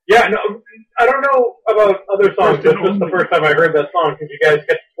 Yeah, no, I don't know about other songs. This was the first time I heard that song because you guys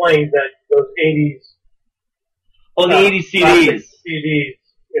kept playing those 80s. Oh, the 80s CDs. CDs,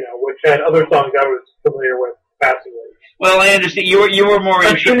 you know, which had other songs I was familiar with passively. Well, I understand. You were more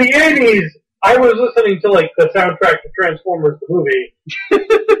interested. In the 80s, I was listening to, like, the soundtrack to Transformers, the movie.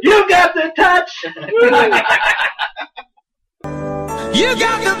 You got the touch! You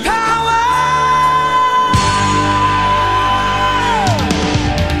got the power!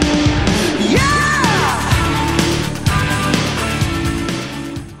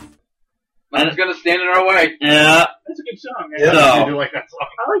 Nothing's gonna stand in our way. Yeah. That's a good song. Yeah, So- I do like that song.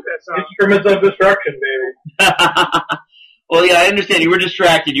 I like that song. Instruments of Destruction, baby. Well, yeah, I understand. You were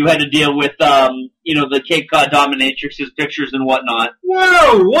distracted. You had to deal with, the Cape Cod dominatrix's pictures and whatnot.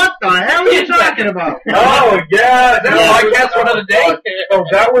 Whoa, what the hell are you talking about? Oh, yeah. Is that a podcast one of the day? Oh,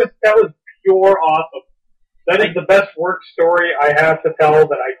 that was pure awesome. That is the best work story I have to tell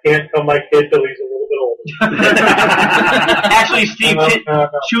that I can't tell my kid till he's a little bit older. Actually, Steve,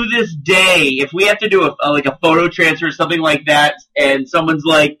 to this day, if we have to do a photo transfer or something like that, and someone's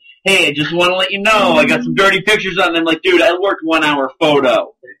like, "Hey, I just want to let you know, I got some dirty pictures on them," like, dude, I worked 1 hour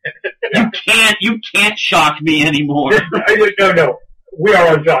photo. You can't shock me anymore. No, we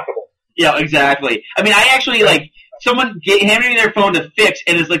are unjockable. Yeah, exactly. I mean, I actually someone handed me their phone to fix,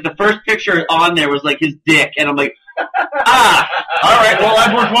 and it's like the first picture on there was like his dick, and I'm like, all right, well,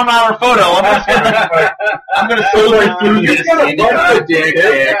 I've worked 1 hour photo. I'm gonna filter through this.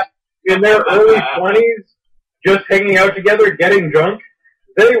 In their early 20s, just hanging out together, getting drunk,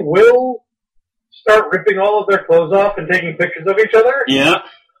 they will start ripping all of their clothes off and taking pictures of each other. Yeah.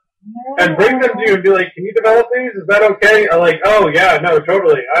 And bring them to you and be like, "Can you develop these? Is that okay?" I'm like, "Oh yeah, no,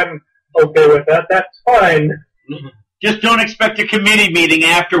 totally. I'm okay with that. That's fine." Just don't expect a committee meeting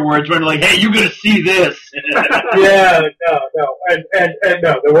afterwards when like, "Hey, you gotta see this." Yeah, no, and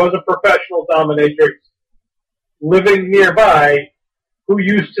no, there was a professional dominatrix living nearby who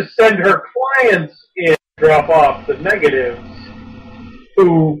used to send her clients in to drop off the negatives,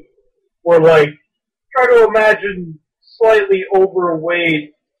 who were like, try to imagine slightly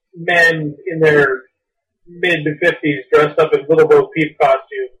overweight men in their mid-50s dressed up in Little Bo Peep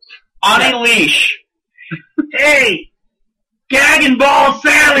costumes. On a leash. Hey! Gag and Ball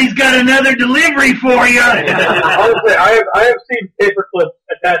Sally's got another delivery for you! Honestly, I have seen paper clips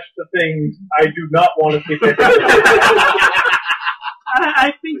attached to things I do not want to see paper clips.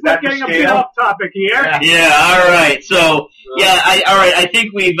 I think we're getting a bit off topic here. Yeah, all right. So, I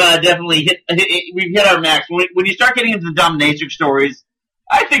think we've definitely we've hit our max. When you start getting into the dominatrix stories,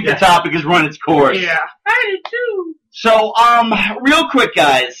 I think the topic has run its course. Yeah. I do too. So, real quick,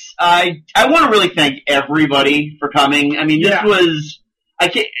 guys, I want to really thank everybody for coming. I mean, this was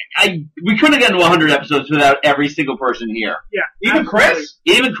we couldn't have gotten to 100 episodes without every single person here. Yeah. Even Chris?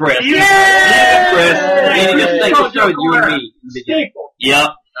 Even Chris. Yeah! Even Chris. I mean, just like Show you and me. Staple. Yep.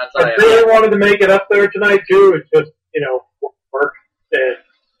 That's I really wanted to make it up there tonight too. It's just, work. And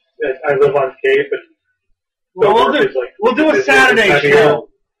I live on Cape, and Well, we'll do a Saturday show.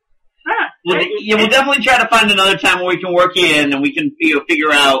 We'll definitely try to find another time where we can work in and we can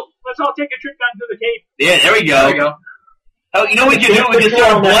figure out. Let's all take a trip down to the Cape. Yeah, there we go. There we go. Oh, you know what we can do? We can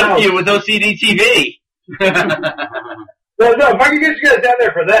start a blood feud with OCD TV. No, if I could get you guys down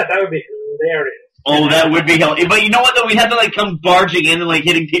there for that would be hilarious. Oh, that would be hell. But you know what, though? We had to, come barging in and,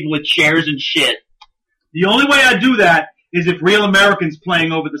 hitting people with chairs and shit. The only way I do that is if Real Americans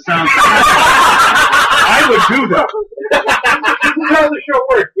playing over the sound. I would do that. This is how the show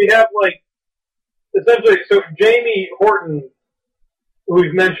works. We have, essentially, so Jamie Horton, who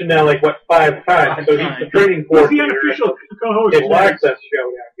we've mentioned now, 5 times, so he's the training coordinator. He's the unofficial co-host. Cable Access show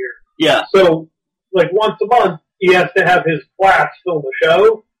down here. Yeah. So, once a month, he has to have his class film the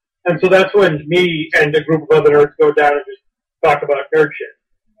show, and so that's when me and a group of other nerds go down and just talk about nerd shit.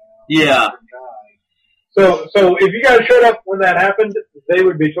 Yeah. So if you guys showed up when that happened, they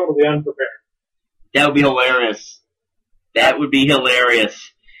would be totally unprepared. That would be hilarious. That would be hilarious.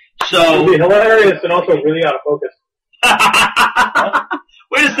 It So, would be hilarious and also really out of focus.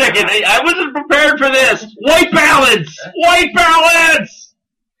 wait a second. I wasn't prepared for this. White balance! White balance!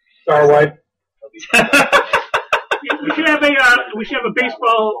 Star White. We should have a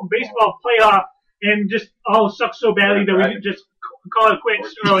baseball playoff and just all suck so badly that we could just call it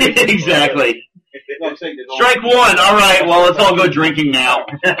quits early. Exactly. Strike one. All right. Well, let's all go drinking now.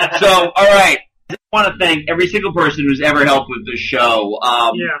 So, all right. I want to thank every single person who's ever helped with the show.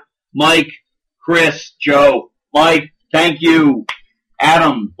 Yeah. Mike, Chris, Joe. Mike, thank you.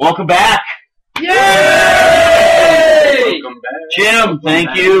 Adam, welcome back. Yay! Jim,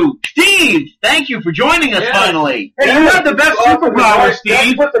 thank you. Steve, thank you for joining us finally. Hey, you had the best superpower,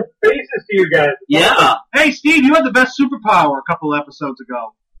 Steve. Put some faces to you guys. Yeah. Hey, Steve, you had the best superpower a couple episodes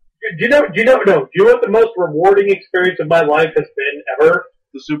ago. Do you know what the most rewarding experience of my life has been ever?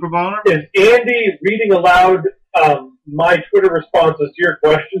 The Super Boner? Is Andy reading aloud my Twitter responses to your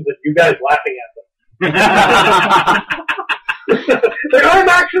questions and you guys laughing at them. Like, I'm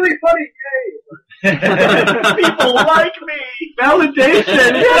actually funny, yay! People like me.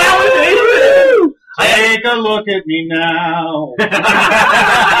 Validation. Take a look at me now.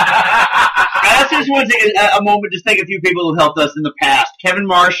 I just want to take a moment, just thank a few people who helped us in the past. Kevin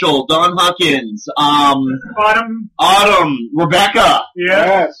Marshall, Don Huckins, Autumn, Rebecca.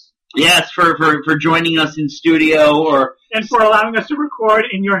 Yes, for joining us in studio and for allowing us to record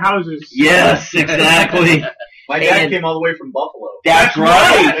in your houses. Yes, exactly. My dad came all the way from Buffalo. That's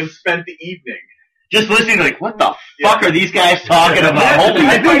right. And spent the evening. Just listening, like, what the fuck are these guys talking about? Holy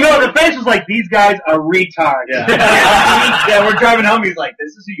I think the face was like, these guys are retards. Yeah, we're driving home. He's like,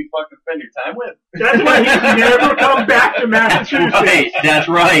 this is who you fucking spend your time with. That's why he's never come back to Massachusetts. That's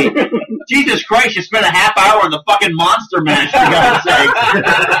right. Jesus Christ, you spent a half hour on the fucking Monster Mash, for God's sake.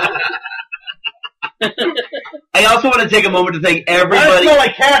 I also want to take a moment to thank everybody. I smell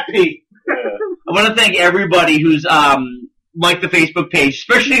like cat pee. I want to thank everybody who's liked the Facebook page,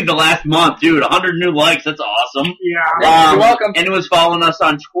 especially the last month, dude. 100 new likes, that's awesome. Yeah. You're welcome. And who was following us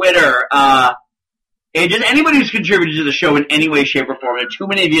on Twitter. And just anybody who's contributed to the show in any way, shape, or form. There are too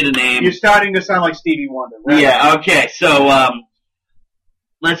many of you to name. You're starting to sound like Stevie Wonder, right? Yeah, okay. So,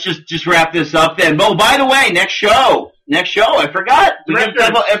 let's just wrap this up then. Oh, by the way, next show, I forgot. We're going to talk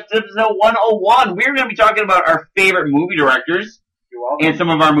about episode 101. We're going to be talking about our favorite movie directors and some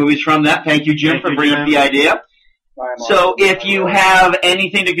of our movies from that. Thank you, Jim, for bringing up the idea. So if you have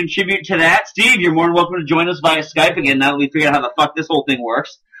anything to contribute to that, Steve, you're more than welcome to join us via Skype again now that we figured out how the fuck this whole thing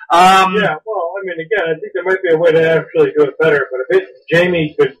works. Yeah, well, I mean, again, I think there might be a way to actually do it better, but if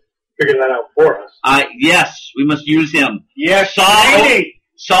Jamie could figure that out for us. Yes, we must use him. Yes,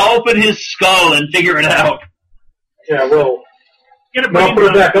 saw open his skull and figure it out. Yeah, well, I'll put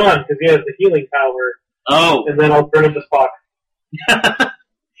it back on because he has the healing power. Oh. And then I'll turn into Spock.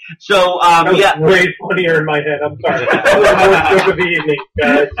 So, that was way funnier in my head. I'm sorry. That was the worst joke of the evening,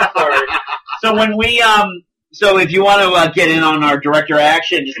 guys. Sorry. So when we, so if you want to get in on our director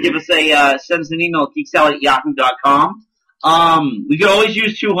action, just give us send us an email at geeksalad@yahoo.com. We could always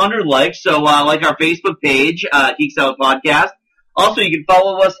use 200 likes, so like our Facebook page, Geek Salad Podcast. Also, you can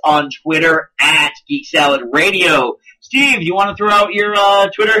follow us on Twitter at Geek Salad Radio. Steve, you want to throw out your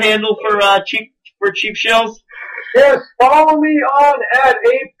Twitter handle for cheap shells? Yes, follow me on at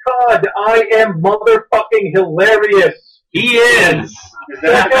ApeCod. I am motherfucking hilarious. He is.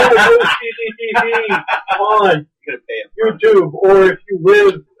 Check out TV on YouTube, or if you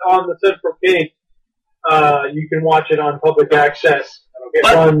live on the Central Cape, you can watch it on public access. It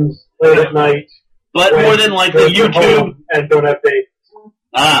runs late at night. But more than likely YouTube. And don't have dates.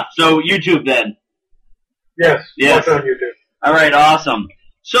 So YouTube then. Yes, watch on YouTube. All right, awesome.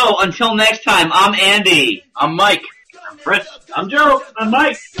 So, until next time, I'm Andy. I'm Mike. I'm Chris. I'm Joe. I'm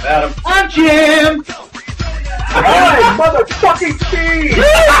Mike. Adam. I'm Jim. Hi, motherfucking Steve.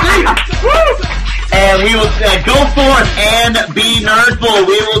 And we will go forth and be nerdful.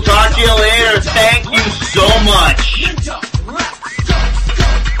 We will talk to you later. Thank you so much.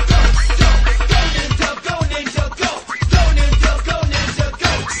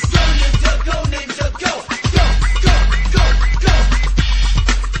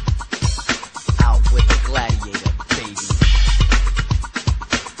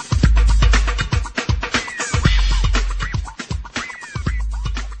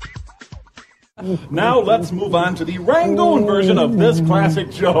 Now let's move on to the Rangoon version of this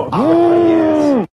classic joke. Oh, yeah.